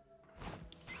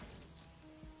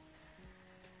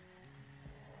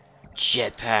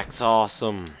 Jetpack's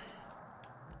awesome.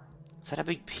 Is that a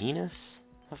big penis?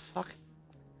 The fuck?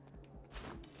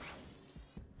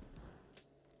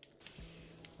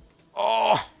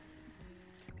 Oh!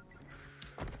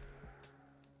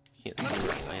 Can't see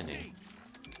where it's landing.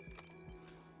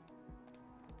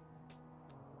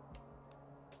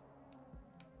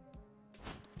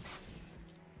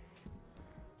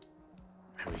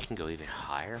 And we can go even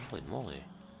higher? Holy moly.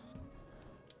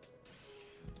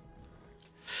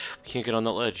 Can't get on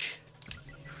that ledge.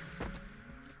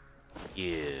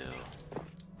 Ew.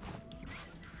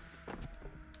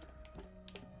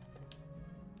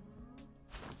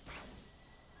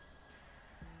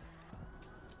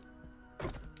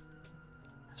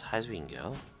 As high as we can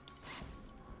go?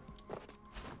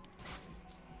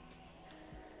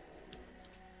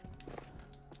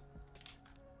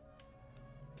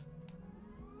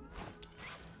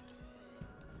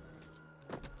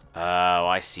 Oh,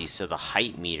 I see. So the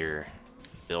height meter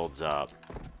builds up.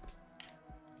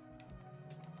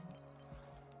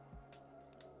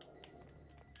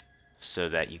 So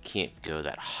that you can't go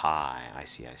that high. I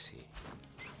see, I see.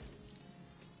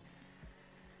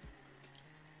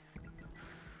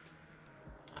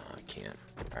 Oh, I can't.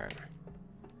 Alright.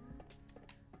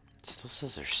 Still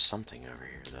says there's something over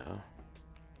here, though.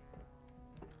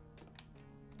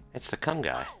 It's the cum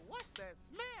guy. Oh, what's that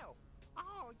smell?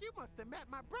 Oh, you must have met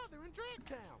my brother in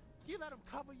Dragtown. You let him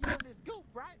cover you in this goop,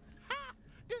 right? Ha!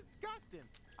 Disgusting.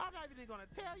 I'm not even gonna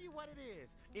tell you what it is.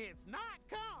 It's not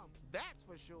cum, that's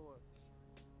for sure.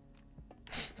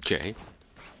 Okay.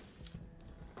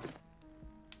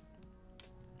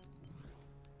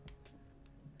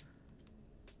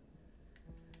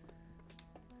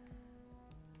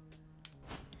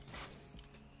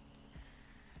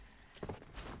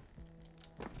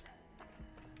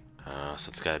 So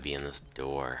it's gotta be in this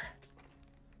door,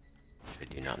 which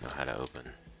I do not know how to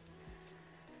open.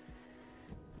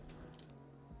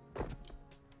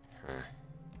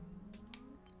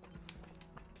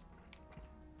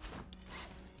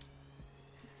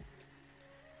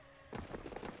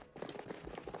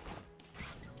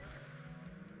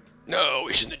 No,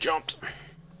 we shouldn't have jumped.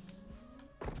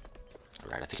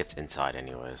 Alright, I think it's inside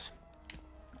anyways.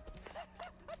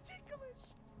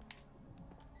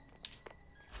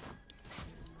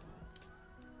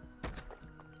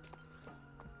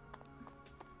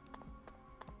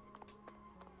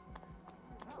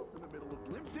 In the middle of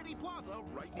Blim City Plaza,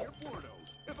 right near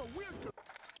Bordeaux's. If a weird...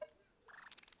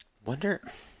 Wonder...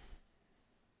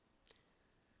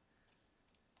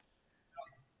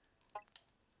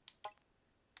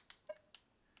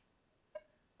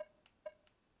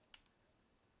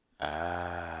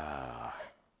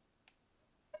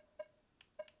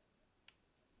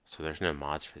 So there's no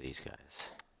mods for these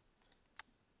guys.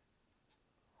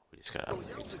 We just gotta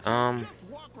upgrade. Just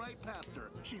walk right past her.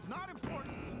 She's not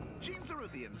important. Gene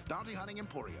Zaruthian's Bounty Hunting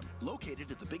Emporium, located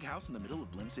at the big house in the middle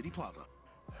of Blim City Plaza.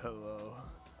 Hello,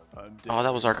 I'm Darren. Oh,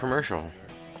 that was our commercial.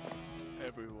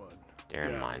 Everyone,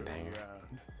 Darren gather Mindbanger.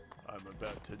 around. I'm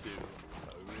about to do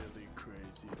a really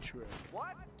crazy trick.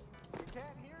 What? We can't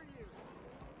hear you.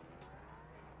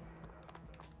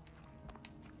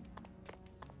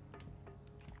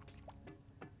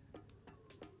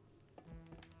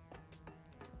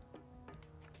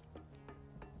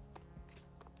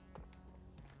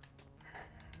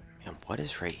 Man, what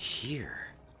is right here?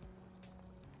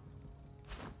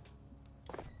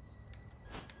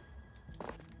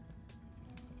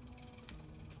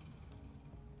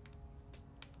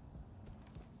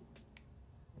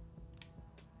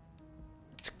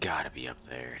 It's gotta be up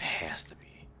there. It has to be.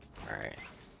 Alright.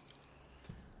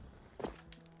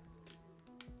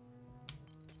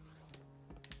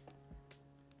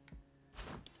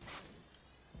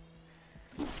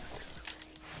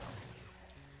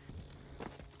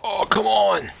 Oh, come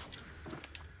on!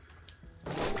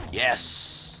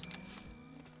 Yes!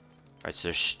 Alright, so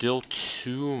there's still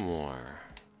 2 more.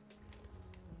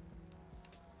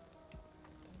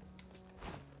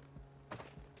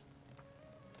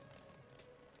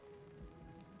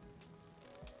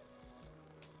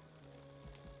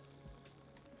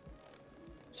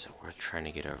 So we're trying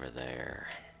to get over there.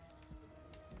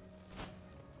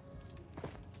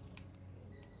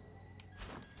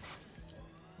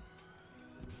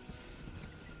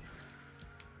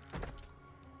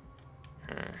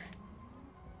 I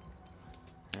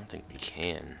don't think we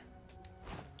can.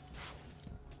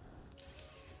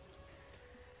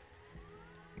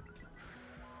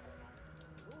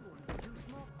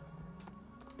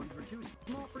 We're too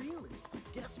small for humans.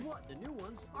 Guess what? The new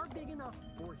ones are big enough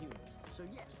for humans. So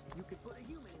yes, you could put a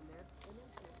human in there and then...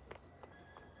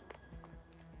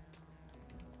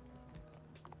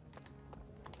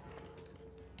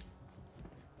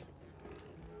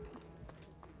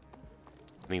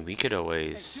 I mean, we could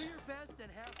always... Do your best and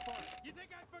have fun. You think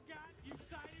I forgot you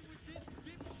sided with this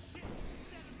dipshit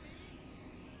instead of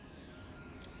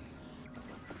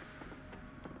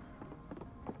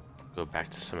me? Go back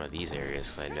to some of these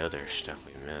areas, because I know there's stuff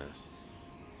we missed.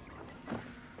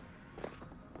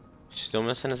 Still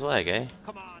missing his leg, eh?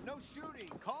 Come on, no shooting.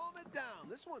 Calm it down.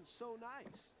 This one's so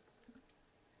nice.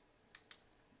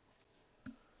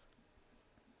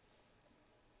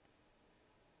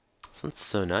 This one's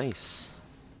so nice.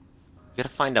 We gotta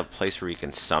find a place where we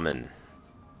can summon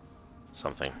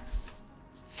something.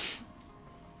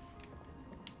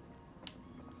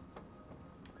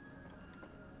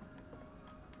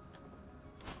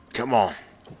 Come on.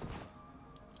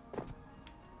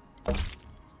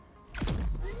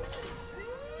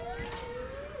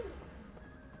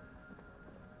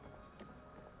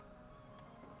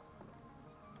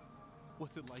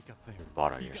 What's it like up there?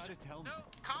 Bought all You yours. gotta tell me. No,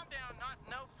 calm down.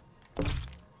 No.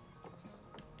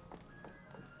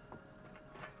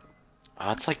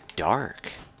 Oh, it's like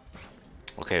dark.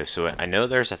 Okay, so I know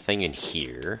there's a thing in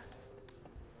here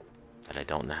that I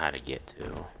don't know how to get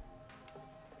to.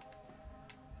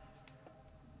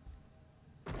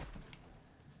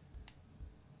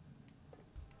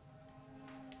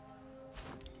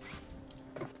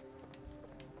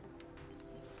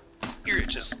 You're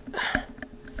just...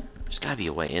 There's gotta be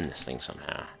a way in this thing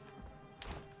somehow.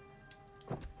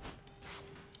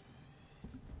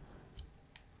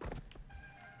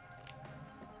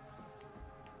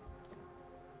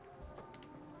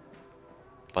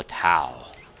 But how?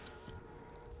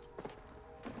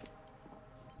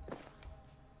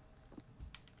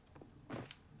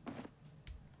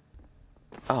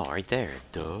 Oh, right there,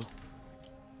 duh.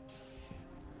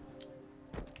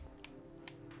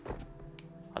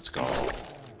 Let's go.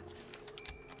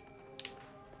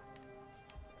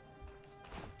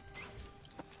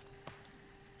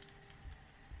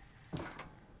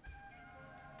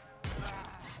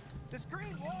 This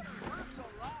green water hurts a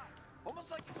lot.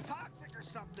 Almost like it's toxic or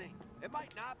something. It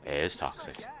might not be. It is It's my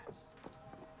toxic. guess.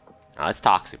 Oh, it's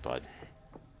toxic, bud.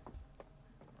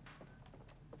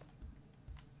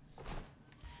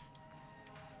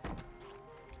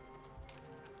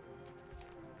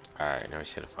 Alright, now we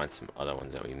just gotta find some other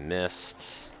ones that we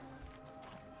missed.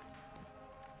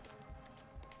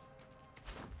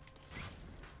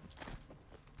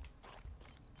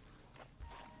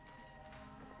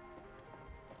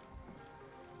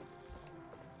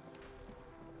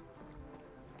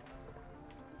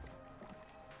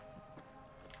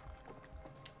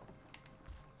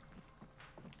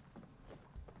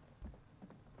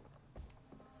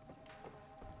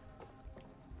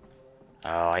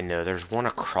 Oh, I know. There's one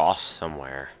across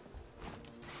somewhere.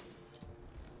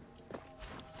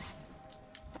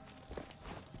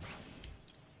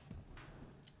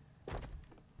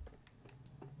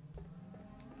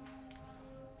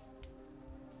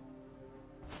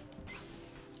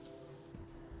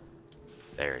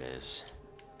 There it is.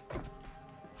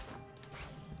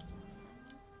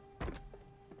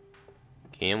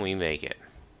 Can we make it?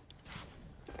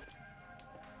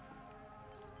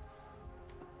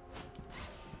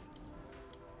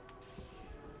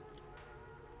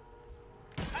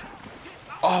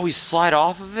 Oh, we slide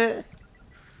off of it?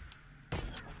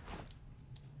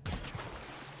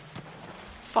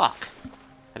 Fuck.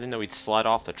 I didn't know we'd slide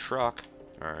off the truck.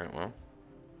 Alright, well.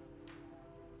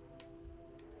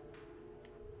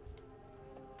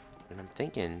 And I'm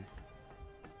thinking...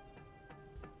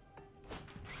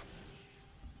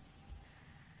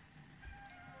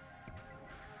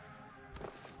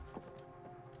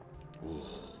 Ooh.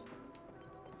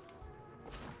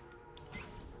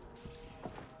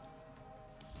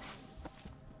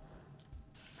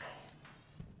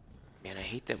 Man, I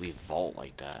hate that we vault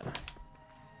like that.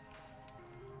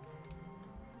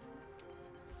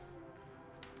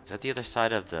 that the other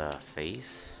side of the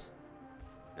face?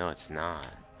 No, it's not.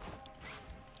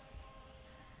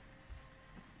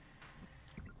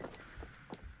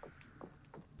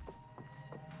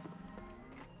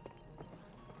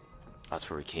 That's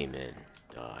where we came in.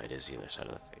 Duh, it is the other side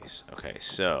of the face. Okay,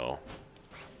 so...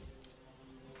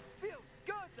 Feels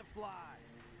good to fly.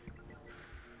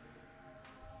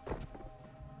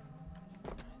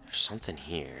 There's something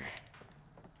here.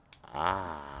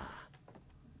 Ah.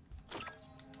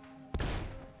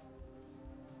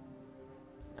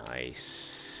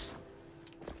 Nice.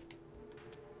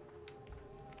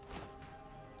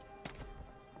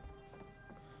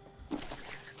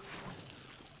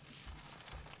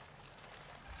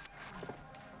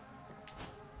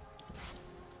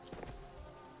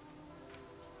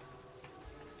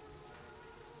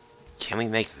 Can we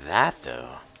make that though?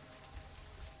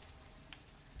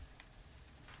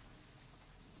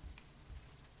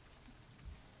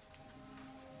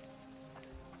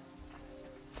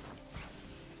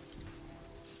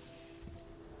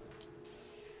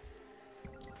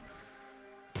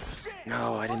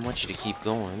 No, I didn't want you to keep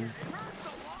going.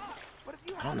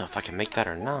 I don't know if I can make that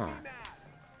or not.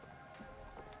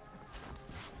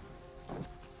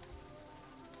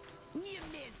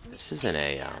 This isn't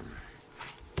a,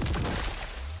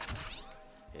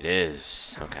 It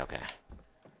is. Okay, okay.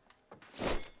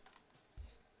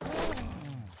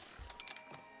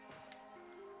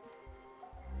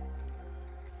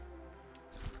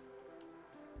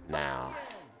 Now.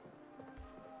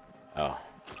 Oh.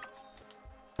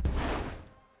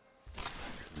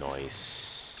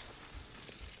 Nice.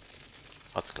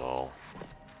 Let's go.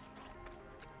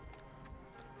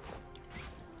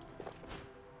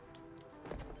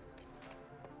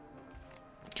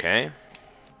 Okay.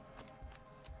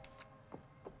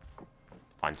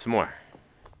 Find some more.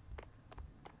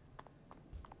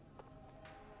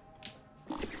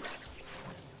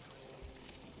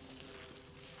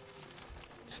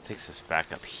 This takes us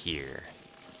back up here.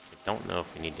 I don't know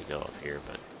if we need to go up here,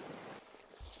 but...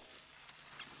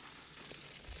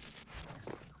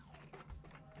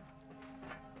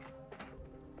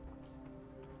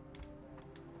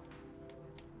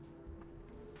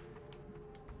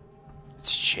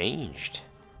 It's changed.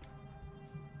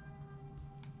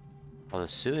 All the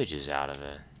sewage is out of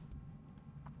it.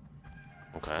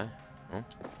 Okay. Huh?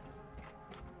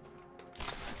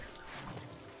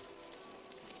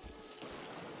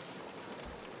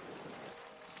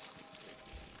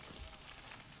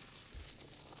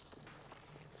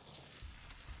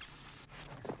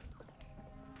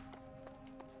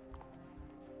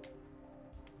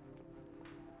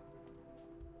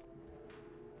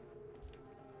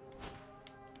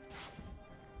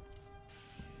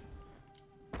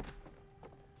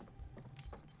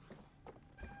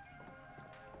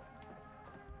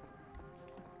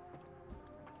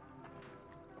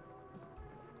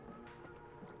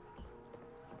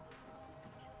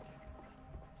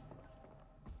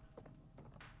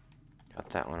 Got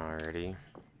that one already.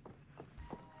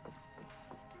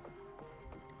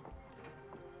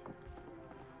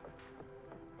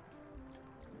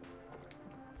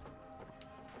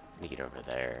 Need to get over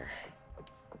there.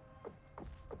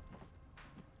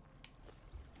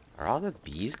 Are all the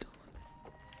bees gone?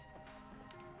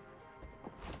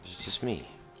 It's just me.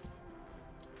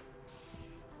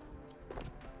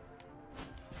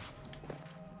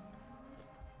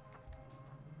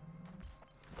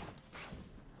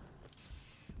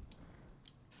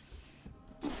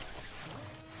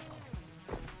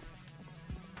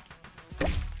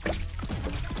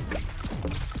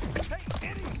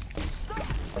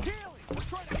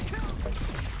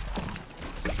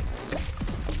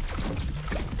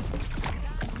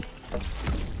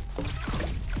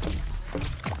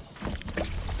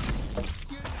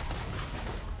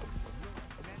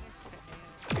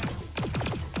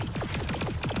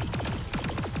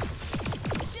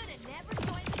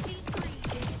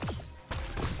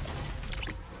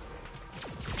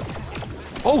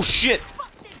 Oh shit!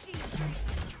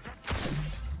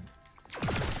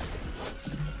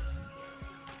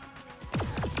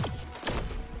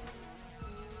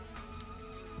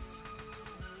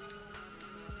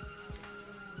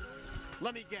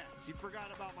 Let me guess, you forgot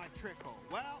about my trick hole.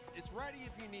 Well, it's ready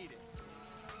if you need it.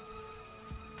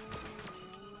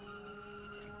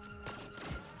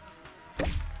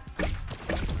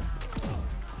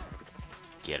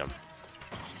 Get him.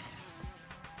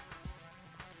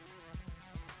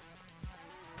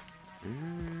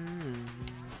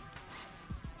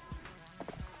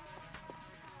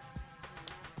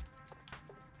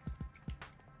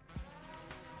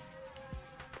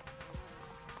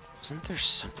 Wasn't there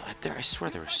something? I swear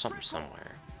there was something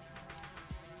somewhere.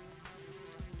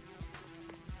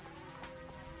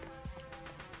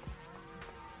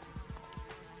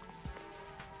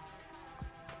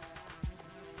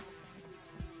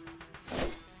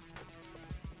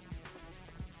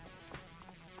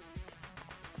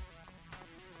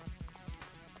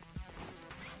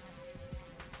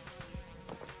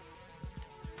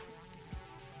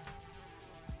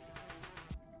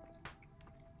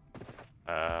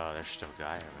 there's still a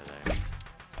guy over there.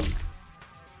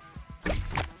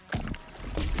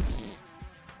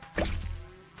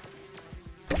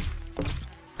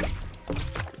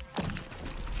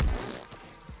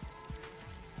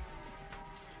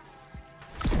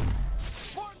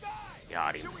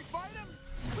 Got him. Should we fight him?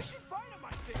 We should fight him,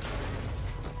 I think.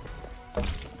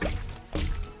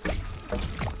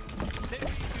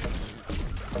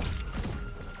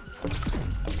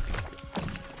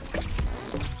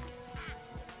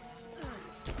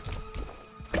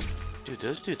 Dude,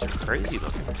 those dudes are crazy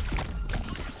looking.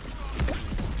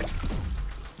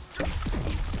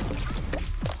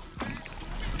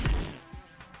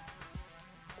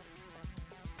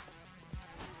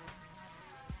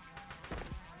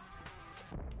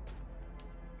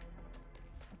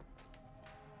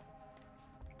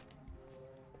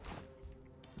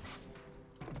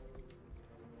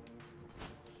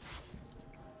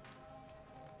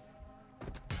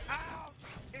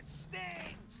 It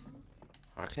stings!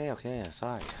 Okay,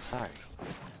 sorry.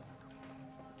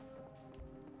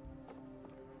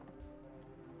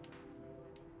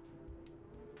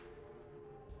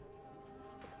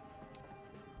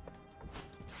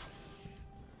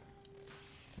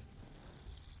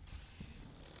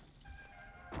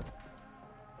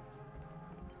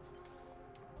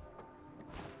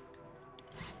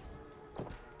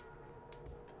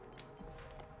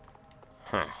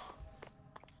 Huh.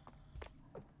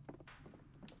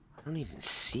 I don't even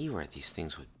see where these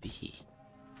things would be.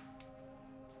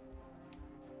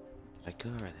 Did I go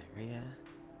over there yet?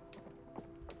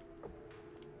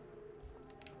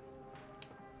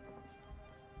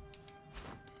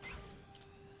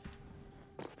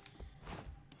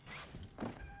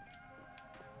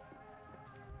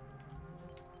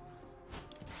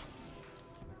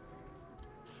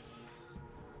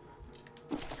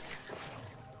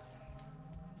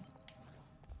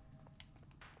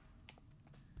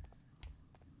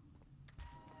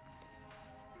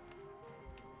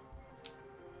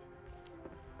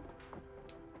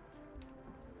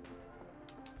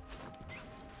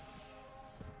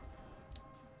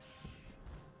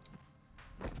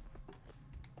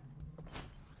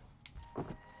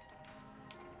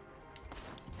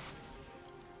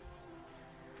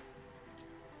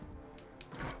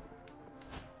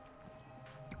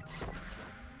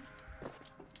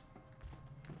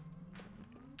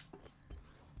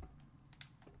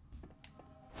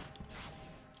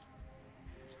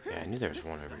 Yeah, I knew there was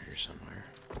one over here somewhere.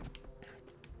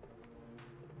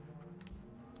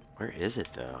 Where is it,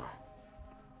 though?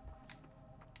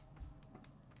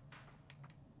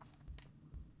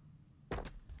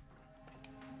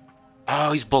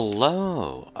 Oh, he's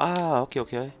below. Oh,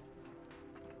 okay.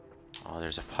 Oh,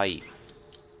 there's a pipe.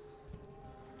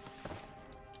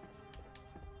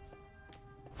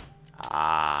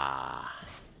 Ah.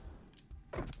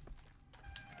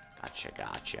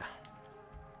 Gotcha.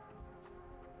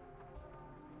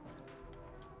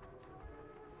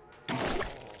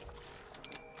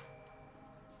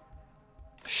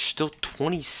 Still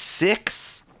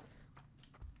 26?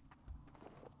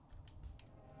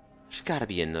 There's gotta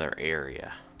be another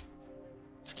area.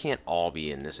 This can't all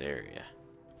be in this area.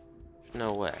 There's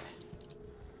no way.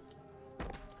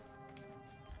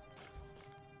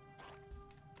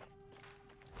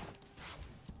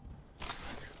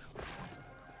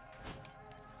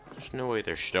 There's no way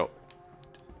there's still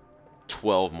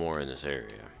 12 more in this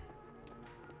area.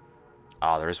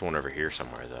 Oh, there's one over here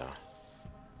somewhere, though.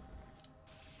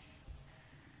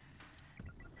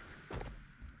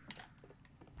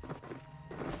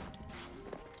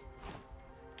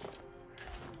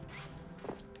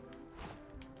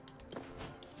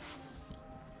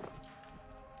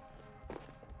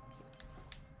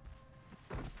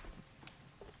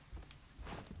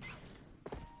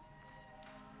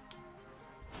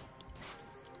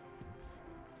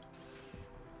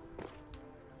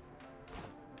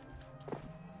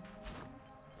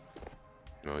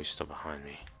 No, he's still behind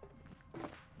me.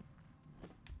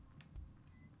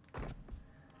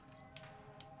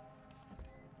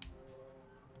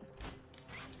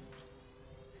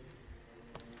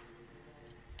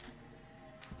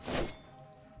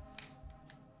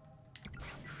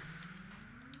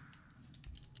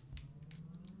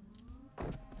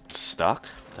 Stuck?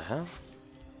 What the hell?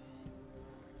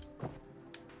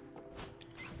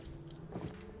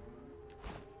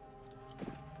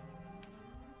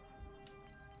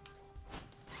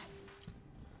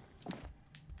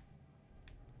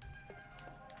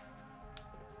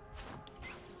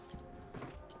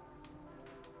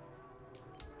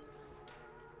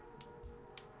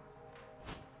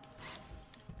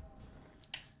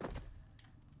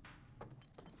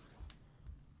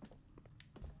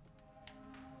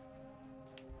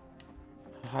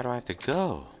 high do I have to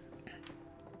go?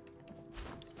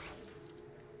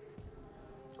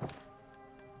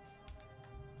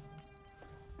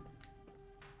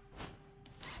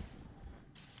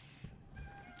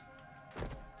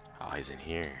 Oh, he's in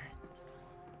here.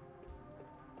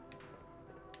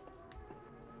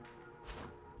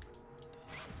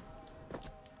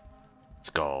 Let's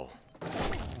go.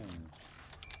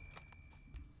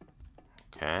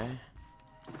 Okay.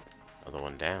 Another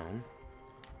one down.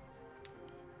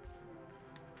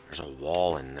 There's a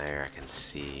wall in there I can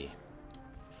see.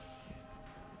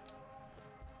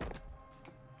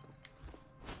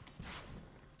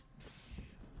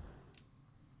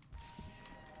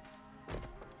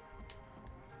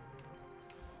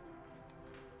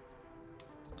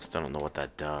 Still don't know what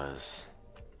that does.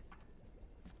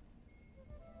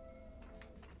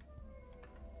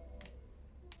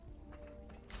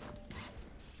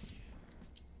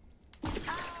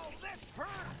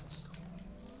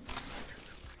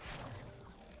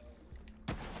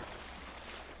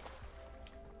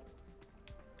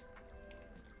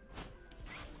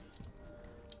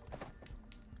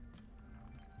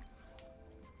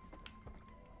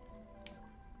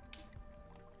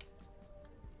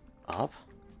 Up?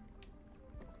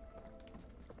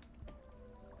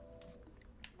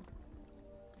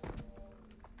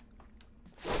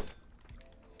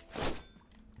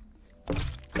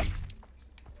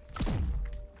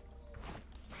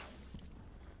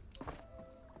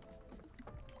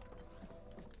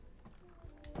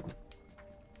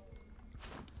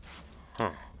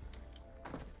 Huh.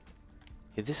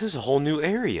 Hey, this is a whole new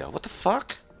area. What the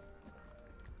fuck?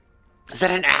 Is that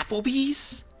an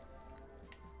Applebee's?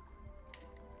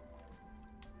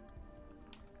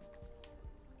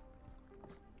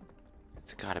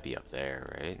 It's gotta be up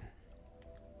there, right?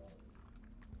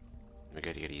 We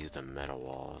gotta use the metal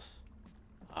walls.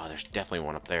 Oh, there's definitely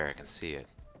one up there. I can see it.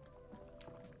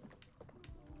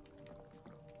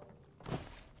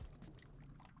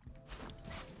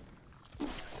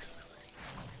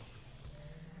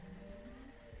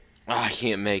 Oh, I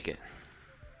can't make it.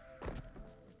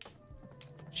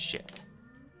 Shit.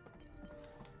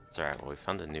 It's alright, well, we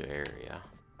found a new area.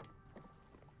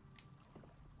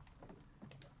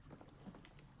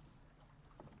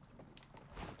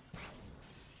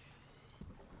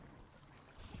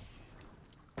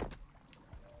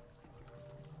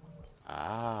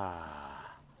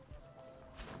 Ah.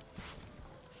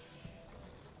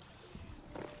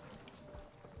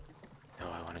 No,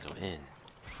 I want to go in.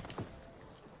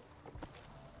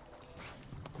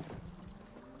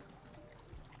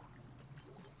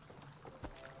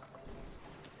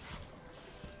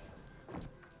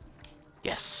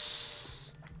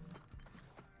 Yes.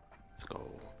 Let's go.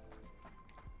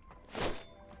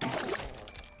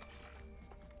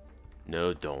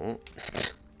 No, don't.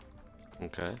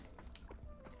 Okay.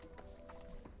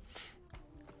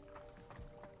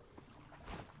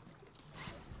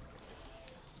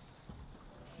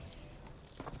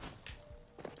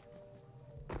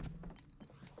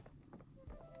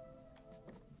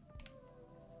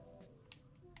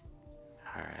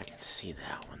 Alright, I can see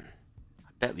that one.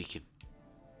 I bet we could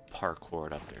parkour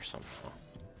it up there somehow.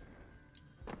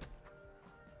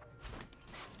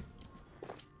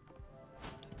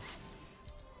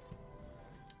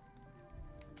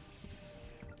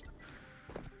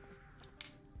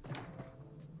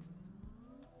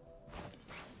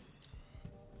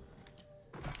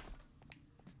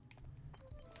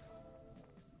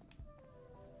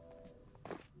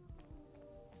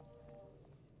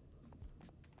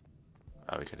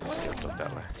 Oh, we could have just jumped up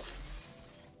that way.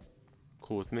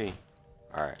 Cool with me.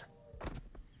 Alright.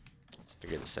 Let's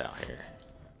figure this out here.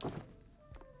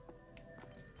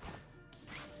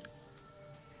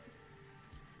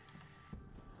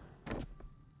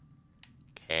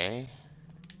 Okay.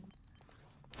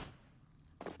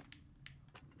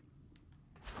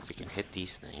 If we can hit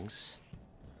these things.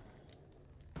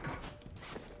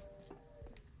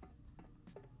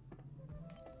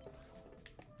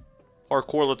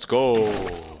 Parkour, let's go!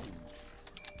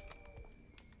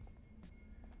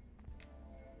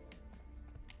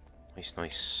 Nice,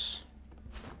 nice.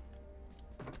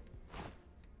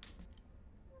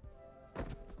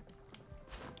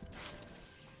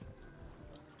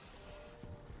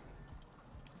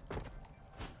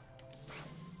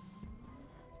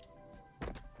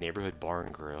 Neighborhood bar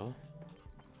and grill.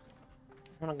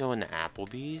 I wanna go into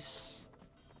Applebee's.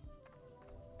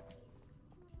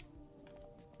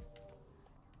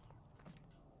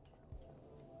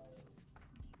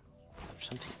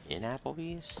 Something in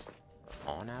Applebee's?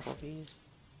 Or on Applebee's?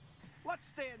 Let's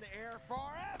stay in the air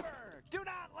forever! Do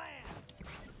not land!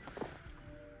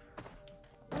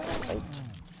 Halt.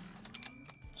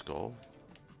 skull.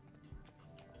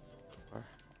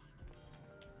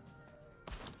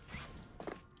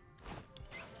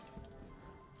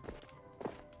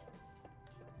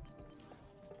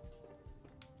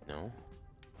 No.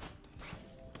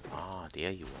 Ah,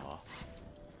 there you are.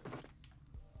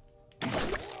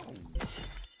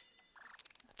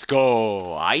 Let's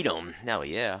go! Item! Hell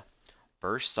yeah.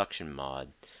 Burst suction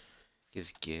mod.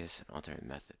 Gives gas an alternate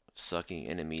method of sucking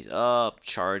enemies up.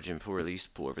 Charge and pull release.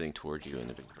 Pull everything towards you in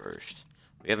the big burst.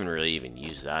 We haven't really even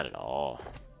used that at all.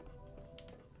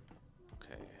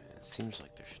 Okay, it seems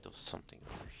like there's still something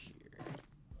over here.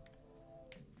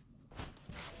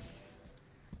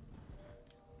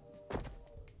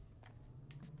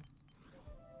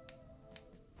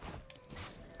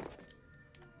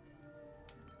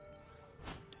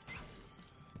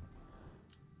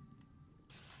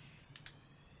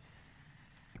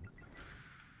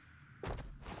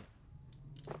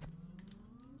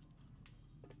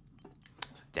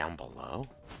 Down below?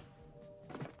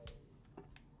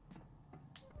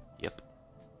 Yep.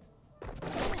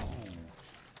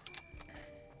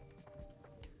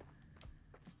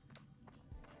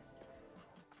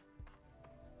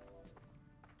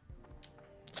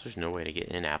 So there's no way to get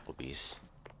in Applebee's.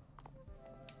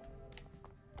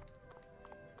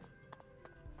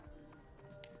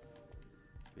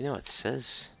 You know, it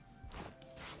says...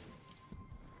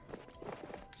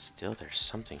 Still, there's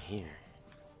something here.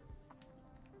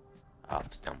 Oh,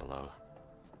 it's down below.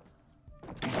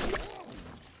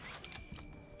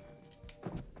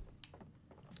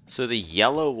 So the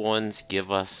yellow ones give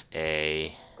us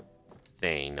a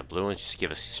thing. The blue ones just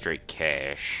give us straight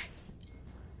cash.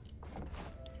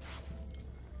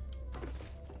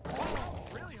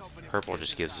 Purple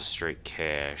just gives us straight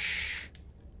cash.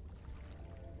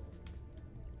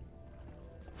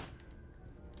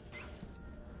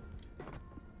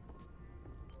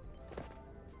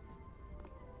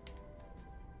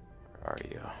 Where are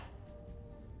you?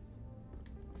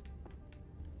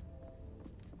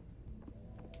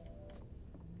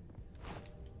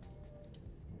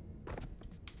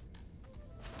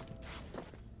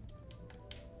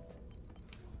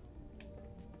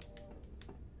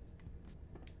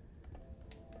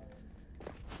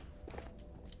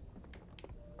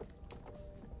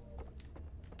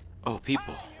 Oh,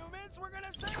 people. Humans, we're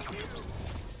gonna save you.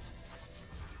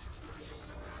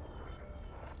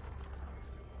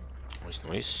 Nice,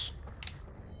 nice.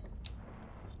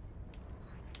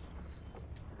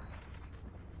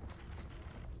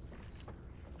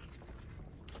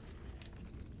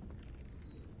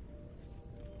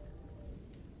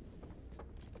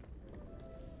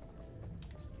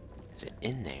 Is it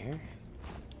in there?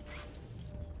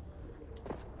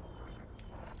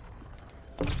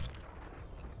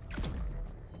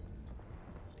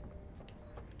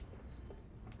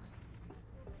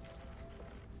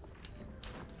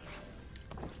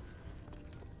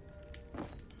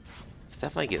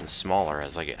 Definitely getting smaller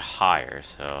as I get higher,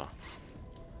 so...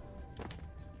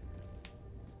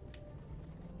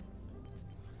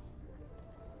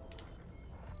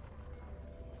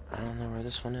 I don't know where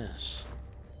this one is.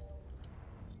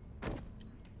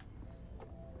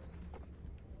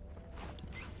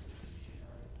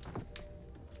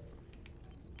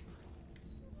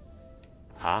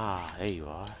 Ah, there you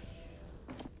are.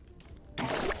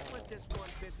 Split this one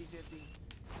 50-50.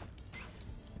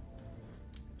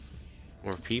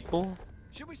 More people?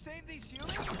 Should we save these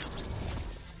humans?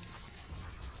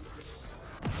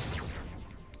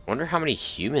 Wonder how many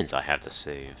humans I have to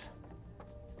save.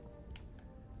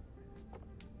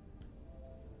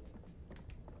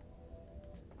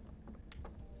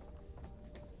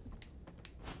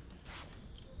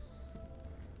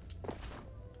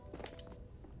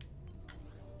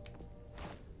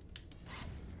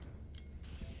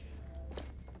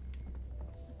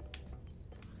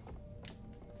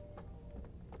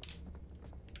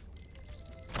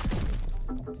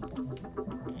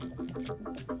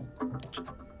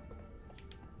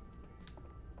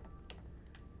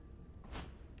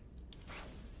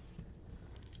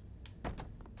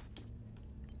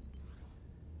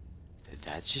 Did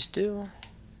that just do?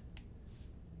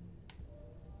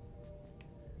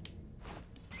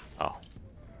 Oh.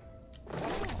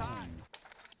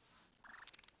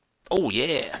 Oh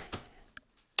yeah!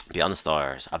 Beyond the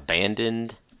Stars.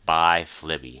 Abandoned by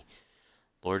Flibby.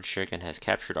 Lord Chicken has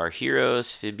captured our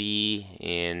heroes, Phoebe,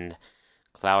 and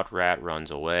Cloud Rat runs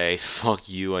away. Fuck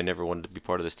you, I never wanted to be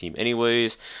part of this team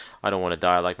anyways. I don't want to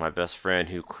die like my best friend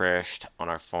who crashed on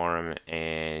our farm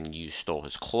and you stole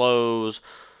his clothes.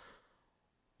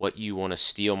 What you want to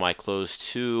steal my clothes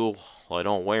to? Well, I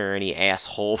don't wear any,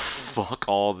 asshole. Fuck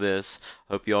all this.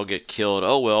 Hope you all get killed.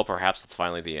 Oh well, perhaps it's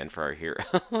finally the end for our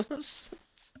heroes.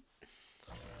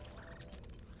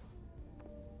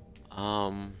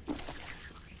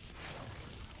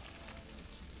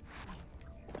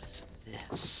 What is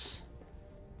this?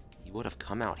 He would have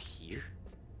come out here?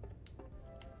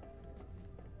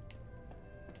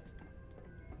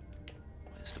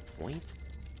 What is the point?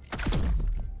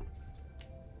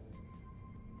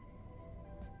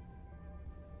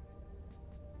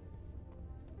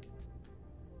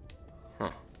 Huh.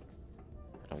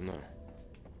 I don't know.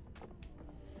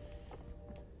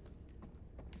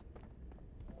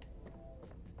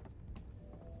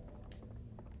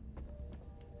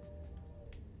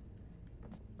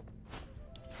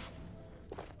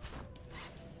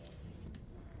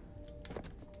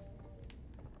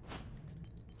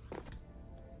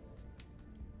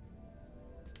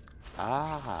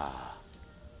 Ah.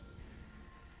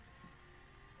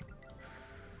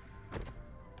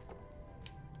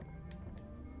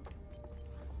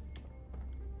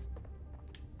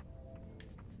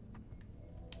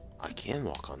 I can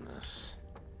walk on this.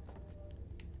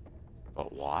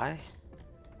 But why?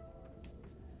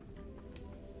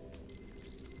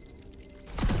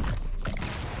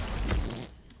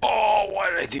 Oh,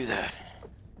 why did I do that?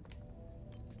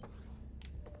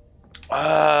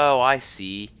 Oh, I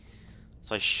see.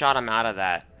 So I shot him out of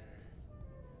that.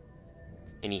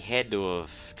 And he had to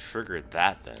have triggered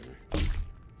that then.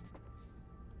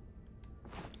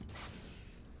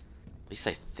 At least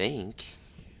I think.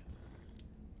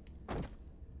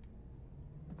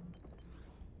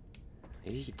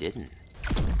 Maybe he didn't.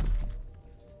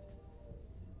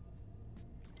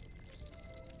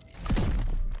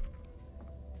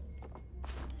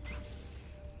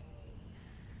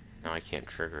 Now I can't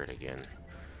trigger it again.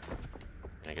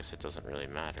 I guess it doesn't really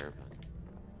matter,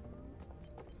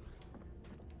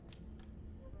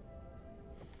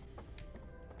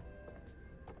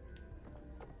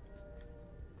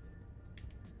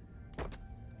 but...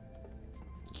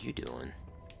 What you doing?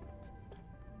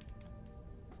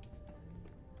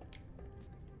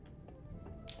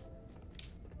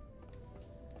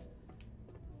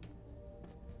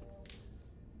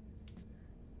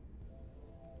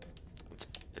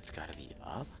 It's gotta be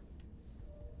up?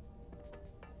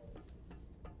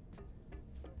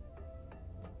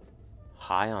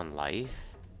 High on life?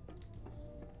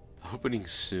 Opening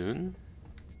soon?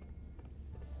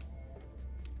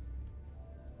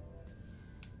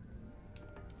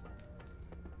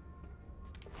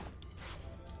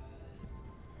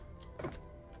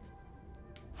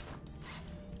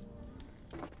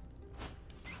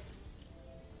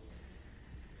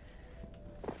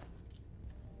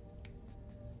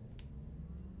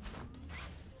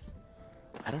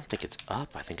 I don't think it's up,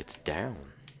 I think it's down.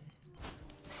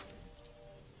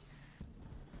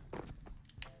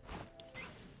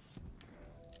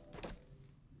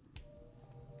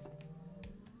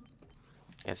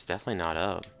 It's definitely not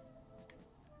up.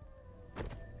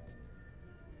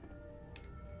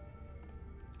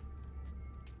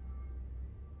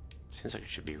 Seems like it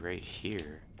should be right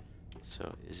here.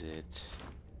 So is it...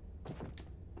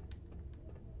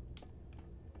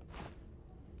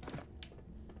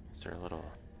 Is there a little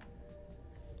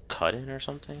cut in or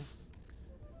something?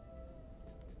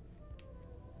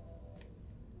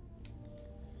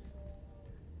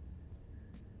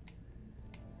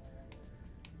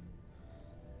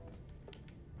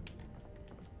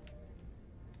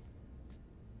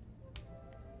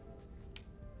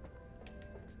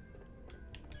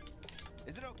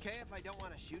 Is it okay if I don't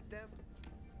want to shoot them?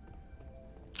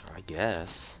 I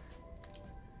guess.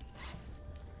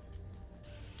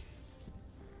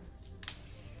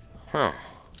 Huh.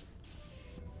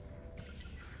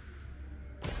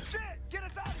 Shit! Get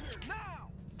us out of here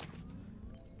now!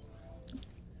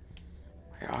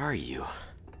 Where are you?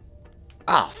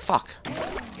 Ah, fuck.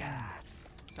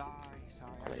 Sorry.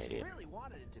 I'm an idiot. Really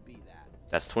wanted it to be that.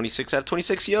 That's 26 out of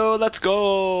 26. Yo, let's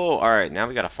go! Alright, now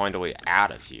we gotta find a way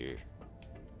out of here.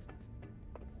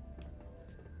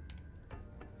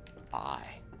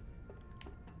 Bye.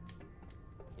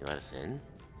 You let us in?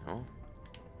 No?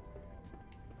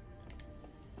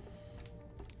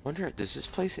 Wonder, does this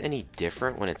place any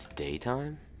different when it's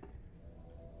daytime?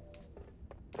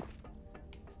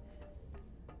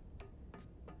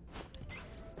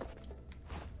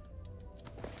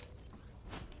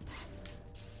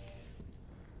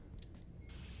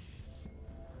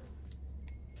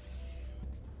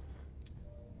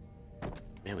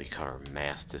 Man, we cover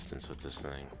mass distance with this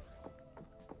thing.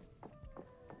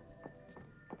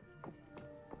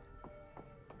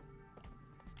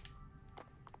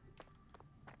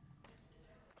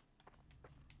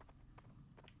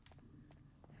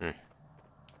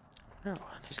 No,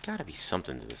 there's gotta be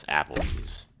something to this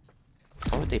Applebee's.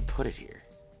 Why would they put it here?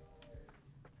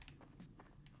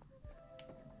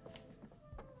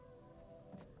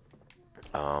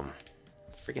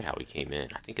 Forget how we came in.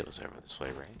 I think it was over this way,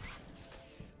 right?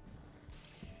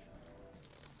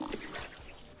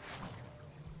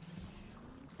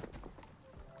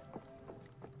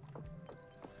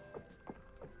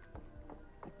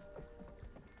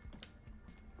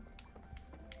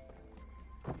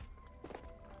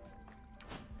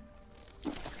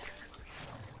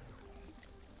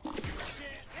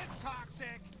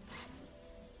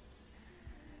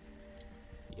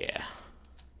 Yeah.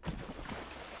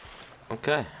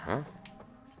 Okay, huh?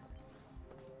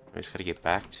 We just gotta get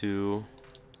back to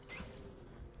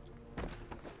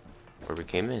where we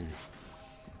came in.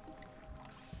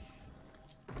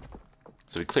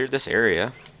 So we cleared this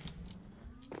area.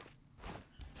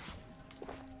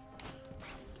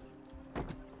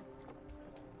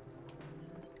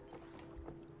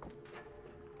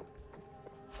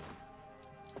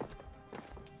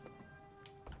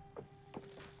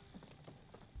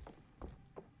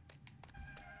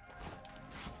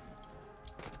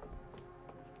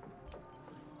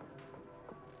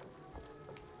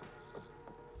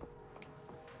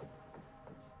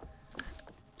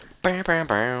 Bow, bow,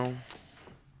 bow.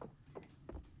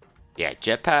 Yeah,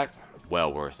 jetpack,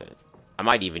 well worth it. I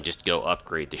might even just go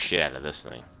upgrade the shit out of this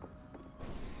thing.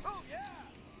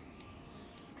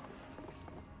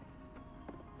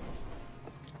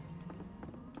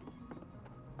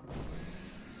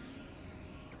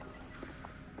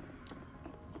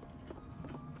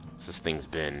 This thing's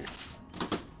been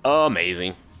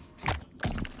amazing.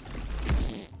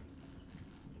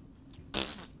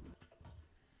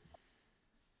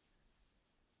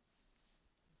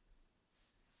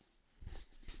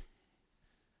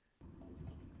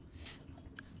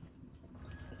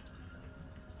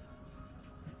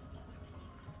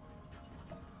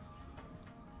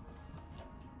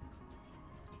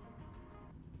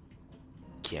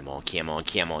 Come on, come on,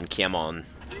 come on, come on.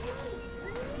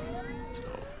 Let's go.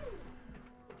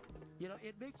 You know,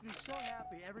 it makes me so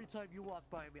happy every time you walk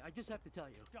by me. I just have to tell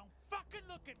you. Don't fucking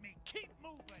look at me. Keep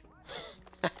moving.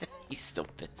 He's still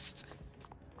pissed.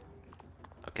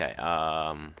 Okay,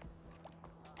 Power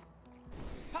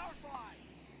slide.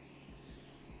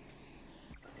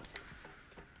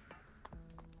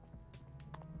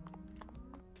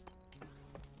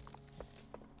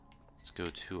 let's go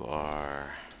to our...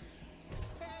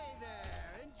 Hey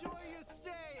there! Enjoy your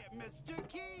stay at Mr.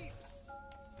 Keeps!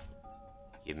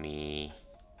 Give me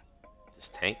this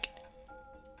tank.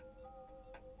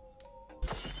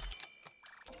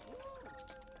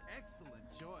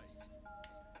 Excellent choice.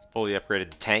 Fully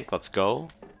upgraded tank, let's go.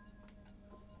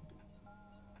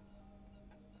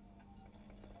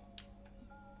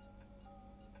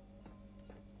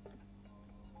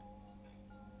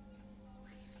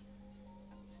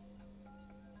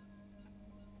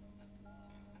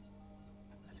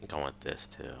 I think I want this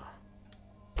too.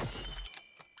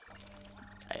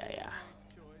 Yeah.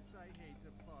 Choice. I hate to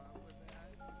part with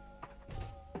that.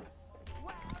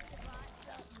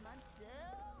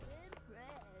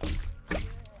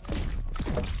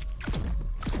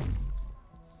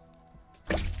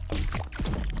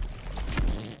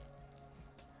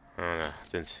 I don't know,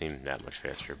 didn't seem that much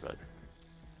faster, but...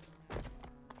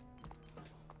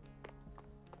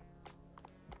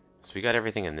 So we got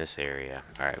everything in this area.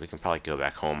 Alright, we can probably go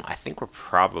back home. I think we're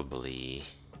probably...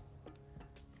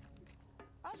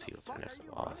 Let's see what's our next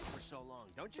boss. For so long.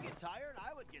 Don't you get tired?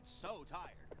 I would get so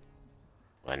tired.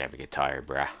 Well, I never get tired,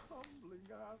 bruh.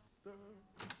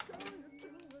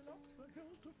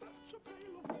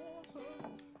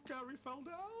 Gary fell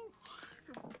down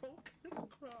and broke his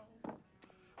crown.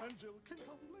 And Jill came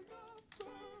tumbling after.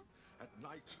 At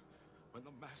night, when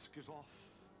the mask is off,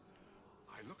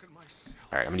 I look at myself.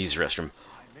 Alright, I'm gonna use the restroom.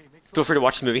 Feel free to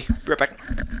watch the movie. Be right back.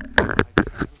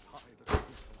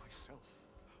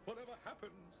 Whatever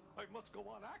happens, I must go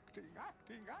on acting.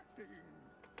 Be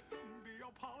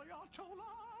a Pagliacciolo.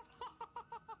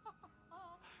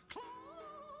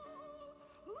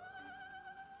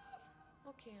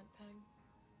 Okay, Aunt Peg.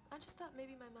 I just thought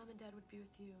maybe my mom and dad would be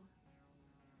with you.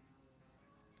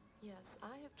 Yes,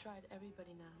 I have tried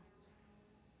everybody now.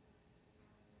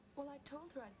 Well, I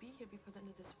told her I'd be here before the end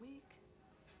of this week.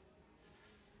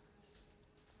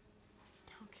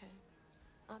 Okay.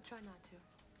 I'll try not to.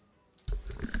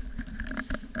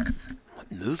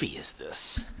 What movie is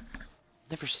this?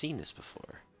 Never seen this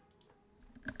before.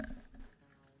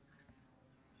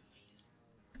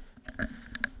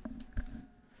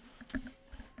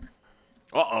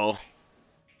 Uh-oh.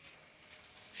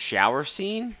 Shower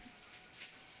scene?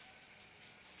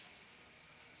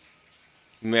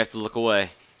 may have to look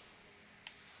away.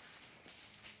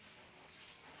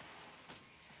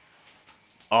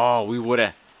 Oh, we would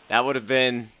have. That would have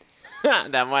been.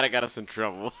 That might have got us in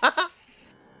trouble.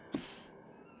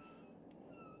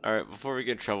 Alright, before we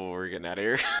get in trouble, we're getting out of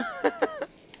here.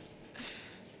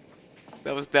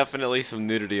 That was definitely some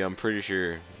nudity, I'm pretty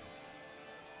sure.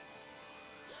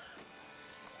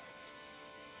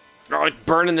 Oh, it's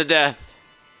burning to death.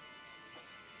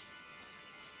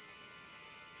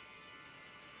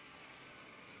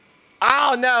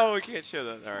 Oh no, we can't show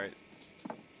that. Alright.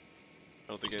 I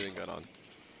don't think anything got on.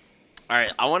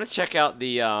 Alright, I want to check out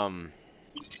the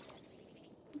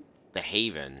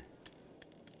Haven.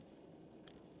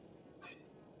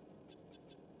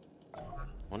 I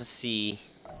want to see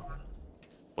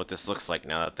what this looks like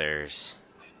now that there's...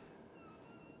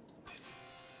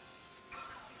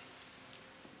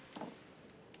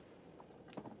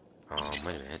 Oh,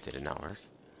 wait a minute, did it not work?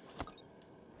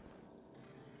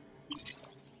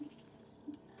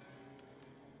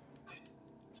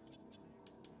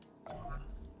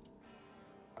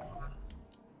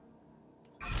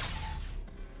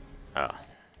 Oh.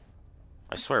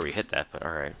 I swear we hit that, but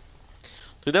alright.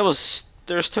 Dude, that was...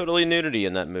 There's totally nudity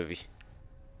in that movie.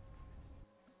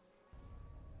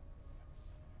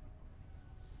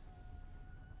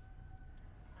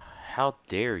 How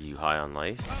dare you, High on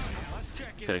Life?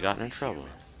 Could have gotten in trouble.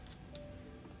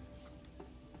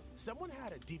 Someone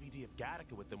had a DVD of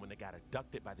Gattaca with them when they got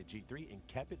abducted by the G3 and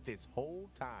kept it this whole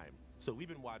time. So we've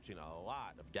been watching a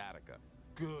lot of Gattaca.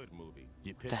 Good movie.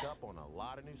 You pick up on a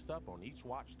lot of new stuff on each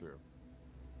watch through.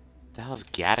 The hell's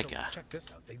Gattaca? So check this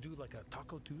out. They do like a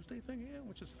Taco Tuesday thing here,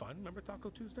 which is fun. Remember Taco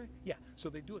Tuesday? Yeah. So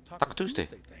they do a Taco Tuesday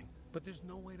thing, but there's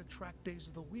no way to track days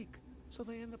of the week. So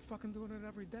they end up fucking doing it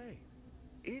every day.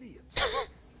 Idiots.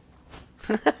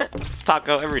 It's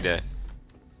taco every day.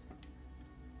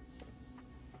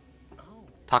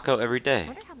 Taco every day. I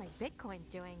wonder how my Bitcoin's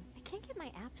doing. I can't get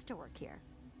my apps to work here.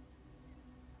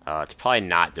 It's probably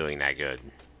not doing that good.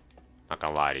 Not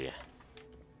gonna lie to you.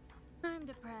 I'm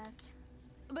depressed.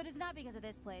 But it's not because of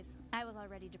this place. I was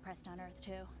already depressed on Earth,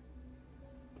 too.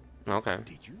 Okay.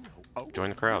 Did you know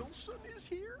Join the crowd. Wilson is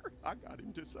here? I got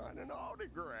him to sign an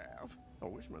autograph. I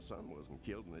wish my son wasn't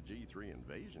killed in the G3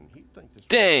 invasion. He'd think this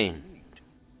Dang! was neat.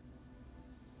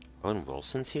 Owen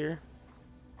Wilson's here?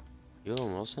 You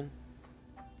Owen Wilson?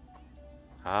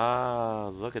 Ah,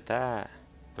 look at that.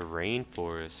 The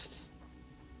rainforest.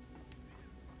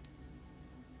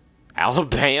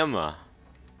 Alabama.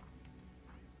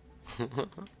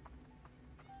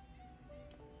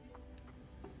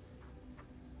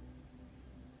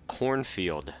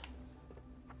 Cornfield.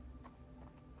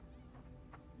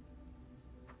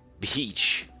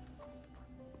 Beach.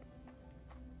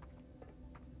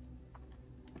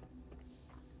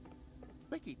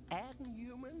 They keep adding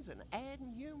humans and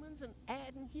adding humans and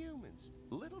adding humans.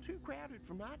 A little too crowded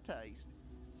for my taste.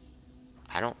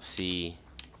 I don't see...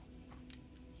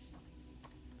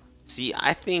 See,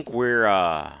 I think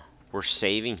we're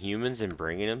saving humans and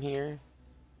bringing them here.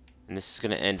 And this is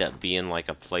gonna end up being like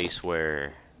a place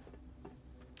where...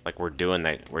 Like we're doing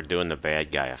the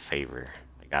bad guy a favor.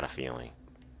 I got a feeling.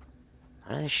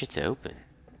 None of this shit's open.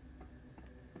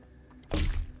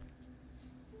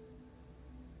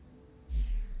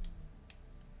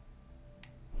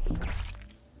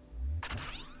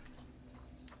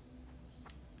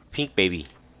 Pink baby.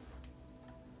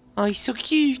 Oh, he's so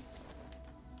cute.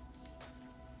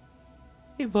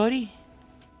 Hey, buddy.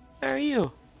 How are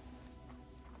you?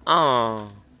 Oh.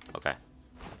 Okay.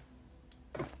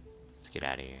 Let's get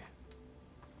out of here.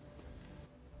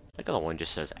 I think the one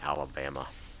just says Alabama.